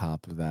the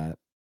top of that.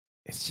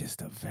 It's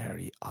just a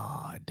very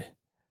odd.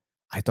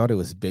 I thought it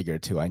was bigger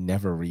too. I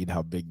never read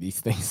how big these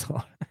things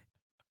are.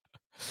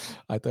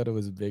 I thought it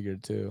was bigger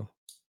too.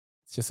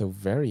 It's just a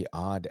very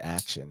odd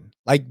action.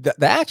 Like the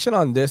action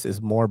on this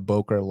is more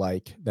Boker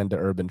like than the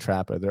Urban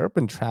Trapper. The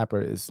Urban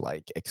Trapper is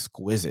like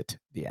exquisite,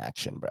 the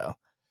action, bro.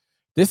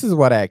 This is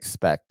what I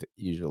expect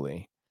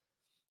usually,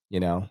 you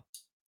know?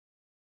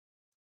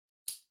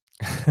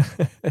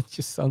 It's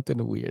just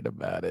something weird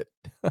about it.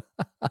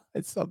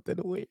 It's something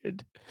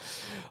weird.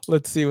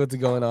 Let's see what's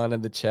going on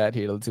in the chat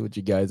here. Let's see what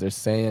you guys are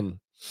saying.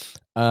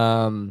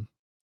 Um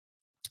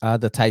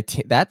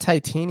that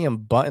titanium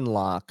button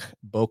lock,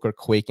 Boker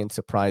Quaken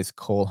surprised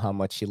Cole how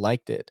much he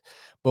liked it.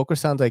 Boker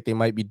sounds like they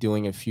might be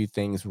doing a few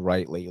things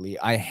right lately.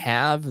 I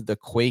have the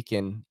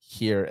Quaken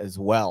here as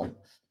well,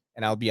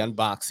 and I'll be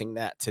unboxing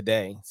that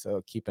today.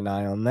 So keep an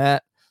eye on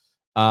that.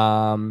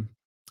 Um,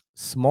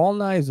 Small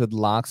knives with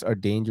locks are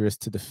dangerous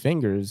to the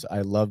fingers.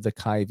 I love the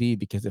Kai V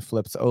because it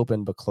flips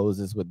open but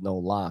closes with no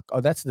lock. Oh,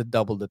 that's the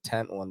double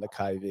detent one, the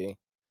Kai V. I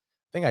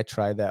think I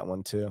tried that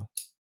one too.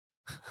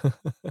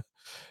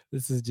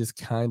 This is just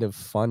kind of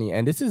funny,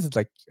 and this is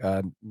like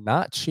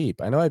not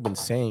cheap. I know I've been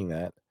saying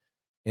that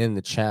in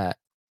the chat.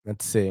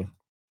 Let's see.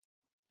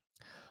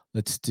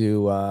 Let's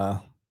do I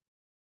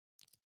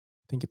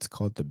think it's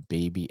called the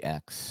Baby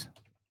X.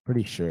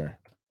 Pretty sure.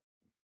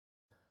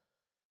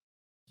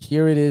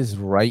 Here it is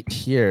right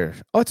here.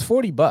 Oh, it's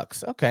 40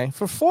 bucks. Okay.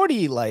 For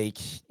 40, like,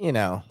 you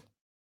know,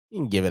 you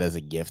can give it as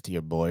a gift to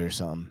your boy or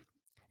something.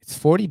 It's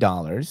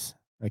 $40.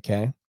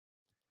 Okay.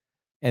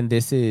 And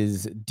this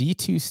is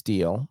D2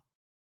 steel.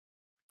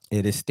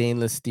 It is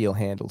stainless steel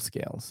handle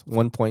scales,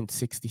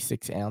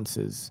 1.66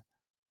 ounces.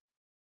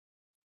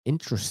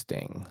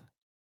 Interesting.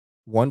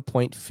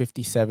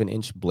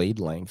 1.57-inch blade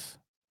length.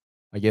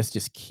 I guess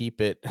just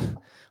keep it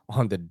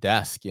on the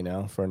desk, you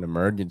know, for an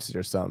emergency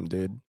or something,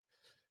 dude.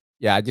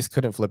 Yeah, I just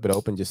couldn't flip it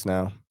open just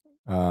now.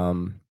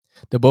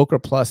 The Boker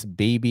Plus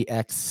Baby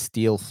X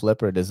steel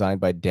flipper designed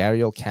by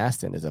Dario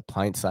Caston is a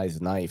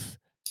pint-sized knife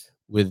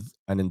with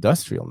an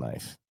industrial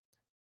knife.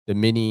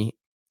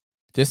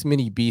 This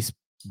mini beast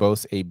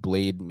boasts a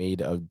blade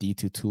made of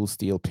D2 tool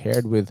steel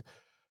paired with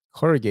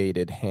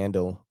corrugated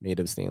handle made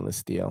of stainless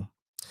steel.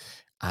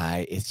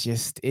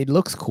 It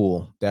looks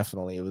cool.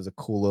 Definitely. It was a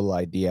cool little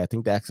idea. I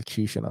think the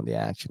execution on the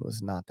action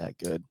was not that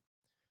good.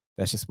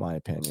 That's just my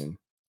opinion.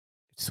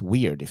 It's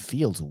weird. It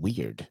feels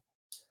weird.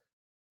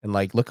 And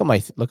like look at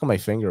my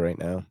finger right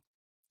now.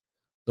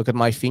 Look at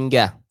my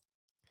finger.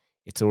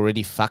 It's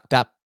already fucked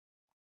up.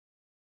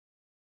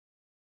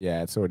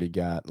 Yeah, it's already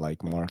got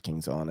like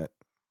markings on it.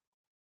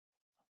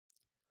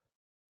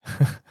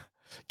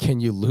 Can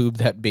you lube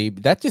that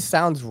baby? That just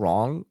sounds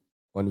wrong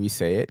when we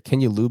say it.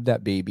 Can you lube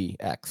that baby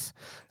X?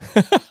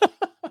 It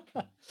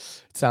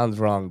sounds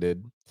wrong,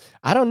 dude.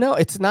 I don't know.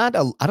 I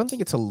don't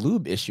think it's a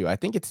lube issue. I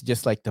think it's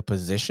just like the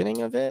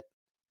positioning of it.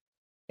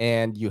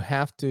 And you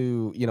have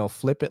to, you know,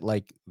 flip it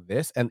like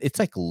this. And it's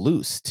like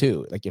loose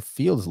too. Like it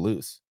feels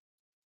loose.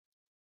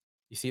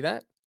 You see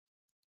that?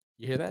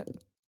 You hear that?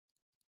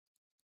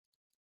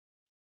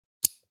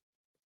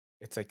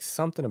 It's like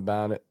something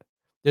about it.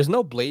 There's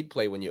no blade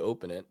play when you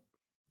open it.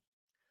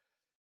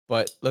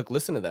 But look,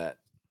 listen to that.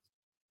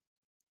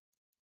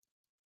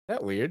 Isn't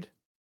that weird?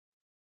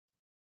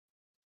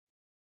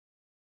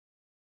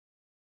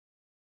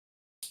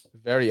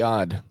 Very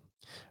odd.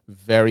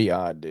 Very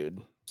odd,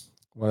 dude.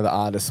 One of the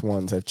oddest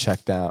ones I've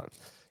checked out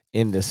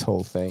in this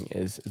whole thing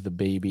is the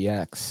Baby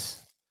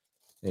X.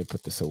 Let me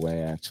put this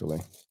away, actually.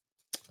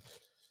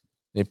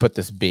 Let me put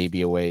this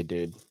baby away,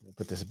 dude.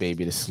 Put this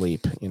baby to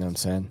sleep. You know what I'm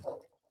saying?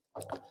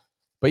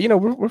 But, you know,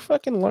 we're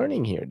fucking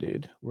learning here,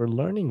 dude. We're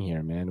learning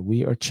here, man.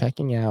 We are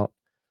checking out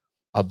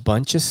a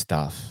bunch of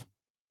stuff.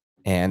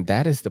 And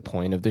that is the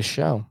point of this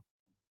show.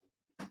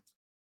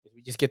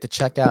 We just get to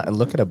check out and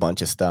look at a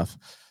bunch of stuff.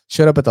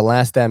 Showed up at the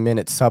last damn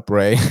minute, sup,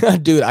 Ray.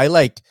 Dude, I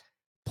like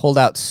pulled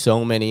out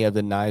so many of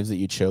the knives that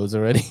you chose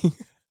already.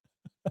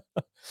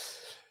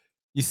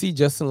 You see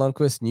Justin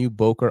Lundquist, new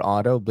Boker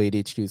Auto, Blade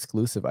HQ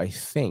exclusive, I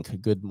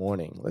think. Good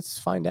morning. Let's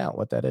find out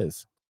what that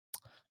is.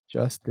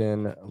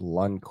 Justin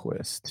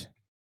Lundquist.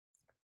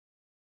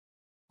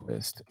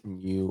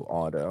 New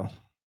auto.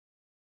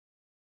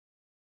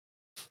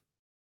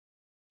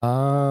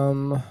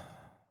 I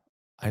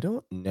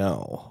don't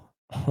know.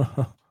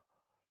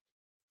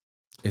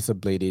 It's a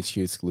Blade HQ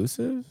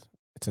exclusive?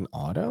 It's an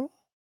auto?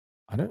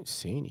 I don't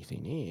see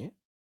anything here.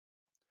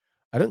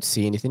 I don't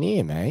see anything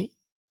here, mate.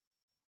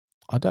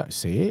 I don't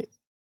see it.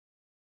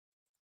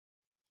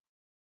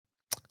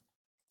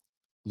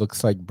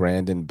 Looks like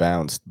Brandon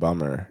bounced.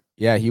 Bummer.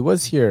 Yeah, he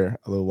was here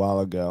a little while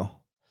ago.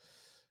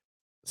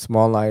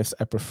 Small Lives,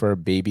 I prefer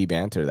Baby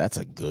Banter. That's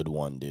a good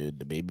one, dude.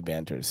 The Baby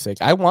Banter is sick.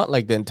 I want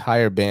like the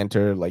entire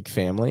Banter like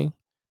family,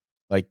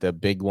 like the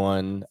big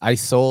one. I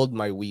sold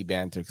my Wii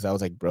Banter because I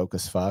was like broke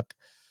as fuck.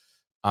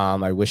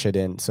 I wish I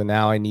didn't. So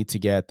now I need to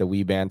get the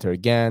Wii Banter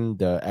again,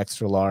 the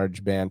extra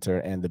large Banter,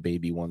 and the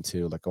baby one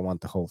too. Like I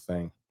want the whole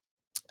thing.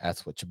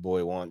 That's what your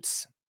boy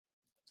wants.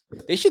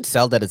 They should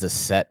sell that as a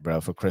set, bro,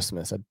 for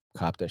Christmas. I'd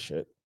cop that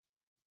shit.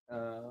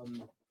 Let's do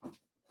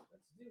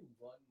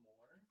one more.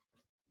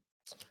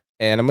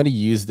 And I'm going to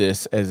use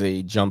this as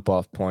a jump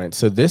off point.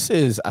 So this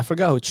is, I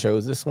forgot who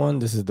chose this one.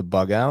 This is the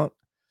bug out,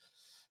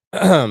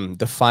 the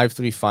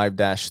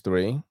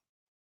 535-3.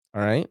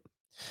 All right.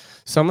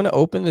 So I'm going to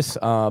open this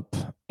up,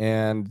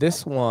 and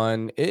this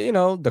one,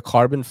 the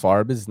carbon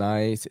farb is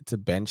nice. It's a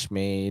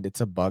Benchmade.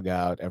 It's a bug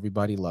out.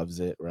 Everybody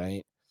loves it,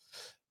 right?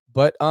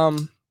 But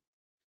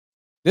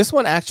this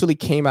one actually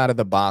came out of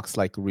the box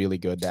like really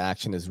good. The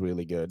action is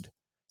really good.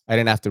 I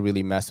didn't have to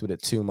really mess with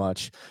it too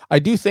much. I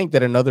do think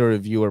that another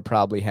reviewer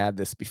probably had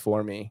this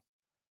before me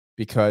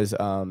because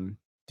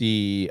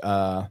the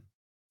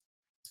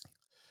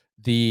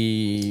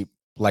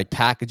like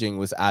packaging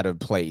was out of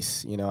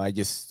place. I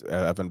just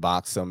I've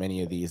unboxed so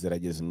many of these that I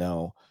just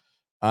know.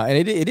 And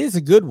it is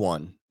a good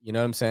one. You know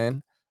what I'm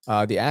saying?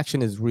 The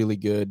action is really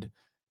good.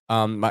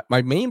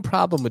 My main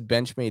problem with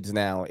Benchmades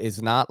now is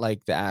not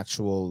like the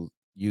actual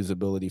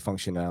usability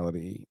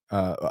functionality.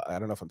 I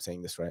don't know if I'm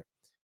saying this right.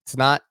 It's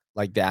not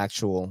like the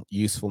actual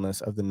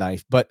usefulness of the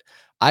knife, but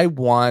I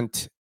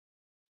want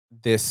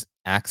this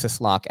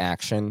access lock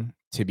action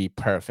to be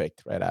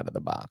perfect right out of the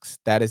box.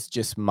 That is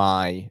just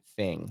my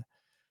thing.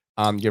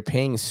 You're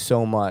paying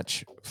so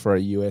much for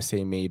a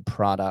USA made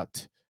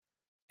product,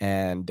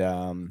 and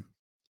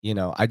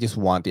I just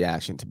want the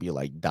action to be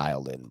like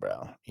dialed in,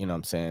 bro. You know what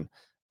I'm saying?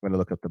 I'm gonna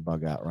look up the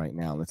bug out right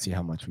now. Let's see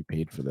how much we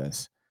paid for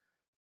this.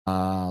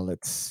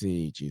 Let's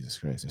see. Jesus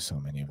Christ, there's so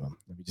many of them.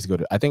 Let me just go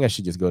to. I think I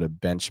should just go to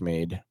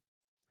Benchmade,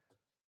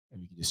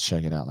 and we can just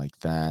check it out like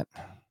that.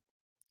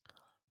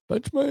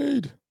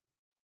 Benchmade.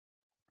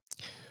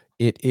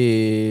 It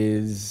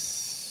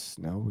is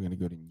no. We're gonna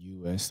go to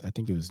newest. I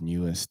think it was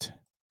newest.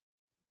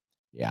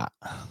 Yeah.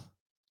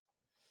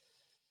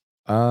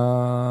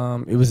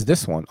 It was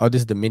this one. Oh,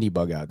 this is the mini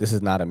bug out. This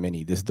is not a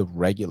mini. This is the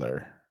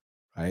regular.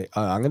 Right.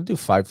 I'm gonna do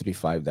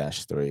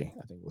 535-3.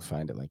 I think we'll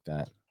find it like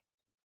that.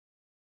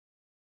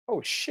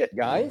 Oh shit,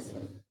 guys!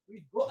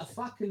 We've got a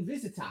fucking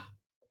visitor.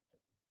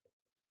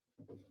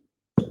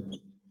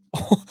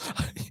 Oh,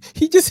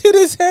 he just hit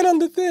his head on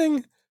the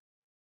thing.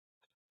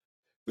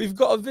 We've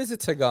got a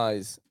visitor,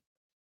 guys.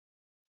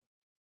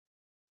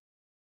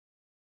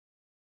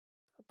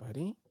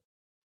 Buddy,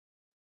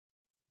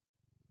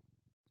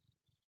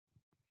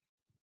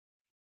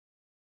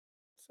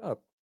 what's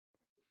up?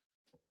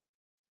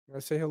 You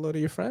wanna say hello to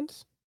your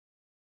friends?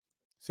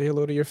 Say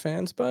hello to your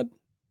fans, bud.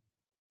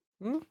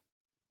 Hmm?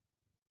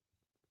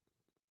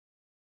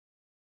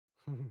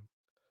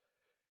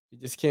 He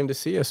just came to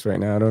see us right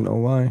now. I don't know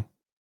why.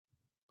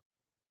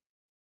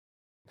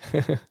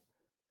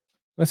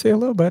 Let's say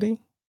hello, buddy.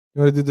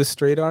 You want to do the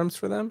straight arms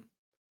for them?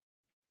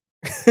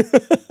 You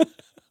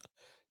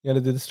want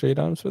to do the straight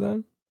arms for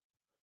them?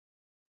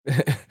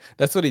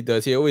 That's what he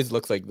does. He always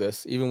looks like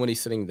this. Even when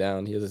he's sitting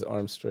down, he has his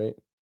arms straight.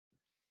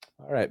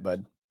 All right,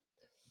 bud.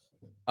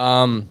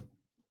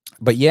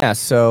 But yeah,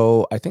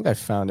 so I think I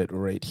found it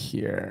right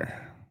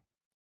here.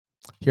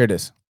 Here it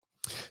is.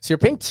 So you're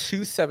paying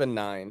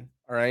 279,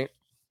 all right?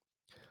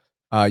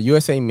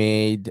 USA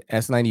made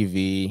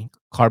S90V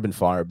carbon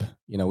farb.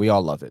 We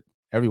all love it.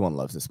 Everyone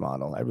loves this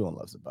model. Everyone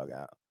loves the bug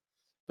out.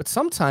 But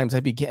sometimes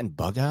I'd be getting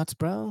bug outs,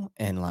 bro,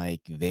 and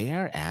like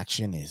their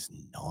action is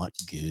not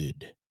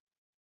good.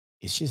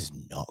 It's just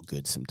not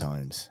good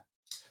sometimes.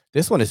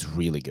 This one is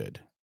really good.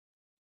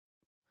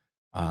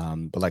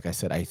 But like I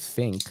said, I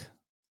think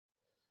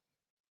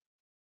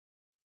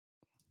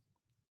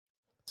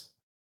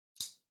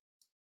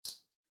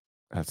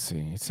let's see.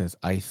 It says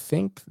I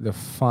think the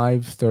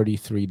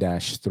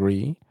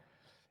 533-3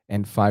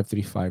 and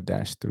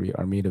 535-3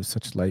 are made of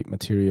such light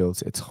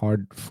materials, it's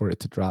hard for it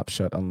to drop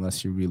shut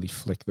unless you really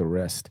flick the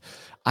wrist.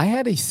 I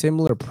had a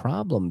similar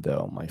problem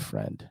though, my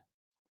friend,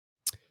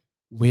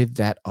 with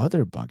that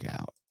other bug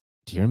out.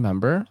 Do you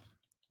remember?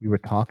 We were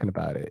talking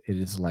about it. It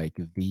is like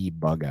the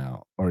bug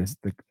out, or is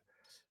the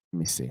let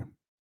me see.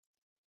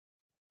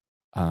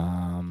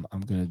 I'm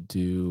gonna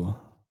do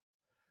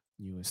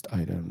newest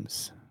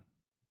items.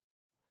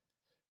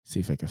 See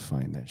if I can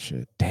find that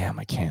shit. Damn,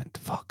 I can't.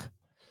 Fuck.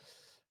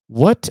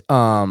 What?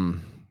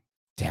 Damn,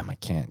 I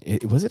can't.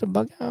 Was it a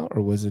bug out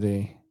or was it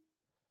a?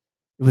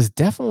 It was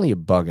definitely a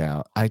bug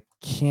out. I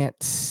can't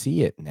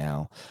see it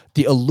now.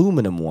 The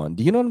aluminum one.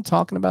 Do you know what I'm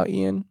talking about,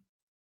 Ian?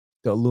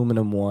 The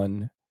aluminum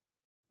one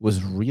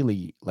was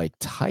really like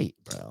tight,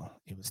 bro.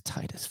 It was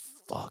tight as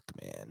fuck,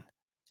 man.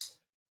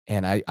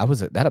 And I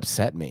was that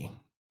upset me.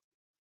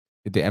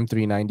 The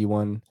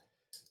M391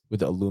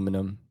 with the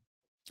aluminum,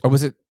 or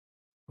was it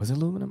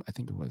aluminum? I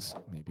think it was.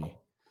 Maybe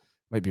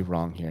might be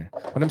wrong here.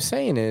 What I'm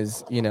saying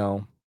is, there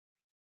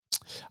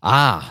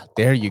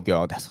you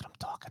go. That's what I'm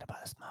talking about.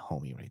 That's my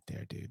homie right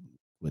there, dude.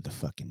 With the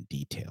fucking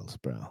details,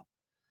 bro.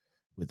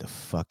 With the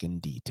fucking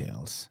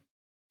details.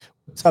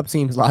 What's up?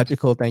 Seems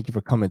logical. Thank you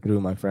for coming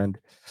through, my friend.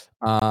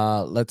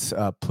 Let's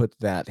put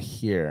that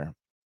here.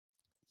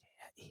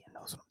 Yeah, Ian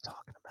knows what I'm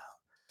talking about.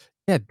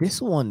 Yeah,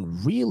 this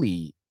one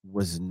really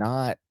was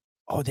not.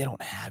 Oh, they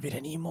don't have it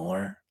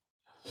anymore.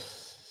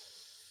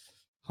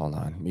 Hold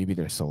on. Maybe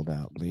they're sold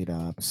out. Bleed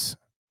Ops.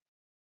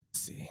 Let's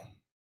see.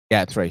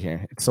 Yeah, it's right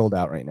here. It's sold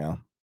out right now.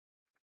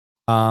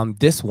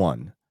 This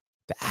one,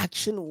 the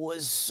action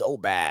was so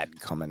bad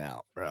coming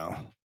out, bro.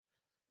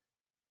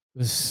 It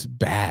was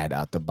bad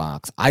out the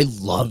box. I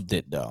loved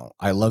it though.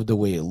 I loved the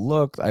way it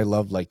looked. I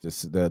loved like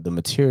the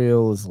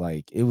materials.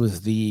 Like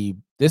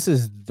this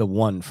is the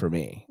one for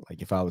me.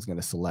 Like if I was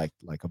gonna select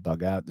like a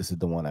bug out, this is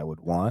the one I would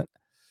want.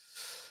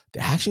 The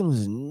action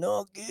was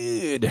no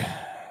good.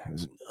 It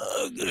was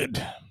no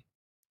good.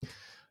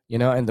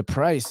 And the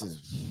price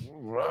is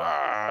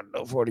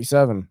no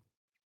 47.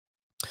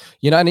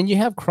 And then you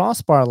have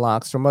crossbar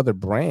locks from other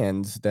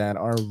brands that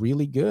are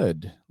really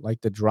good, like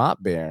the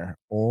Drop Bear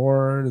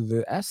or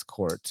the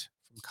Escort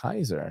from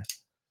Kaiser.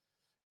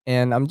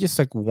 And I'm just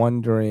like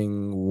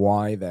wondering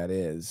why that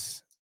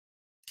is.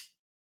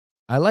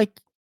 I like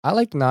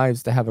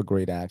knives to have a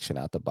great action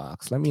out the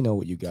box. Let me know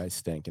what you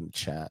guys think in the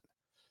chat.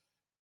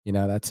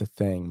 That's a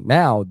thing.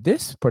 Now,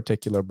 this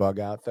particular bug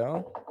out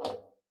though,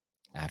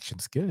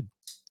 action's good.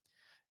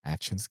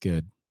 Action's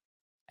good.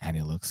 And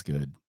it looks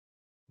good.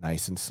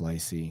 Nice and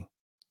slicey.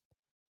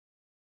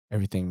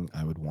 Everything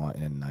I would want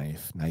in a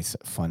knife. Nice,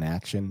 fun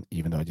action,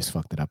 even though I just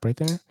fucked it up right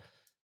there.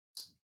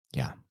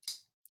 Yeah.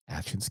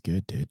 Action's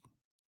good, dude.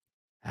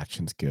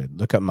 Action's good.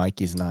 Look at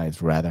Mikey's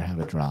knives. Rather have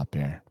a Drop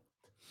Bear.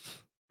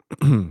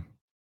 Yeah.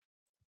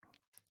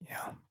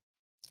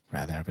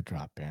 Rather have a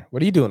Drop Bear.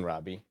 What are you doing,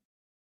 Robbie?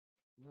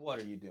 What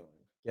are you doing?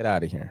 Get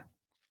out of here.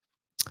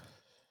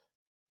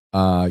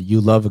 You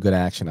love a good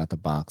action out the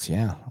box.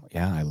 Yeah.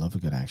 Yeah, I love a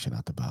good action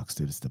out the box,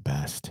 dude. It's the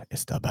best.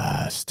 It's the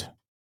best.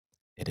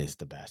 It is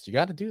the best. You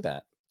got to do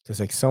that. There's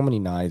like so many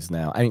knives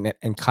now. I mean,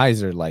 and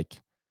Kaiser, like,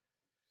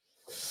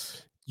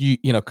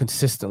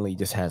 consistently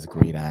just has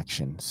great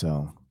action.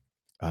 So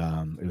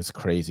it was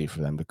crazy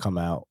for them to come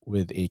out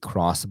with a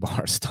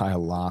crossbar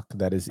style lock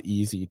that is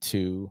easy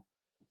to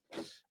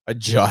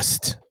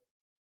adjust.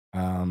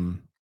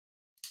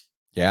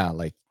 Yeah,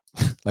 like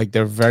like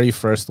their very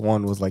first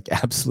one was like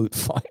absolute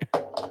fire.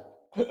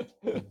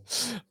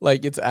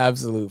 Like it's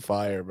absolute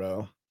fire,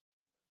 bro.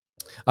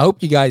 I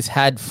hope you guys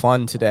had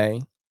fun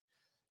today.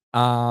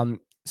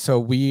 So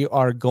we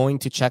are going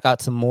to check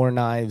out some more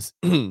knives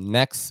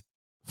next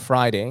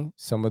Friday.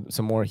 Some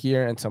more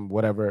here and some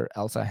whatever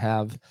else I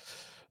have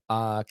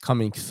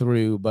coming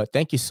through. But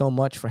thank you so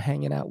much for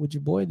hanging out with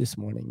your boy this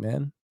morning,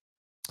 man.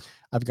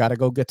 I've got to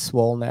go get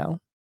swole now.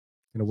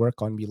 Gonna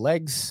work on me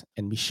legs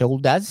and me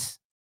shoulders.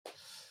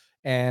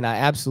 And I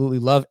absolutely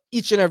love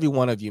each and every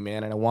one of you,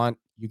 man. And I want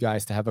you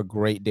guys to have a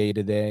great day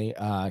today.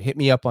 Hit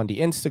me up on the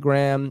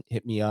Instagram.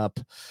 Hit me up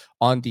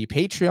on the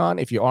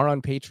Patreon. If you are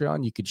on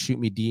Patreon, you could shoot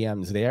me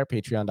DMs there,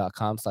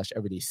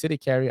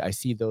 patreon.com/everydaycitycarry. I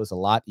see those a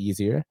lot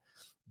easier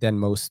than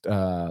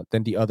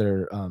than the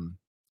other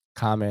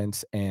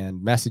comments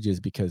and messages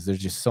because there's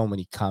just so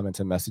many comments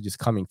and messages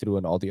coming through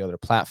on all the other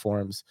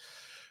platforms.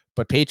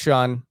 But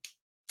Patreon,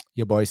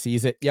 your boy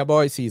sees it. Your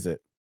boy sees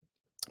it.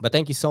 But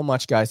thank you so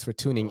much, guys, for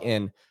tuning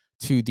in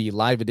to the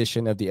live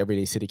edition of the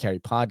Everyday City Carry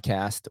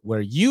podcast,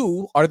 where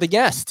you are the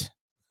guest.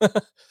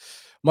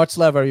 Much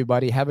love,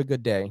 everybody. Have a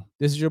good day.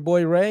 This is your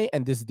boy Ray,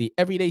 and this is the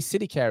Everyday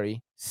City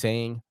Carry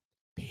saying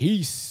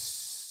peace.